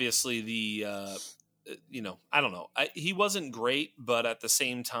 Obviously the, I don't know. He wasn't great, but at the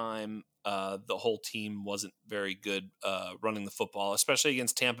same time, the whole team wasn't very good running the football, especially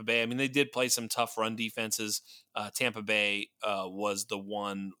against Tampa Bay. I mean, they did play some tough run defenses. Tampa Bay was the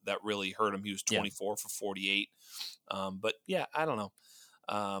one that really hurt him. He was 24 for 48. But yeah, I don't know.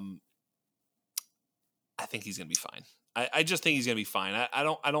 I think he's going to be fine. I just think he's going to be fine. I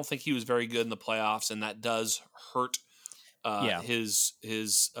don't think he was very good in the playoffs, and that does hurt his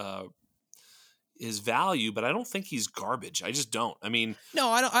value, but I don't think he's garbage. I just don't. I mean, no,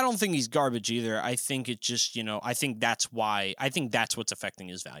 I don't think he's garbage either. I think it just, I think that's what's affecting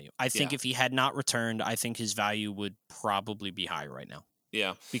his value. I think if he had not returned, I think his value would probably be higher right now.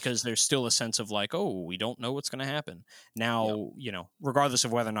 Yeah. Because there's still a sense of like, oh, we don't know what's going to happen. Now, regardless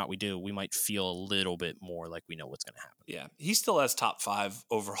of whether or not we do, we might feel a little bit more like we know what's going to happen. Yeah. He still has top 5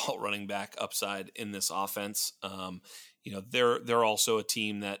 overall running back upside in this offense. They're also a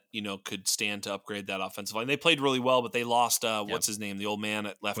team that, could stand to upgrade that offensive line. They played really well, but they lost, what's his name? The old man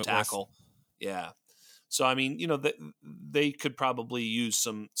at left Whitworth. tackle. Yeah. So, I mean, they could probably use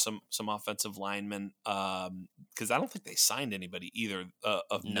some offensive linemen because I don't think they signed anybody either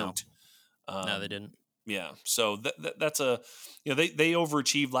of note. No, they didn't. Yeah. So that's a, they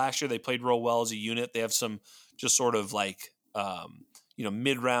overachieved last year. They played real well as a unit. They have some just sort of like,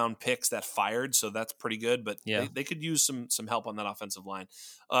 mid-round picks that fired. So that's pretty good, but they could use some help on that offensive line.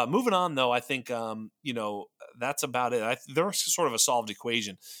 Moving on though, I think, that's about it. They're sort of a solved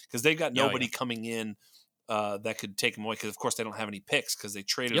equation because they've got nobody coming in that could take them away because, of course, they don't have any picks because they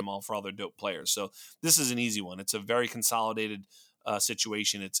traded them all for all their dope players. So this is an easy one. It's a very consolidated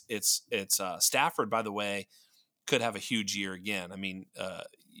situation. It's Stafford, by the way, could have a huge year again. I mean,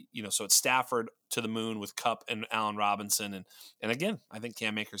 so it's Stafford to the moon with Kupp and Allen Robinson. And again, I think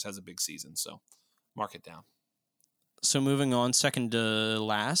Cam Akers has a big season. So mark it down. So moving on, second to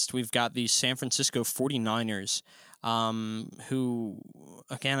last, we've got the San Francisco 49ers, who,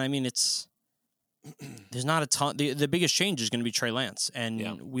 again, I mean, there's not a ton. The biggest change is going to be Trey Lance,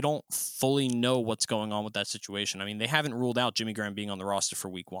 and we don't fully know what's going on with that situation. I mean, they haven't ruled out Jimmy Graham being on the roster for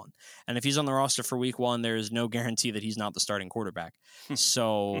week 1. And if he's on the roster for week 1, there is no guarantee that he's not the starting quarterback.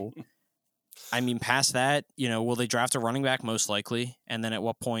 So, I mean, past that, will they draft a running back? Most likely. And then at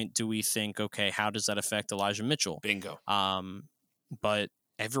what point do we think, okay, how does that affect Elijah Mitchell? Bingo. But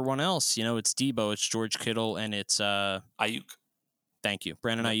everyone else, it's Debo, it's George Kittle, and it's Ayuk. Thank you,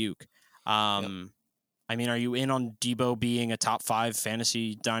 Brandon Ayuk. I mean, are you in on Debo being a top 5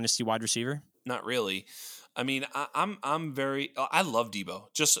 fantasy dynasty wide receiver? Not really. I mean, I love Debo.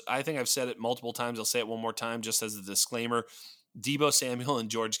 I think I've said it multiple times. I'll say it one more time, just as a disclaimer. Debo Samuel and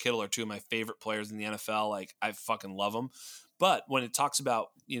George Kittle are 2 of my favorite players in the NFL. Like, I fucking love them. But when it talks about,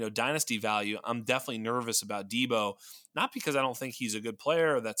 dynasty value, I'm definitely nervous about Debo, not because I don't think he's a good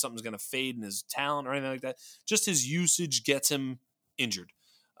player or that something's going to fade in his talent or anything like that. Just his usage gets him injured.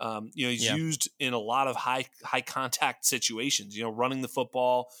 He's used in a lot of high contact situations, running the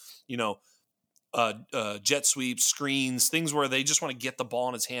football, jet sweeps, screens, things where they just want to get the ball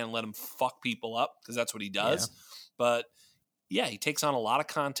in his hand and let him fuck people up because that's what he does. Yeah. But he takes on a lot of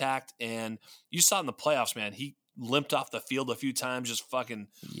contact, and you saw in the playoffs, man, he limped off the field a few times, just fucking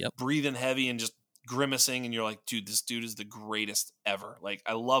breathing heavy and just grimacing, and you're like, dude, this dude is the greatest ever. Like,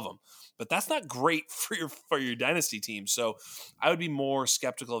 I love him. But that's not great for your dynasty team. So I would be more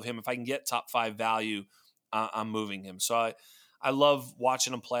skeptical of him. If I can get top 5 value, I'm moving him. So I love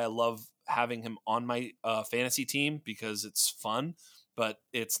watching him play. I love having him on my fantasy team because it's fun, but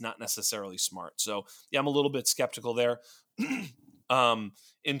it's not necessarily smart. So I'm a little bit skeptical there.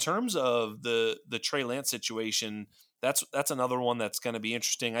 In terms of the Trey Lance situation, that's another one that's going to be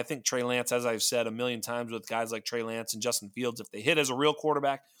interesting. I think Trey Lance, as I've said a million times with guys like Trey Lance and Justin Fields, if they hit as a real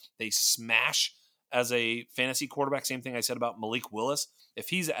quarterback, they smash as a fantasy quarterback. Same thing I said about Malik Willis. If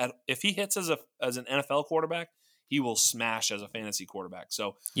he hits as an NFL quarterback, he will smash as a fantasy quarterback.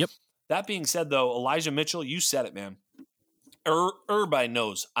 So that being said, though, Elijah Mitchell, you said it, man. Everybody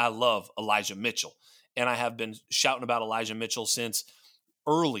knows I love Elijah Mitchell, and I have been shouting about Elijah Mitchell since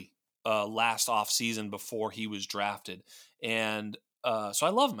early last offseason before he was drafted. And so I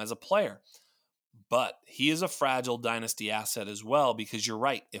love him as a player. But he is a fragile dynasty asset as well, because you're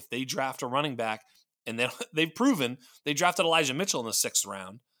right. If they draft a running back, and they've proven they drafted Elijah Mitchell in the 6th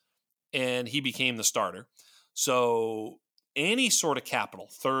round, and he became the starter. So any sort of capital,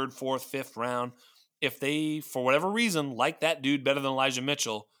 third, fourth, fifth round, if they, for whatever reason, like that dude better than Elijah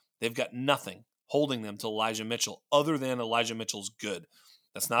Mitchell, they've got nothing holding them to Elijah Mitchell other than Elijah Mitchell's good.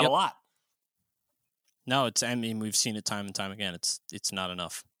 That's not a lot. No, I mean, we've seen it time and time again. It's not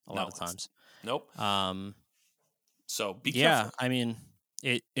enough a lot of times. Nope. So be careful. Yeah, I mean,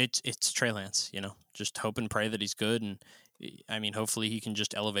 it's Trey Lance, just hope and pray that he's good. And I mean, hopefully he can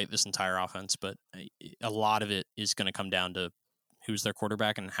just elevate this entire offense. But a lot of it is going to come down to who's their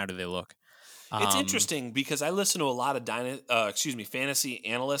quarterback and how do they look. It's interesting because I listen to a lot of fantasy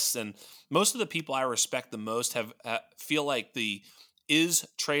analysts, and most of the people I respect the most feel like is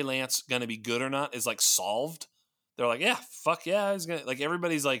Trey Lance going to be good or not is like solved. They're like, yeah, fuck yeah, he's gonna, like,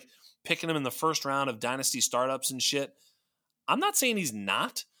 everybody's like picking him in the first round of dynasty startups and shit. I'm not saying he's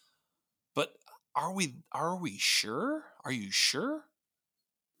not, but are we sure? Are you sure?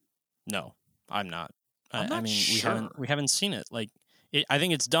 No, I'm not. I'm not sure. we haven't seen it. Like, I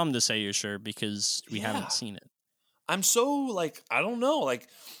think it's dumb to say you're sure because we haven't seen it. I'm so, like, I don't know. Like,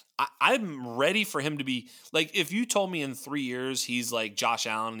 I'm ready for him to be, like, if you told me in 3 years he's like Josh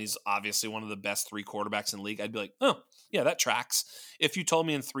Allen and he's obviously one of the best 3 quarterbacks in the league, I'd be like, oh, yeah, that tracks. If you told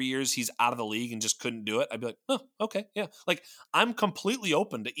me in 3 years he's out of the league and just couldn't do it, I'd be like, oh, okay, yeah. Like, I'm completely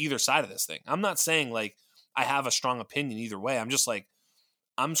open to either side of this thing. I'm not saying, like, I have a strong opinion either way. I'm just like,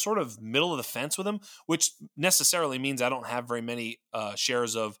 I'm sort of middle of the fence with him, which necessarily means I don't have very many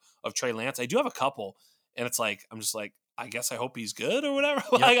shares of Trey Lance. I do have a couple, and it's like, I'm just like, I guess I hope he's good or whatever.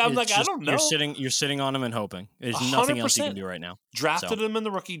 Yep, I don't know. You're sitting on him and hoping. There's nothing else you can do right now. Drafted him in the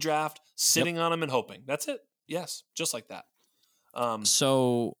rookie draft, sitting on him and hoping. That's it. Yes, just like that.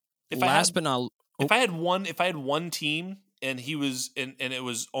 So if I had one team and he was and it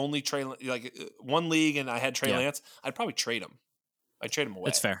was only Trey, like one league, and I had Trey Lance, I'd probably trade him. I'd trade him away.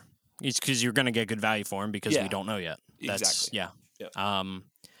 It's fair. It's because you're going to get good value for him because we don't know yet. Exactly. Yeah.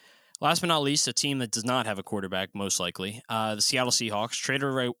 Last but not least, a team that does not have a quarterback, most likely, the Seattle Seahawks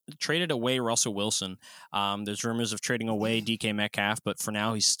traded away Russell Wilson. There's rumors of trading away DK Metcalf, but for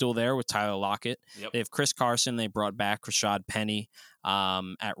now he's still there with Tyler Lockett. Yep. They have Chris Carson. They brought back Rashad Penny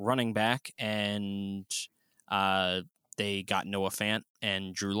at running back, and they got Noah Fant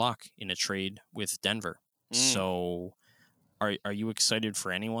and Drew Lock in a trade with Denver. So are you excited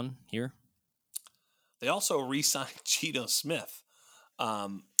for anyone here? They also re-signed Geno Smith.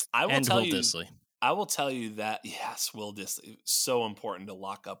 I will tell you that, yes, Will Dissly. So important to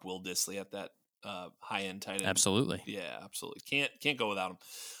lock up Will Dissly at that high-end tight end. Absolutely. Yeah, absolutely. Can't go without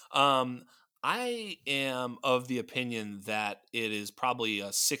him. I am of the opinion that it is probably a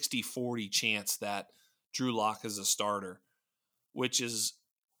 60-40 chance that Drew Lock is a starter, which is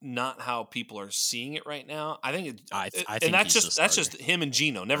not how people are seeing it right now. I think that's just him and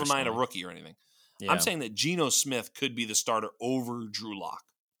Geno, never mind a rookie or anything. Yeah. I'm saying that Geno Smith could be the starter over Drew Lock.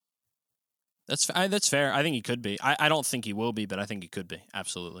 That's fair. I think he could be. I don't think he will be, but I think he could be.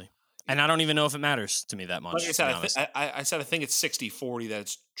 Absolutely. And I don't even know if it matters to me that much. Like I said, I think it's 60-40 that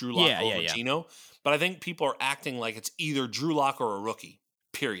it's Drew Lock over Geno. But I think people are acting like it's either Drew Lock or a rookie,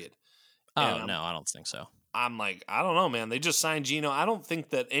 period. No, I don't think so. I'm like, I don't know, man. They just signed Geno. I don't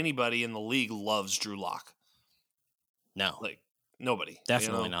think that anybody in the league loves Drew Lock. No. Like, nobody.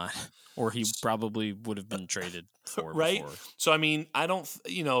 Definitely not. Or he probably would have been traded for right? Before. So, I mean, I don't,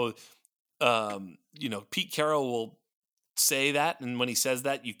 Pete Carroll will say that, and when he says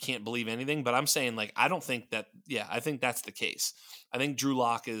that, you can't believe anything. But I'm saying, like, I don't think that. Yeah, I think that's the case. I think Drew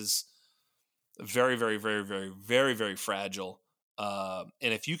Lock is very, very, very, very, very, very fragile. And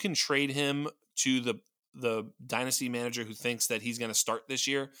if you can trade him to the dynasty manager who thinks that he's going to start this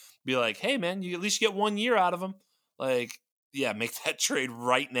year, be like, hey, man, you at least get 1 year out of him. Like, yeah, make that trade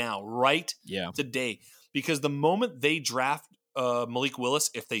right now, today, because the moment they draft Malik Willis,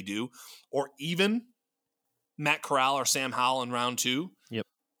 if they do, or even Matt Corral or Sam Howell in round 2,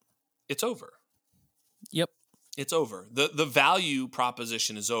 it's over. Yep. It's over. The value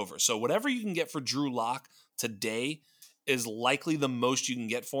proposition is over. So whatever you can get for Drew Lock today is likely the most you can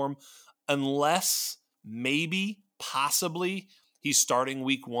get for him, unless maybe, possibly, he's starting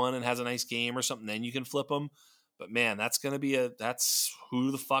week 1 and has a nice game or something, then you can flip him. But man, that's going to be that's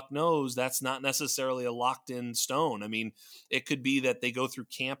who the fuck knows. That's not necessarily a locked in stone. I mean, it could be that they go through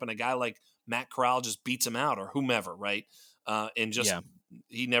camp and a guy like Matt Corral just beats him out or whomever, right? And just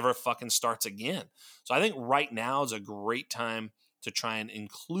he never fucking starts again. So I think right now is a great time to try and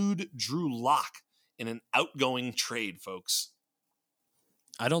include Drew Lock in an outgoing trade, folks.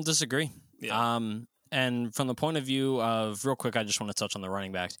 I don't disagree. Yeah. And from the point of view of, real quick, I just want to touch on the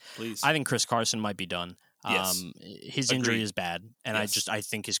running backs. Please. I think Chris Carson might be done. Yes. His injury Agreed. is bad, and Yes. I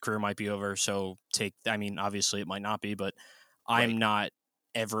think his career might be over. So obviously it might not be, but Right. I'm not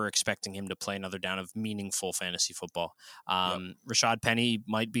ever expecting him to play another down of meaningful fantasy football. Yep. Rashad Penny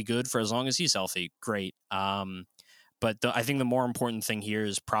might be good for as long as he's healthy. Great. But I think the more important thing here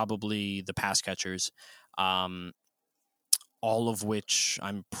is probably the pass catchers, all of which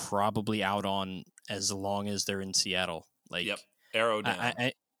I'm probably out on as long as they're in Seattle. Like, Yep. Arrow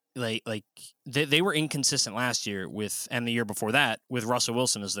down. They were inconsistent last year and the year before that with Russell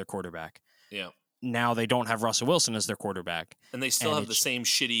Wilson as their quarterback. Yeah. Now they don't have Russell Wilson as their quarterback. And they still have the same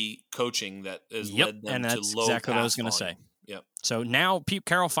shitty coaching that has led them and to that's low exactly what I was pass going to say. volume. Yep. So now Pete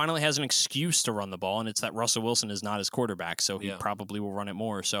Carroll finally has an excuse to run the ball, and it's that Russell Wilson is not his quarterback, so he probably will run it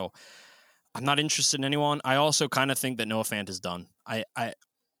more. So I'm not interested in anyone. I also kind of think that Noah Fant is done. I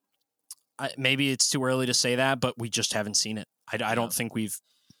maybe it's too early to say that, but we just haven't seen it. I don't think we've,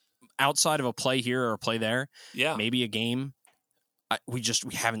 outside of a play here or a play there, maybe a game, we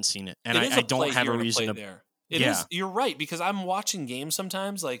haven't seen it. And I don't have a reason to. There. It is. You're right, because I'm watching games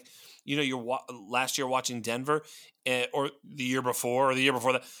sometimes, like, you're last year watching Denver, or the year before, or the year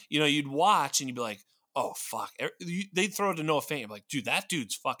before that. You'd watch and you'd be like, "Oh fuck!" They'd throw it to Noah Fant. You're like, "Dude, that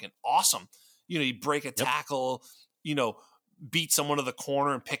dude's fucking awesome." You break a tackle. Beat someone to the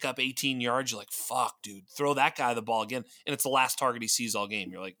corner and pick up 18 yards. You're like, "Fuck, dude, throw that guy the ball again." And it's the last target he sees all game.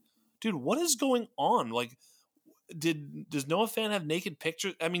 You're like, "Dude, what is going on?" Like, does Noah Fant have naked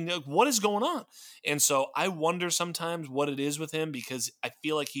pictures? I mean, what is going on? And so I wonder sometimes what it is with him, because I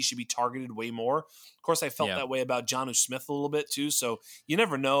feel like he should be targeted way more. Of course, I felt that way about Jonnu Smith a little bit too. So you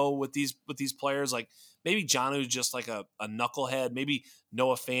never know with these players. Like, maybe Jonnu's just like a knucklehead. Maybe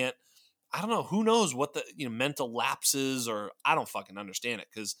Noah Fant, I don't know. Who knows what the mental lapses, or I don't fucking understand it,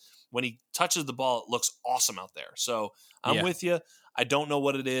 because when he touches the ball, it looks awesome out there. So I'm with you. I don't know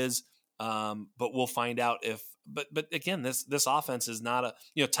what it is, but we'll find out if. But again, this offense is not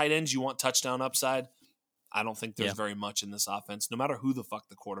a tight ends. You want touchdown upside. I don't think there's very much in this offense, no matter who the fuck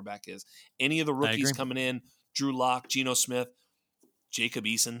the quarterback is. Any of the rookies coming in, Drew Lock, Geno Smith, Jacob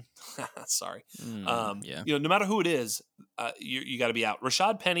Eason. Sorry. No matter who it is, you got to be out.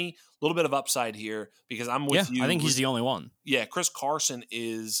 Rashad Penny, a little bit of upside here, because I'm with you. I think he's the only one. Yeah, Chris Carson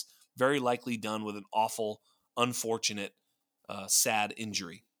is very likely done with an awful, unfortunate, sad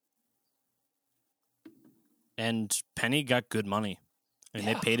injury. And Penny got good money. I mean,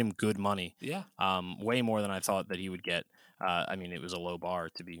 they paid him good money. Yeah. Way more than I thought that he would get. I mean, it was a low bar,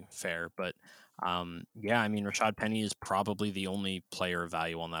 to be fair. But, I mean, Rashad Penny is probably the only player of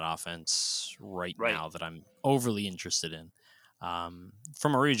value on that offense right now that I'm overly interested in. From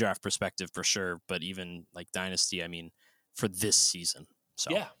a redraft perspective, for sure. But even, like, Dynasty, I mean, for this season.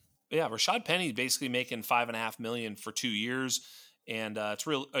 So Yeah, Rashad Penny basically making $5.5 million for 2 years. And it's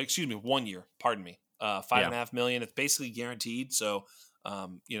 1 year, pardon me. $5.5 million. It's basically guaranteed. So, I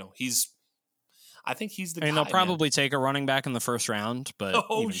think he's the guy. And they'll probably take a running back in the first round, but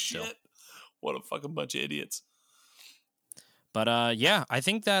even shit. Still. What a fucking bunch of idiots. But I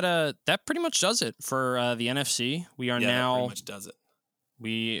think that that pretty much does it for the NFC. We are now that pretty much does it.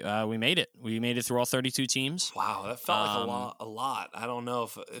 We made it. We made it through all 32 teams. Wow, that felt like a lot. I don't know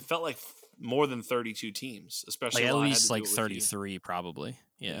if it felt like more than 32 teams, especially at least like 33 probably.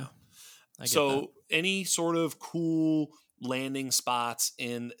 Yeah. So any sort of cool landing spots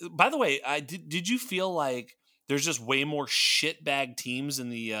in? By the way, did you feel like there's just way more shitbag teams in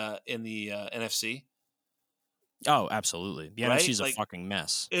the NFC? Oh, absolutely. The NFC is a fucking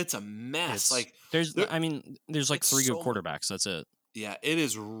mess. It's a mess. There's like 3 good quarterbacks. That's it. Yeah, it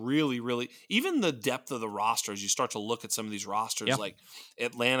is really, really. Even the depth of the rosters, you start to look at some of these rosters. Like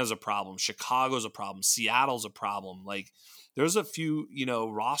Atlanta's a problem, Chicago's a problem, Seattle's a problem. Like, there's a few,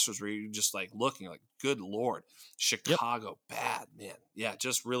 rosters where you're just like looking like, good Lord, Chicago, bad, man. Yeah,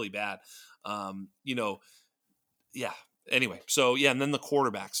 just really bad. Anyway, so and then the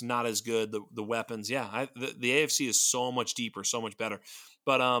quarterbacks not as good. The weapons, the AFC is so much deeper, so much better.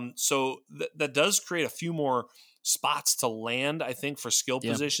 But so that does create a few more spots to land, I think, for skill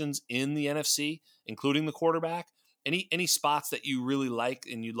positions in the NFC, including the quarterback. Any spots that you really like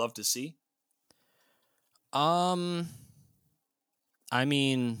and you'd love to see? I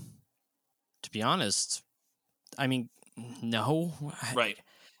mean, to be honest, no. Right.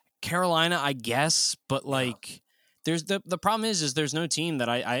 Carolina, I guess, but there's the problem is there's no team that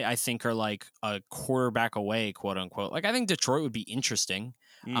I think are like a quarterback away, quote unquote. Like, I think Detroit would be interesting.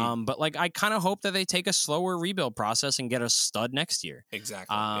 But I kind of hope that they take a slower rebuild process and get a stud next year.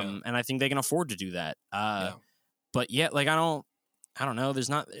 Exactly. And I think they can afford to do that. But I don't. I don't know. There's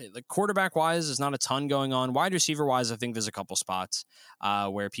not like quarterback wise, there's not a ton going on. Wide receiver wise, I think there's a couple spots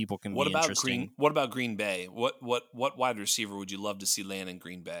where people can be interesting. What about Green Bay? What wide receiver would you love to see land in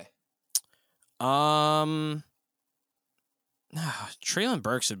Green Bay? Treylon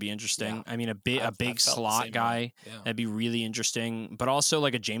Burks would be interesting. Yeah. I mean, a big slot guy. Yeah. That'd be really interesting. But also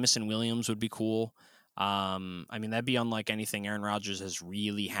like a Jameson Williams would be cool. I mean, that'd be unlike anything Aaron Rodgers has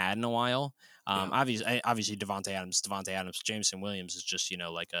really had in a while. Obviously Devontae Adams, Jameson Williams is just,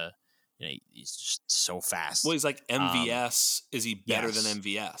 like he's just so fast. Well, he's like MVS. Is he better than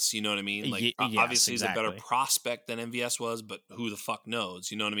MVS? You know what I mean? Like, obviously he's a better prospect than MVS was, but who the fuck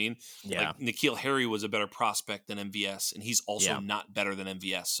knows? You know what I mean? Yeah. Like N'Keal Harry was a better prospect than MVS, and he's also not better than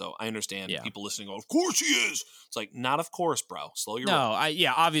MVS. So I understand people listening go, of course he is. It's like, not of course, bro. Slow your roll.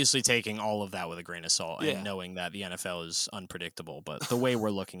 Obviously taking all of that with a grain of salt and knowing that the NFL is unpredictable, but the way we're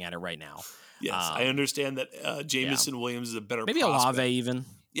looking at it right now. Yes, I understand that Jameson Williams is a better maybe prospect. Olave even.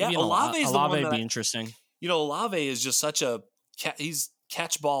 Yeah, Olave's the one would be interesting. Olave is just such a he's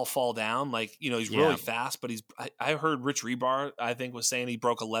catch ball, fall down. Like, he's really fast, but I heard Rich Rebar, I think, was saying he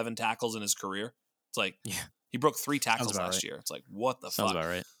broke 11 tackles in his career. It's like, he broke 3 tackles last year. It's like, what the fuck? Sounds about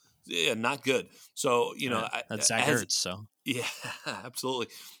right. Yeah, not good. So, that's Zach Ertz. So yeah, absolutely.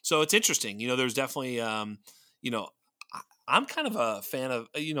 So it's interesting. There's definitely, I'm kind of a fan of,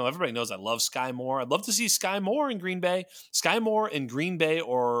 everybody knows I love Sky Moore. I'd love to see Sky Moore in Green Bay. Sky Moore in Green Bay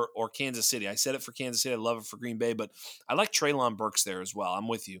or Kansas City. I said it for Kansas City. I love it for Green Bay, but I like Treylon Burks there as well. I'm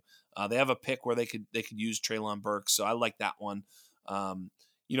with you. They have a pick where they could use Treylon Burks, so I like that one.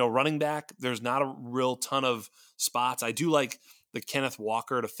 Running back, there's not a real ton of spots. I do like the Kenneth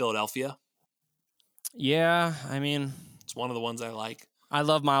Walker to Philadelphia. Yeah, I mean, it's one of the ones I like. I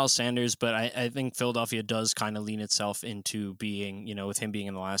love Miles Sanders, but I think Philadelphia does kind of lean itself into being, with him being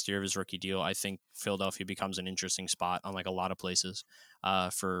in the last year of his rookie deal. I think Philadelphia becomes an interesting spot on like a lot of places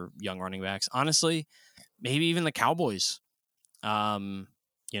for young running backs. Honestly, maybe even the Cowboys.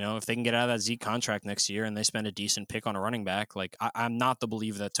 If they can get out of that Zeke contract next year and they spend a decent pick on a running back, like I'm not the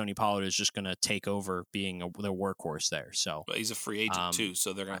believer that Tony Pollard is just going to take over being their workhorse there. So, but he's a free agent too,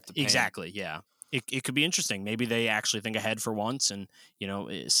 so they're going to have to pay exactly, him. Yeah. It could be interesting. Maybe they actually think ahead for once, and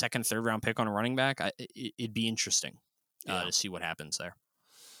second, third round pick on a running back. It'd be interesting to see what happens there.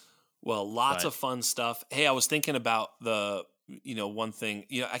 Well, lots of fun stuff. Hey, I was thinking about the one thing.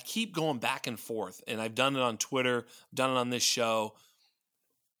 I keep going back and forth, and I've done it on Twitter, I've done it on this show.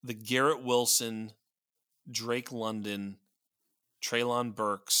 The Garrett Wilson, Drake London, Treylon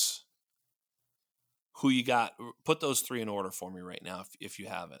Burks. Who you got? Put those 3 in order for me right now, if you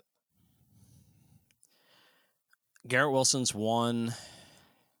have it. Garrett Wilson's 1.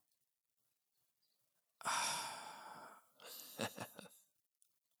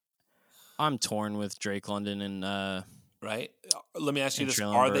 I'm torn with Drake London and right. Let me ask you this: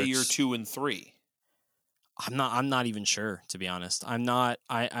 Treylon are Burks. they your 2 and 3? I'm not even sure, to be honest. I'm not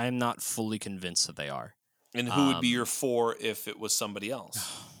fully convinced that they are. And who would be your 4 if it was somebody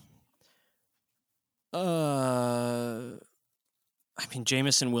else? I mean,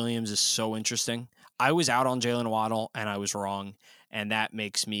 Jameson Williams is so interesting. I was out on Jalen Waddle, and I was wrong, and that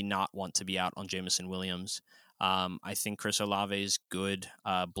makes me not want to be out on Jameson Williams. I think Chris Olave is good.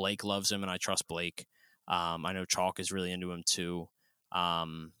 Blake loves him, and I trust Blake. I know Chalk is really into him too.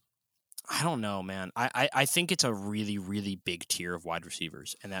 I don't know, man. I think it's a really, really big tier of wide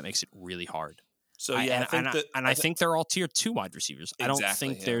receivers, and that makes it really hard. So I think they're all tier 2 wide receivers. Exactly, I don't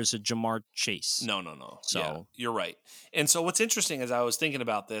think there's a Jamar Chase. No. So you're right. And so what's interesting as I was thinking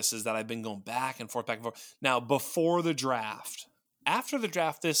about this is that I've been going back and forth. Now, before the draft, after the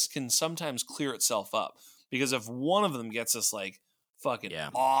draft, this can sometimes clear itself up because if one of them gets us like fucking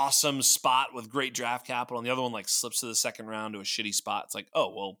awesome spot with great draft capital and the other one like slips to the second round to a shitty spot, it's like,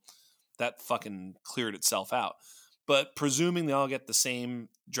 oh, well, that fucking cleared itself out. But presuming they all get the same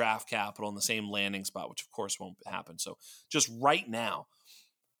draft capital and the same landing spot, which of course won't happen. So just right now,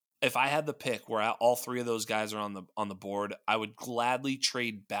 if I had the pick where all 3 of those guys are on the board, I would gladly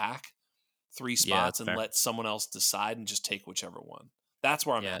trade back 3 spots and let someone else decide and just take whichever one. That's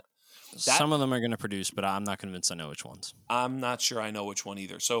where I'm at. Some of them are going to produce, but I'm not convinced I know which ones. I'm not sure I know which one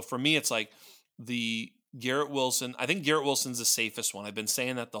either. So for me, it's like the Garrett Wilson. I think Garrett Wilson's the safest one. I've been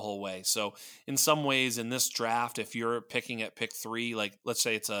saying that the whole way. So in some ways in this draft, if you're picking at pick 3, like let's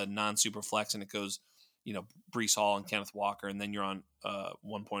say it's a non-super flex and it goes, Breece Hall and Kenneth Walker, and then you're on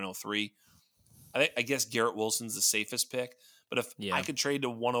 1.03. I guess Garrett Wilson's the safest pick. But if I could trade to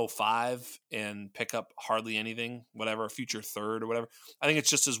 105 and pick up hardly anything, whatever, a future third or whatever, I think it's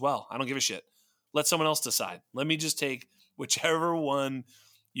just as well. I don't give a shit. Let someone else decide. Let me just take whichever one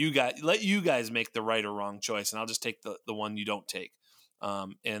you guys, let you guys make the right or wrong choice, and I'll just take the one you don't take.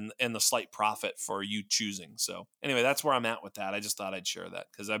 and the slight profit for you choosing. So anyway, that's where I'm at with that. I just thought I'd share that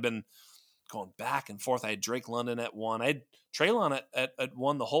because I've been going back and forth. I had Drake London at 1. I had Treylon at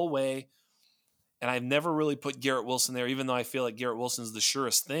 1 the whole way. And I've never really put Garrett Wilson there, even though I feel like Garrett Wilson's the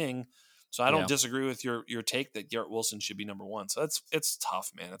surest thing. So I don't disagree with your take that Garrett Wilson should be number 1. So it's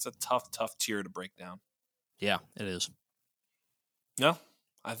tough, man. It's a tough tier to break down. Yeah, it is. No,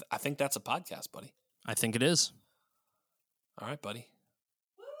 I think that's a podcast, buddy. I think it is. All right, buddy.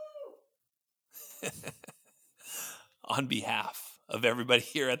 On behalf of everybody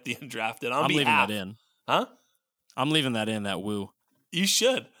here at the Undrafted, I'm leaving that in. Huh? I'm leaving that in, that woo. You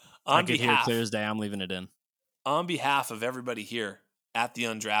should. I get here Thursday. I'm leaving it in. On behalf of everybody here at the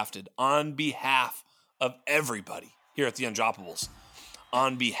Undrafted, on behalf of everybody here at the Undroppables,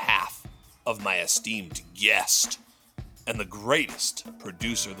 on behalf of my esteemed guest and the greatest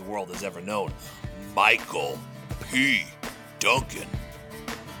producer the world has ever known, Michael P. Duncan,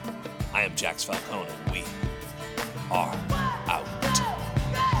 I am Jax Falcone, and we are